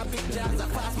me job big jobs. I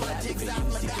pass my jigs off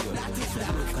my dark, that is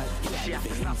dark. She have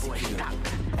to stop when she tap.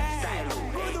 Style low,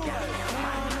 hey girl.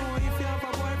 If you have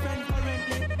a boyfriend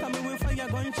currently, come in with fire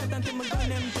gunshot until my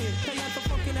gun empty. Tired for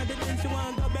fucking at the dance, she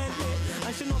want go Bentley.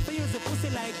 And she know for use the pussy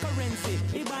like currency.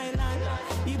 He buy land,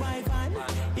 he buy van,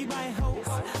 he buy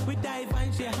house. We dive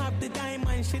and she have the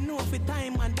diamond. She know for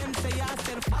time and them say I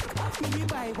said fuck, me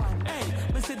buy one.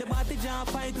 Hey, me see the body jump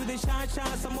fight with the shot.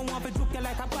 Someone want to juke you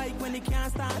like a bike when he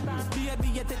can't start. Baby,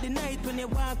 you take the night when you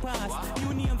walk past.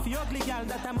 You name for ugly girl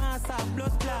that a master,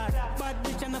 blood clot. Bad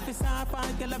bitch and a fi soft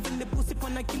and girl up in the pussy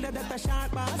for a killer that a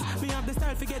sharp ass. We have the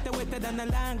style to get wetter than a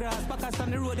long grass. Backers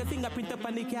on the road, the fingerprint up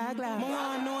on the car glass. Me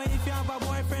wanna know if you have a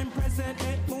boyfriend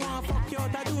presently. Me wanna fuck you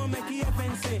out, I do make you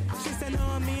fancy. She said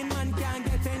no, mean man can't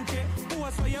get entry.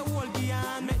 Post for your whole gear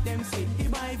and make them see. He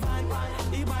buy van,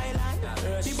 he buy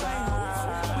land, he buy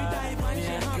house. We dive and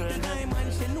she have the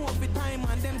diamond. She know for time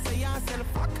and them say yourself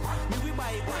fuck. Me we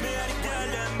buy one. Me and the girl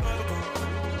them bubblegum.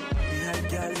 Me and the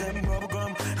girl them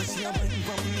bubblegum. And she a waiting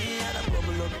for me and I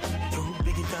bubble up. Yo,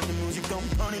 big it and the music don't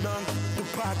turn it on. The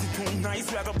party too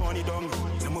nice, like a bunny down.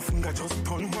 So my finger just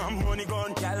turn one money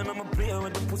gun. Girl, I'ma play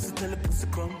with the pussy till the pussy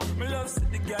come. Me love see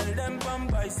the girl them on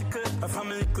bicycle. A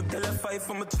family could tell a fight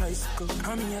from a tricycle.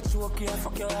 I'm here to walk here,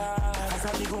 fuck your heart. As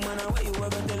a big woman, where you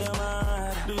ever tell your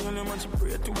man? Do you only want you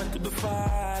pray to went to the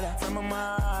Father from a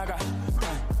mother?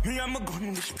 Me and my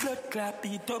gun, this blood clap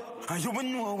beat up. And you will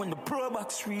know when the pro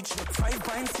box reach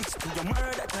 5.6 to your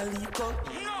murder that leak up.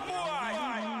 No boy.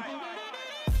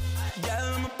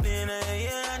 Girl, I'm a plane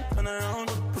and turn around.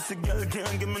 Pussy girl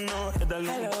can't give me no head alone.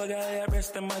 Hello, girl, your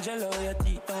breast and my jello, your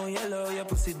teeth down yellow, your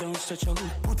pussy don't stretch out.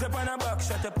 Put up on a box,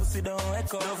 shut your pussy down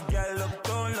echo. Love girl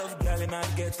uptown, love girl in a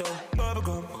ghetto.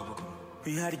 Bubblegum.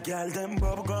 We had a girl them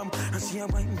bubblegum, and she a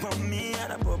wine from me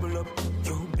and a bubble up.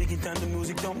 Yo, big it and the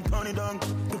music don't turn it down.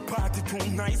 The party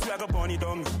too nice like a bunny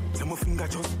down. So my finger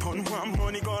just turn one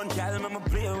money gun. Girl, I'ma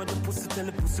play with the pussy till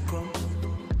the pussy come.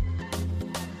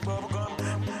 Bubblegum.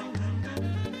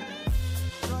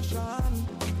 Rush on.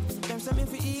 Them say me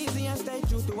fi easy and stay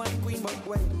true to one queen, but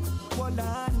wait, hold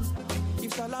on.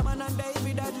 If Solomon and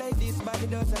David had like this body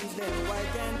doesn't stay, why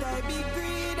can't I be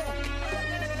greedy?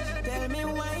 Tell me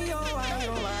why, oh why,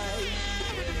 oh why?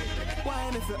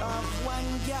 Why me fi off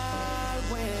one girl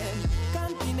when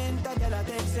Continental girl I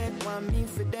take set want me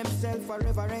for themself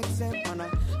forever except man I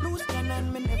lose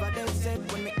cannon me never dead set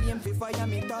when me aim fi fire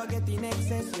me target in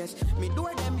excess. Yes, me do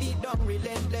them beat down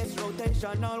relentless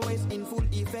rotation always in full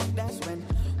effect. That's when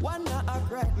one act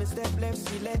right me step left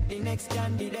select the next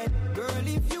candidate. Girl,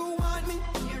 if you want me,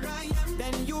 here I am,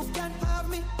 then you can have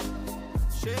me.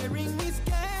 Sharing is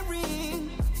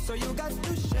caring, so you got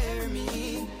to share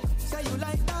me. Say you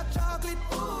like dark chocolate,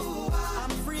 ooh, I'm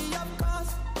free of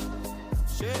cost.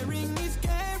 Sharing is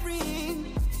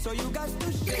caring, so you got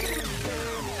to share me.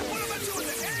 What am I doing?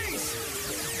 The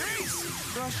Ace!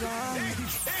 Rush on.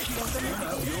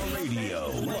 Your radio,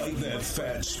 like that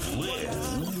fat split.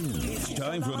 It's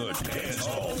time for the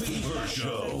Dancehall Fever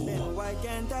Show. Why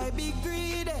can't I be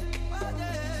greedy?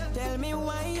 Tell me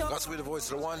why you That's with the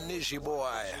voice of the one Nishi boy.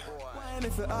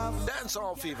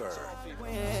 Dancehall Fever.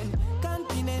 When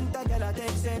Continental girl I take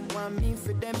set want me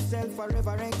for themself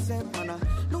forever except man I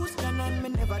lose cannon me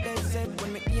never dead set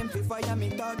when me aim fi fire me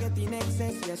target in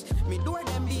excess. Yes, me do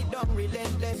them beat down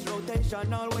relentless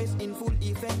rotation always in full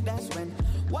effect. That's when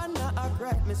one act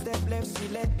right me step left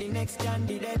select the next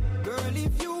candidate. Girl,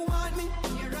 if you want me,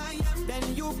 here I am,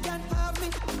 then you can have me.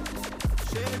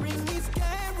 Sharing is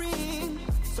caring,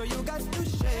 so you got to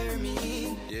share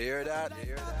me. You hear that?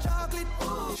 Chocolate,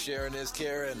 ooh. Sharing is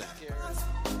caring.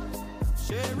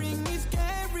 Sharing is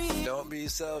caring. Don't be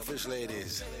selfish,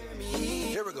 ladies.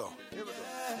 Here we go.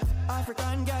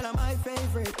 African girl are my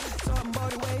favorite.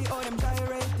 Somebody way all them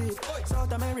gyrated.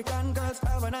 South American girls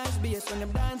have a nice bass. When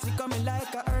them dance it coming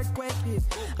like a earthquake hit.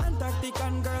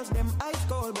 Antarctican girls them ice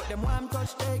cold, but them warm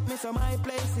touch take me to my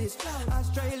places.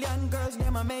 Australian girls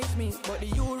them amaze me, but the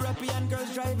European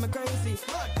girls drive me crazy.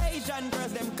 Asian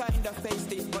girls them kinda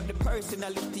feisty, but the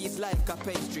personality is like a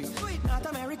pastry. North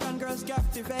American girls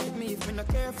captivate me. If me not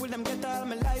careful, them get all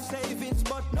my life savings.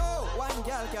 But no one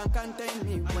girl can contain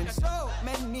me when so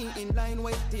many in line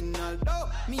waiting. Although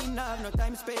me not have no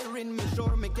time sparing, me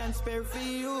sure me can spare for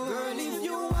you. Girl, if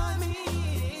you want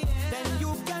me, then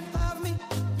you can have me.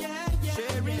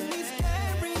 Sharing is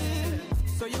caring,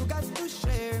 so you got to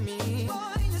share me.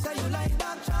 Say you like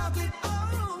dark chocolate,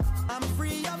 I'm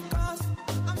free of cost.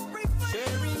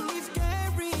 Sharing is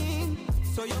caring,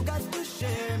 so you got to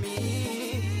share me.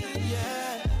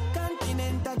 Yeah,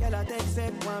 Continental girl I take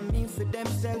set want me for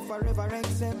themself forever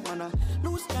except man I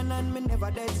lose cannon me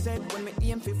never dead set when me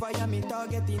aim fi fire me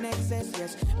target in excess.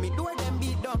 Yes, me do them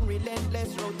beat down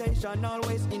relentless rotation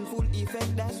always in full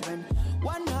effect. That's when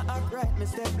one act right me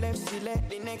step left select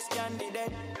the next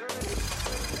candidate.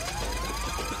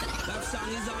 That song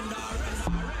is under.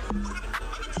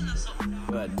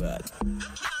 Bad.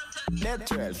 Net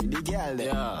 12 for the girl there.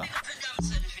 Yeah.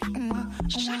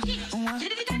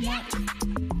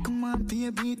 Come on,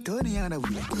 baby, turn the other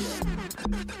way.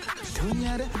 Turn the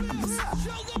other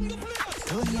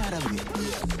way.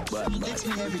 But text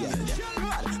me every day.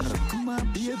 Come on,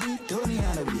 baby, turn the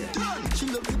other way. She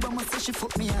love me, but say she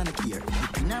fuck me on a gear.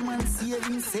 And I'm on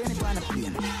saving, saying it on a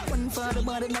plane. One for the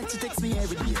body like she text me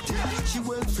every day. She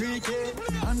well freaky,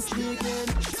 and sneaky.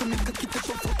 So me cock it up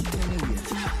and fuck it anyway.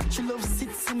 She loves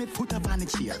sit, so me put up on the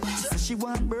chair. So she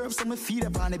want burp, so me feed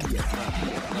up on the beer.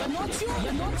 You're not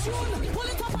tuned. Pull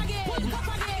it up again.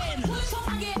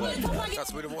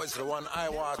 That's with the voice of the one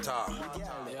Iwata.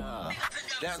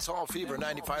 Dancehall Fever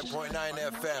 95.9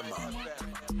 FM.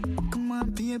 Come on,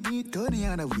 baby, turn the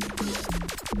other way.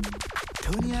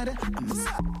 Turn the other.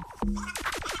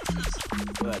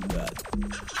 Bad.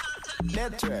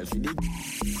 Net 12.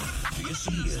 This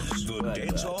is the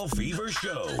Dancehall Fever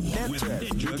Show with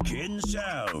Ninja Kin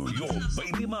Sound, your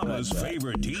baby mama's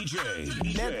favorite DJ.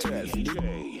 Net 12.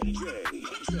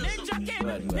 Ninja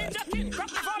Kin, drop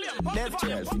the volume, pump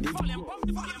the volume.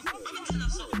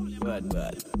 Bad.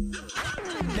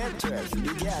 Net 12,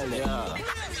 the girl, yeah.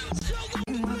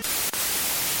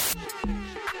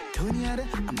 Tony out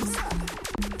I'm sorry.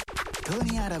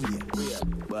 Tony out of here.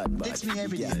 Bad. Text me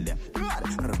every day.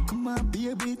 Come on,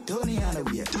 baby, Tony out of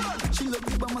here. She love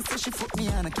me, but so she fuck me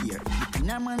on a gear.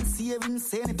 Now man see everything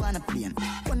saying it on a plane.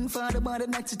 One for the body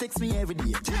night, she text me every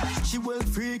day. She well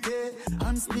freaky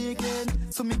and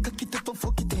sneaking, so me cock it up and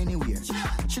fuck it anywhere.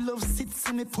 She loves sit,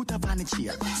 so me put up on the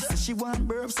chair. She want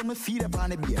burp, so me feed up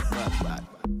on the beer. Bad.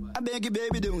 I beg you,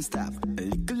 baby, don't stop. A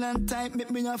little and tight,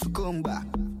 make me have to come back.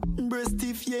 Breast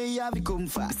stiff, yeah, we come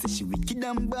fast. Say she wicked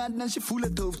and bad, and she full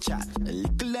of tough chat. A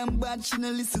little and bad, she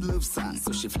no listen love song.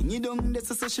 So she fling it down,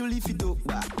 that's so she lift it up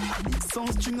back. Big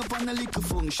song string up on a little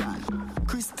function.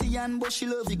 Christian, but she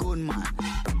love the gun man.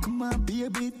 Come on,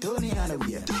 baby, Tony out of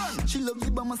here. She love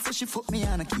the bomber, so she fuck me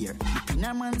on a gear. Pin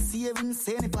her man, see everything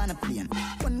saying it on a plane.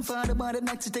 One for the body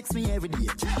night, she text me every day.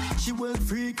 She well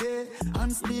freaky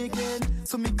and sneaking,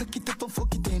 so me cock it up and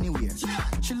fuck it anywhere.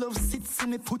 She loves sit, so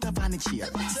me put up on the chair.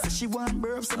 She want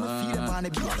burp, so me feed up on the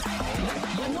beer.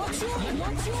 Not tune.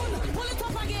 Pull it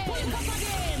up again.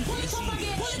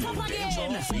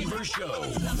 Dancehall Fever Show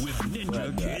with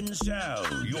Ninja Kin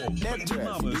Sound, your baby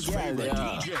mama's favorite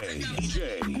DJ.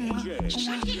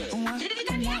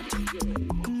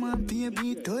 Come on,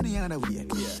 baby, Tony out of here.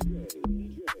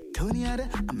 Tony out of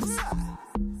I'm sorry.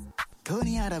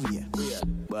 Tony out of here.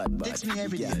 Bad. Text me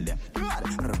every day.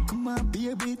 Come on,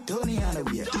 baby, Tony out of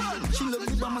here. She love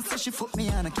the bomber, so she fuck me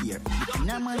on a gear.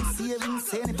 Now man see everything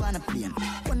saying it on a plane.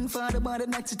 One for the body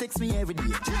night, she text me every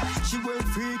day. She well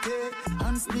freaky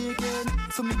and sneaking,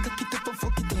 so me cock it up and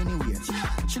fuck it anywhere.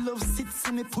 She loves sit,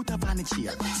 so me put up on the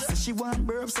chair. So she want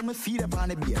burp, so me feed up on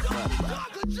the beer.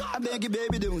 I beg you,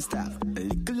 baby, don't stop. A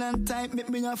little and tight, make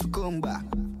me have to come back.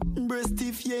 Breast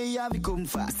stiff, yeah, we come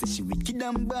fast. Say she wicked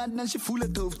and bad, and she full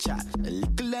of tough chat. A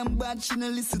little and bad, she no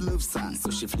listen love song. So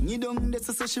she fling it down,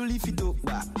 that's so she lift it up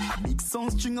back. A big song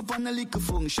string up on a little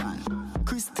function.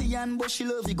 Christian, but she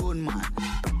love the gun man.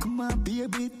 Come on,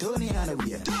 baby, Tony out of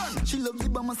here. She love the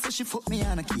bomber, so she fuck me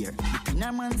on a gear. Pin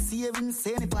her man, see everything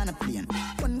saying it on a plane.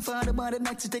 One for the body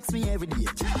night, she text me every day.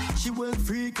 She well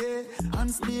freaky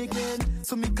and sneaking,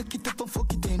 so me cock it up and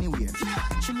fuck it anywhere.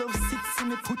 She loves sit, so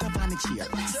me put up on the chair.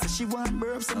 She want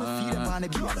burp, so me feed up on the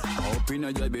beer. Up in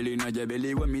your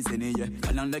belly, when me send it, yeah.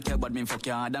 Can on the care, but me fuck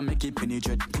you hard and make it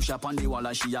penetrate. Push up on the wall,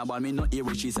 and she a ball, me not hear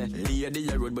what she say. Lady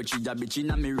a road, but she a bitch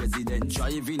in a me resident.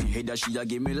 Driving header, she a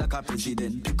give me like a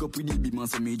president. Pick up with the big man,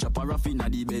 so me drop her off in a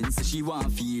the Benz. Say she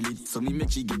want feel it, so me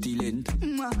make she get it lent.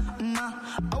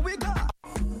 Oh we go.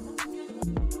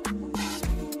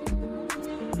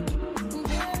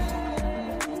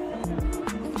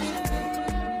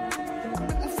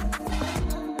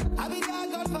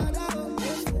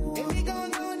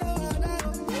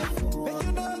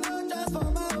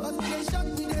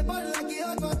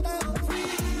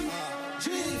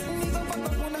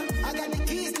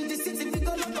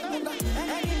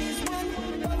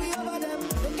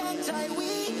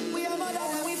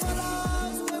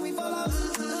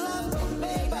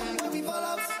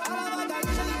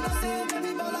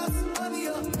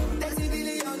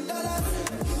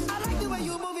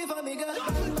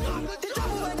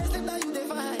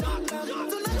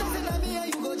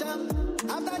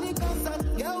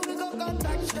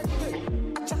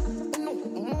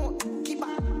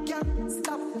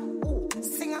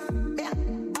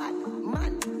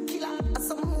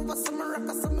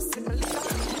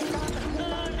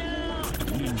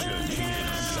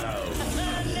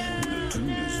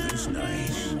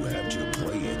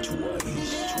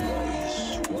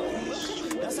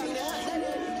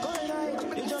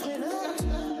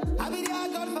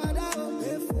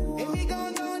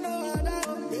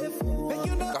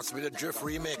 With the Drift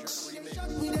remix.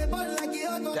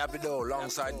 Davido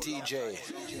alongside TJ.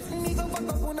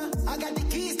 I got the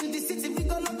keys to the city, we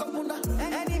go lock up under.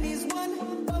 Enemies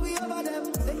one, but we over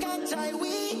them. They can't try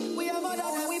we over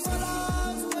them. When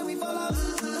we fall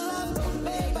off, love,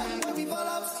 baby, when we fall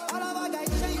off. All of our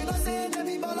guys say you don't say that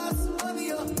we fall off. Over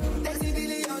you, $30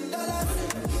 billion.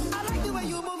 I like the way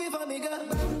you move it for me, girl.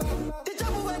 The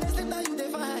trouble when they slip now you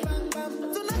define.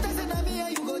 Tonight I say that me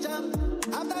and you go jam.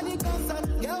 After the concert,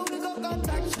 girl, we go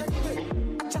contact check.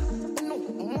 No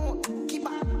more, keep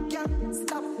up, can't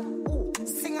stop. Oh,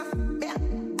 singer, bad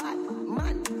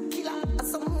man, killer.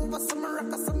 Some move, some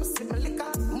rock, some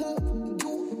liquor. Move,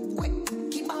 you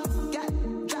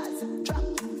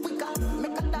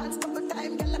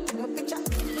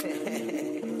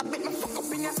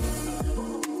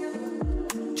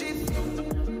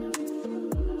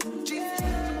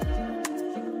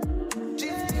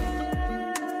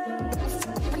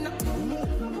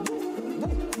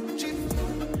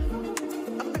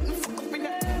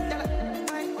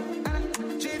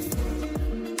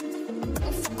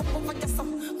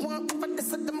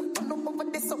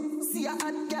a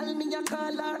hot girl, me a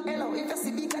call her hello. If you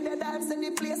see big at the dance, then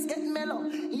the place get mellow.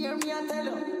 Hear me and tell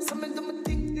you, so me do me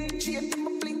think, shape in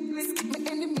my blink. Skip me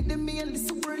enemy, the me and the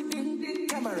super thing.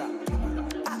 Camera,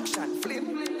 action,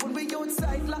 flame. When we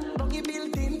outside, lock down the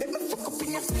building. Let me fuck up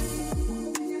in your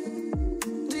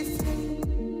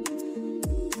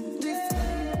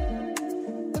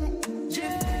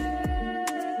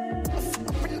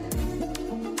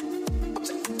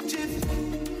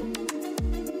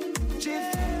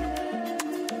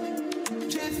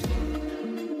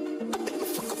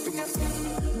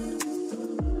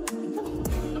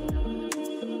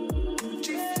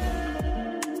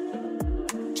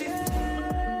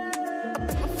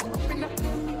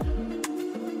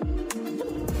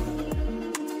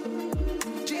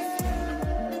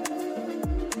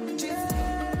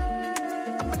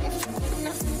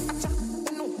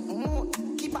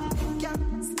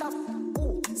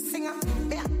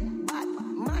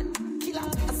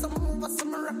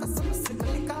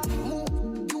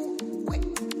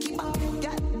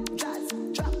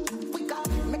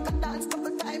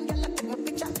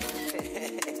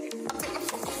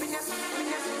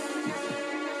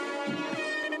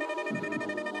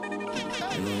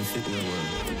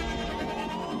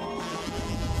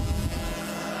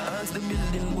the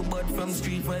building, we bought from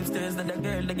street 5 stairs. That a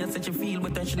girl that gets such a feel,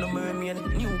 but then she no mermaid.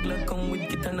 New Glock come with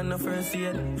kitten and a first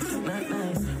aid. Not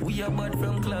nice. We are bought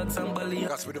from Clarks and Bali.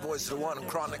 That's with the voice of the one,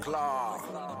 Chronic Law.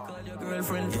 Call your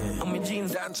girlfriend on my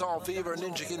jeans. Dancehall Fever,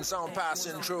 Ninja King sound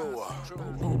passing through.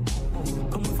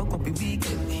 Come fuck up your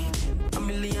weekend. A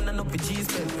million and up your cheese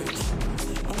spend.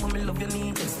 Mama, me love your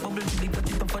knees. Bubble till it cut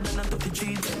it tougher than a 30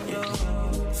 cheese. Yo,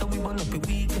 so we burn up your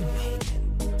weekend.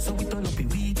 So we turn up the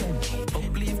weekend.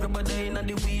 But please grab a day in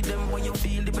the weed. Them when you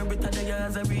feel the berry that they are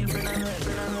a real friend. I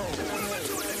know.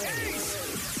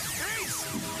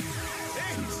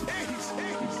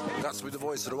 That's with the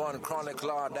voice of the one, Chronic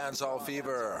Law, Dancehall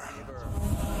Fever.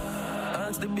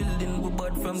 Ask the building, we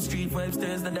bought from street 5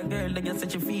 stairs. That a girl that gets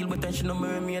such a feel, but then she no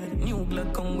mermaid. New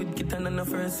Glock come with kitten and a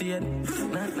first aid.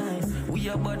 Not nice. We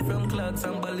are bought from Clarks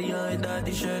and Bali. I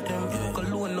daddy shirt them.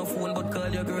 Cologne no phone, but call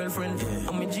your girlfriend.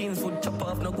 And my jeans would chop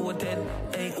off, no go head.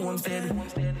 Hey, Homestead.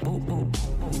 Boo, boo.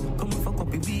 Come fuck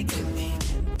up your weekend.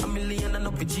 A million and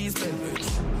up your cheese spend.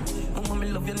 Mama,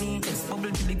 me love your knees.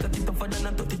 Bubble till it cut it tougher than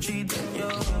a 30 cheat. Yo,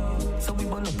 so we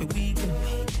burn up your weekend.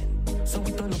 So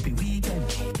we turn up the weekend.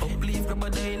 But please grab a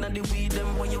day in the weed.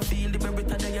 Them when you feel the berry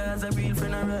that they are a real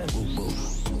friend. Alright.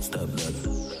 Stop that.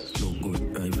 Look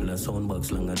good. Rifle a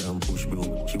soundbox longer than push bro.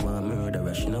 She want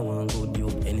murder, she no want good yo.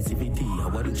 NCVT, I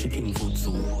want the chicken food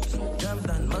soup. Jump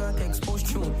down, Martex, push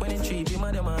through. When it cheap, him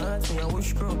and them a ask me a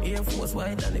wish bro. Air Force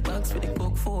white and the box with the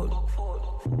cook food.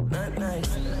 Not nice.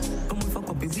 Come we fuck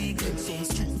up your weekend.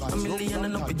 A million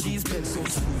and up your cheese spend.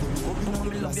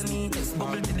 Mama, me love your knees.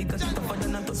 Bubble till it cut it tougher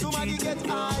than a 30 cheese. Somebody get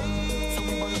high. So we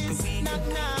burn up your weekend. Not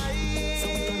nice. So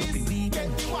we turn up your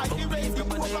weekend. Why the race go up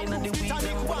and move it and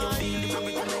it wine.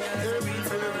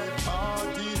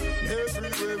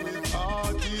 Everywhere we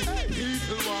party.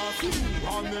 People walk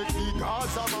and make the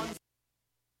Gaza man.